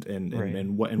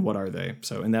and what are they?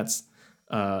 So, and that's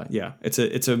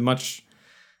it's a much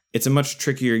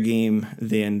trickier game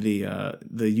than the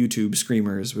YouTube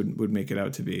screamers would make it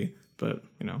out to be, but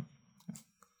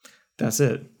that's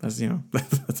it. That's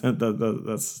that's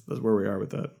where we are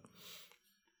with that.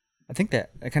 I think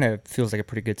that it kind of feels like a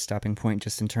pretty good stopping point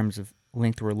just in terms of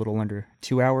length. We're a little under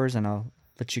 2 hours, and I'll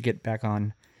let you get back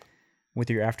on with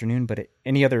your afternoon. But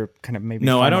any other kind of maybe?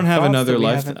 No, I don't have another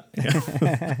life.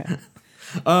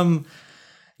 I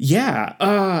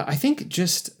think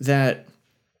just that,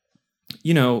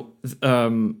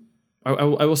 I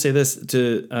will say this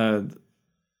to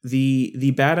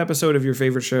the bad episode of your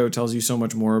favorite show tells you so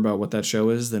much more about what that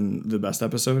show is than the best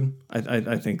episode.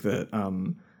 I think that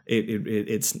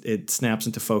it snaps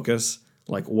into focus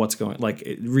like what's going, like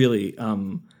it really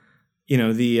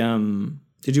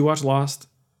did you watch Lost?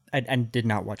 I did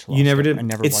not watch Lost. You never did? I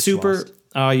never it's watched super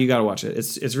Lost. You gotta watch it.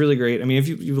 It's really great. I mean, if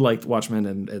you liked Watchmen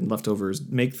and Leftovers,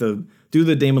 do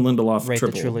the Damon Lindelof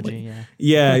triple. The trilogy.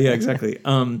 Yeah, exactly.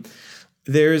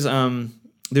 There's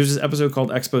this episode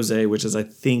called Expose, which is I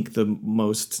think the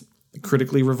most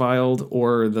critically reviled,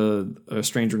 or the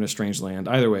Stranger in a Strange Land.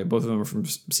 Either way, both of them are from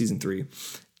season 3,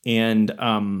 and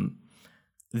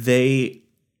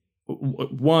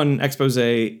Expose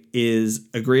is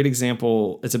a great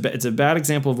example. It's a bad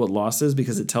example of what Lost is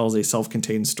because it tells a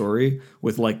self-contained story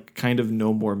with like kind of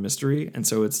no more mystery, and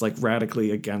so it's like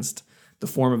radically against the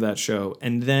form of that show.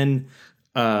 And then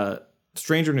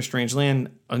Stranger in a Strange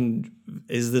Land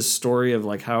is this story of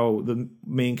like how the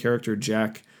main character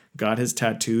Jack got his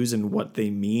tattoos and what they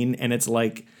mean, and it's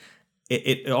like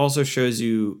it also shows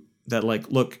you that like,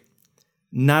 look,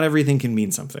 not everything can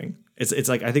mean something. It's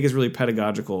like, I think it's really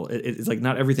pedagogical. It's like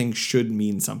not everything should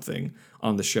mean something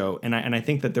on the show, and I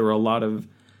think that there were a lot of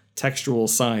textual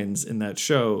signs in that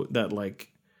show that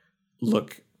like,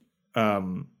 look,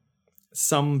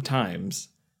 sometimes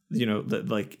that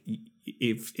like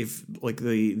if like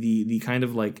the kind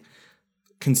of like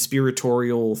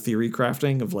conspiratorial theory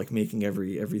crafting of like making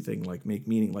everything like make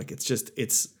meaning, like it's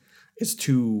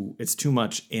too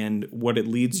much, and what it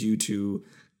leads you to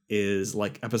is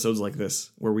like episodes like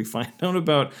this where we find out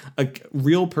about a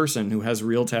real person who has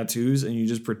real tattoos and you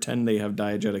just pretend they have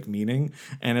diegetic meaning,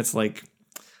 and it's like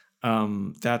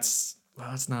it's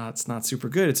not super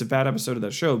good. It's a bad episode of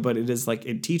that show, but it is like,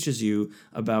 it teaches you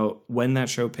about when that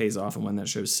show pays off and when that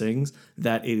show sings,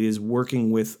 that it is working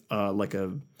with like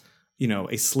a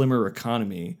slimmer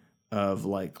economy of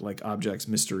like objects,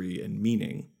 mystery, and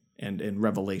meaning and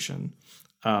revelation.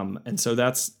 And so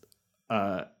that's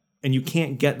and you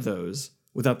can't get those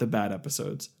without the bad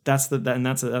episodes. That's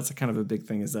a kind of a big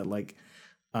thing, is that like,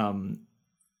 I'll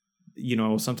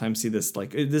sometimes see this, like,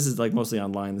 this is like mostly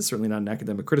online. This is certainly not an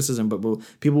academic criticism, but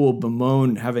people will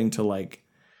bemoan having to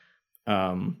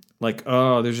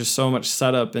oh, there's just so much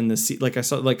setup in the like I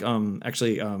saw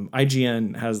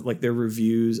IGN has like their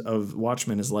reviews of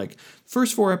Watchmen is like,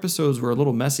 first 4 episodes were a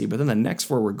little messy, but then the next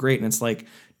 4 were great. And it's like,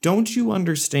 don't you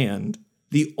understand?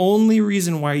 The only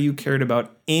reason why you cared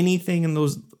about anything in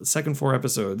those second 4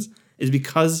 episodes is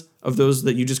because of those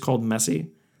that you just called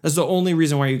messy. That's the only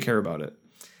reason why you care about it.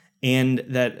 And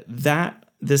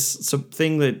this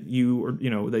thing that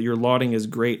that you're lauding as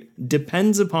great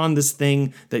depends upon this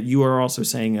thing that you are also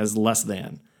saying as less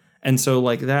than. And so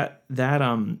like that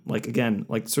like, again,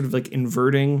 like sort of like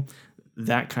inverting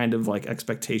that kind of like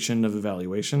expectation of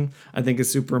evaluation, I think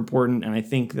is super important. And I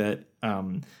think that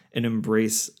an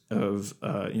embrace of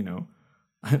the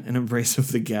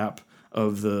gap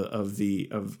of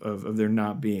there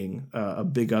not being a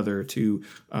big other to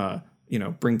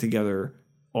bring together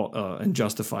and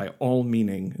justify all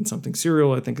meaning in something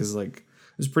serial, I think is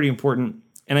pretty important.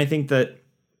 And I think that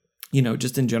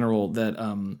just in general that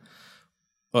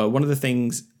one of the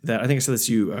things that I think I said this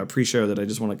to you pre-show that I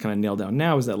just want to kind of nail down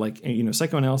now is that like, you know,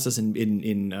 psychoanalysis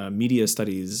in media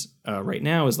studies right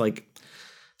now is like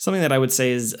something that I would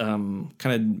say is kind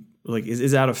of like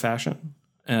is out of fashion.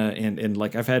 And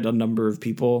like I've had a number of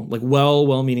people, like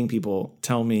well-meaning people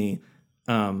tell me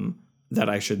that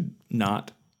I should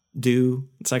not do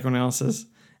psychoanalysis.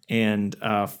 And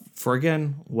for,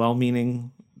 again,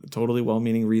 totally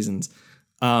well-meaning reasons.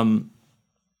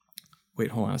 Wait,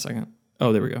 hold on a second.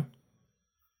 Oh, there we go.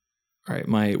 All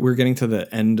right, we're getting to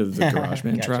the end of the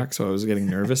GarageBand Gotcha. track, so I was getting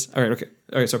nervous. All right, okay.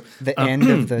 All right, so The end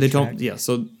of the track.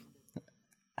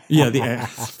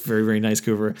 Very, very nice,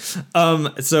 Cooper.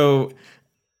 So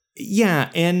yeah,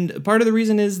 and part of the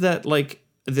reason is that like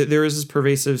there is this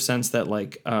pervasive sense that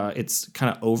like it's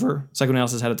kind of over.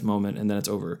 Psychoanalysis had its moment, and then it's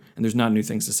over, and there's not new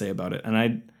things to say about it.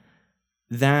 And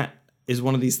that is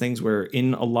one of these things where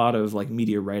in a lot of like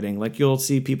media writing, like you'll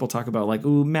see people talk about like,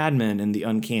 ooh, Mad Men and the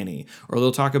uncanny, or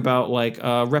they'll talk about like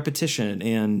repetition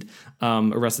and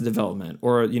Arrested Development,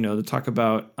 or, you know, they'll talk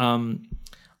about a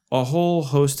whole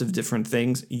host of different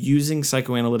things using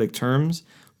psychoanalytic terms,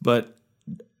 but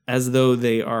as though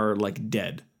they are like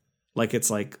dead. Like it's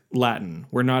like Latin.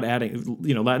 We're not adding,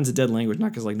 you know, Latin's a dead language,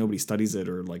 not because like nobody studies it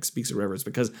or like speaks it or whatever. It's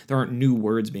because there aren't new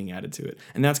words being added to it.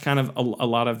 And that's kind of a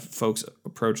lot of folks'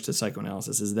 approach to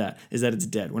psychoanalysis is that it's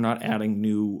dead. We're not adding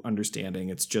new understanding.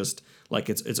 It's just like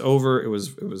it's over. It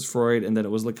was Freud, and then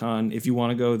it was Lacan, if you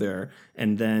want to go there.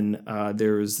 And then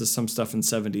there was some stuff in the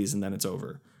 70s, and then it's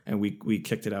over. And we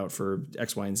kicked it out for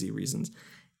X, Y, and Z reasons.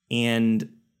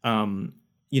 And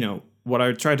you know, what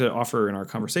I tried to offer in our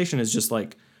conversation is just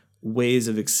like ways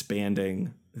of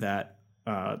expanding that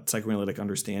psychoanalytic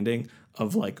understanding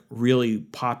of like really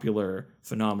popular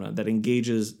phenomena that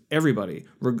engages everybody,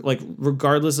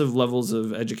 regardless of levels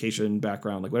of education,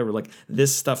 background, like whatever. Like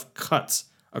this stuff cuts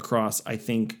across, I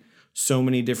think, so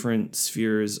many different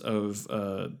spheres of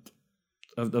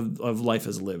life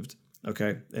as lived,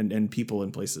 okay, and people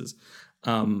and places.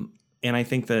 And I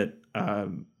think that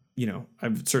you know,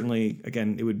 I've certainly,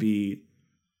 again, it would be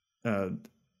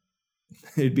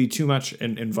it'd be too much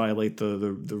and violate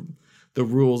the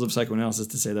rules of psychoanalysis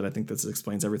to say that I think this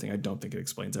explains everything. I don't think it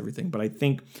explains everything, but I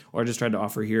think what I just tried to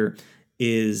offer here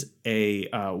is a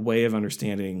way of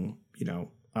understanding, you know,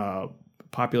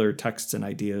 popular texts and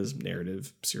ideas,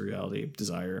 narrative, seriality,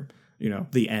 desire, you know,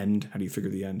 the end. How do you figure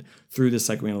the end through this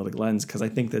psychoanalytic lens? Because I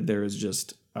think that there is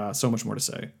just so much more to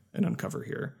say and uncover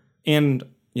here. And,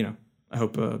 you know, I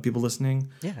hope people listening.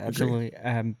 Yeah, absolutely.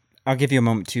 I'll give you a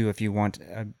moment too if you want.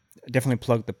 Definitely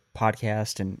plug the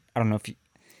podcast, and I don't know if you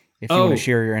want to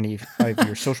share any of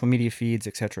your social media feeds,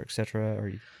 et cetera, or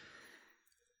you.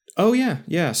 Oh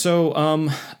yeah. So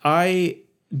I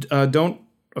don't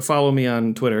follow me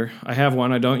on Twitter. I have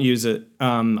one. I don't use it.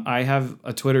 I have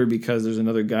a Twitter because there's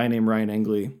another guy named Ryan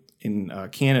Engley in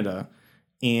Canada,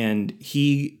 and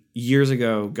he years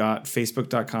ago got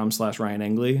facebook.com/Ryan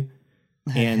Engley,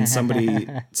 and somebody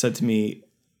said to me,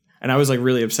 and I was like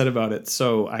really upset about it.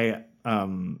 So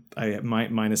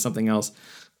mine is something else.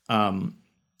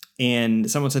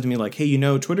 And someone said to me like, hey, you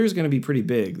know, Twitter is going to be pretty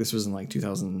big. This was in like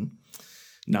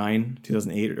 2009,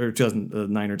 2008 or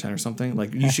 2009 or 10 or something.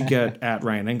 Like you should get at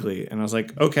Ryan Engley. And I was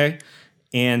like, okay.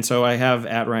 And so I have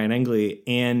at Ryan Engley,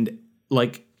 and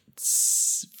like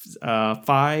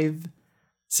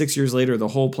 5-6 years later, the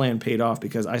whole plan paid off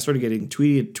because I started getting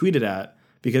tweeted at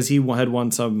because he had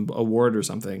won some award or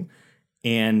something.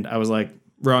 And I was like,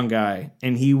 wrong guy.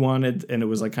 And he wanted, and it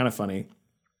was like kind of funny.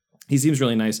 He seems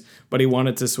really nice, but he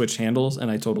wanted to switch handles,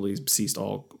 and I totally ceased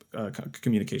all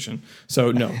communication.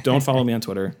 So no, don't follow me on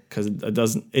Twitter because it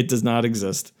does not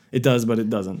exist. It does, but it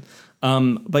doesn't.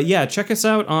 But yeah, check us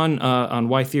out on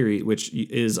Y Theory, which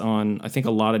is on, I think,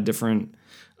 a lot of different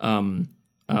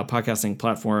podcasting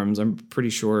platforms. I'm pretty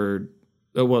sure.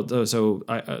 It's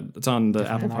on the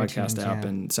Apple Podcast app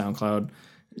and SoundCloud.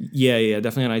 Yeah,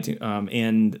 definitely on iTunes.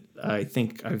 And I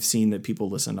think I've seen that people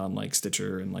listen on like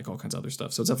Stitcher and like all kinds of other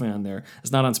stuff. So it's definitely on there.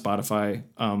 It's not on Spotify.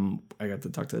 I got to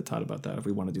talk to Todd about that if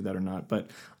we want to do that or not.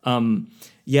 But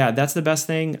yeah, that's the best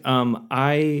thing.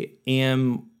 I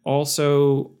am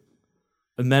also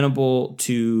amenable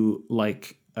to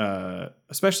like,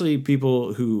 especially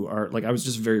people who are like, I was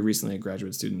just very recently a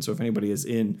graduate student. So if anybody is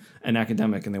in an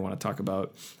academic and they want to talk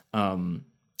about,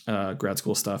 grad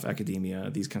school stuff, academia,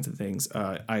 these kinds of things.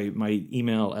 My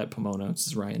email at Pomona, this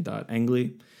is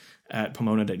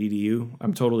ryan.engley@pomona.edu.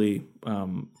 I'm totally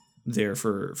there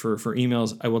for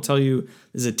emails. I will tell you,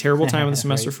 this is a terrible time of the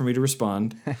semester for me to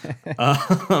respond.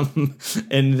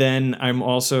 And then I'm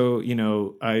also, you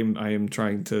know, I am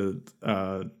trying to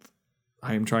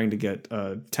I am trying to get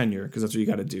tenure because that's what you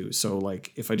got to do. So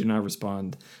like, if I do not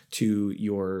respond to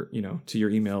your, to your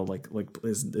email, like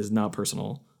is not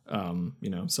personal,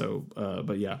 So,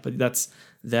 but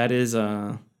that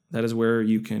is where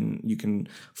you can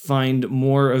find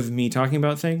more of me talking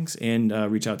about things and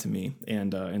reach out to me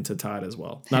and to Todd as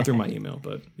well. Not through my email,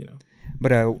 but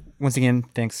But once again,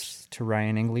 thanks to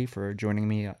Ryan Engley for joining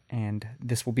me, and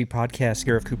this will be podcast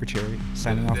Gareth Cooper Cherry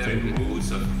signing off for the week.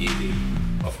 Rules of evil,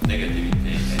 of negativity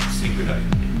and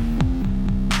singularity,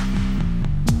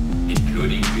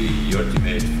 including the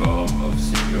ultimate form of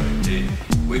singularity,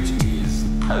 which is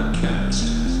podcast.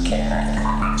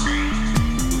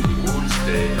 The whole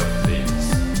state of things,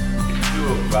 the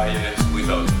pure violence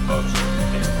without object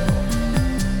anymore.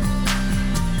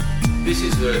 This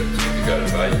is the typical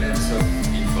violence of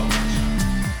information.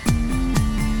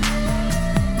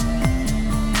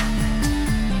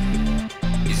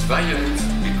 It's violent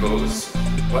because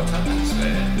what happens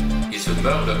there is a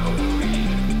murder of the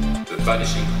real, the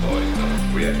vanishing point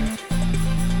of reality.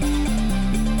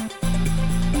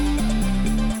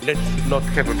 Let's not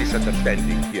have a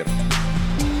misunderstanding here.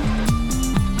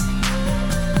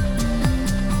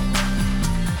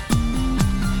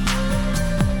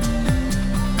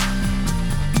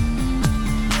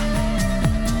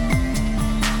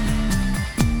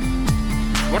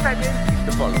 What I meant is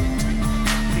the following.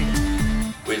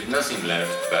 With nothing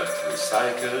left but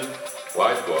recycled,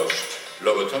 whitewashed,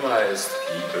 lobotomized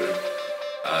people,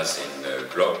 as in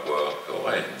Clockwork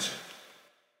Orange.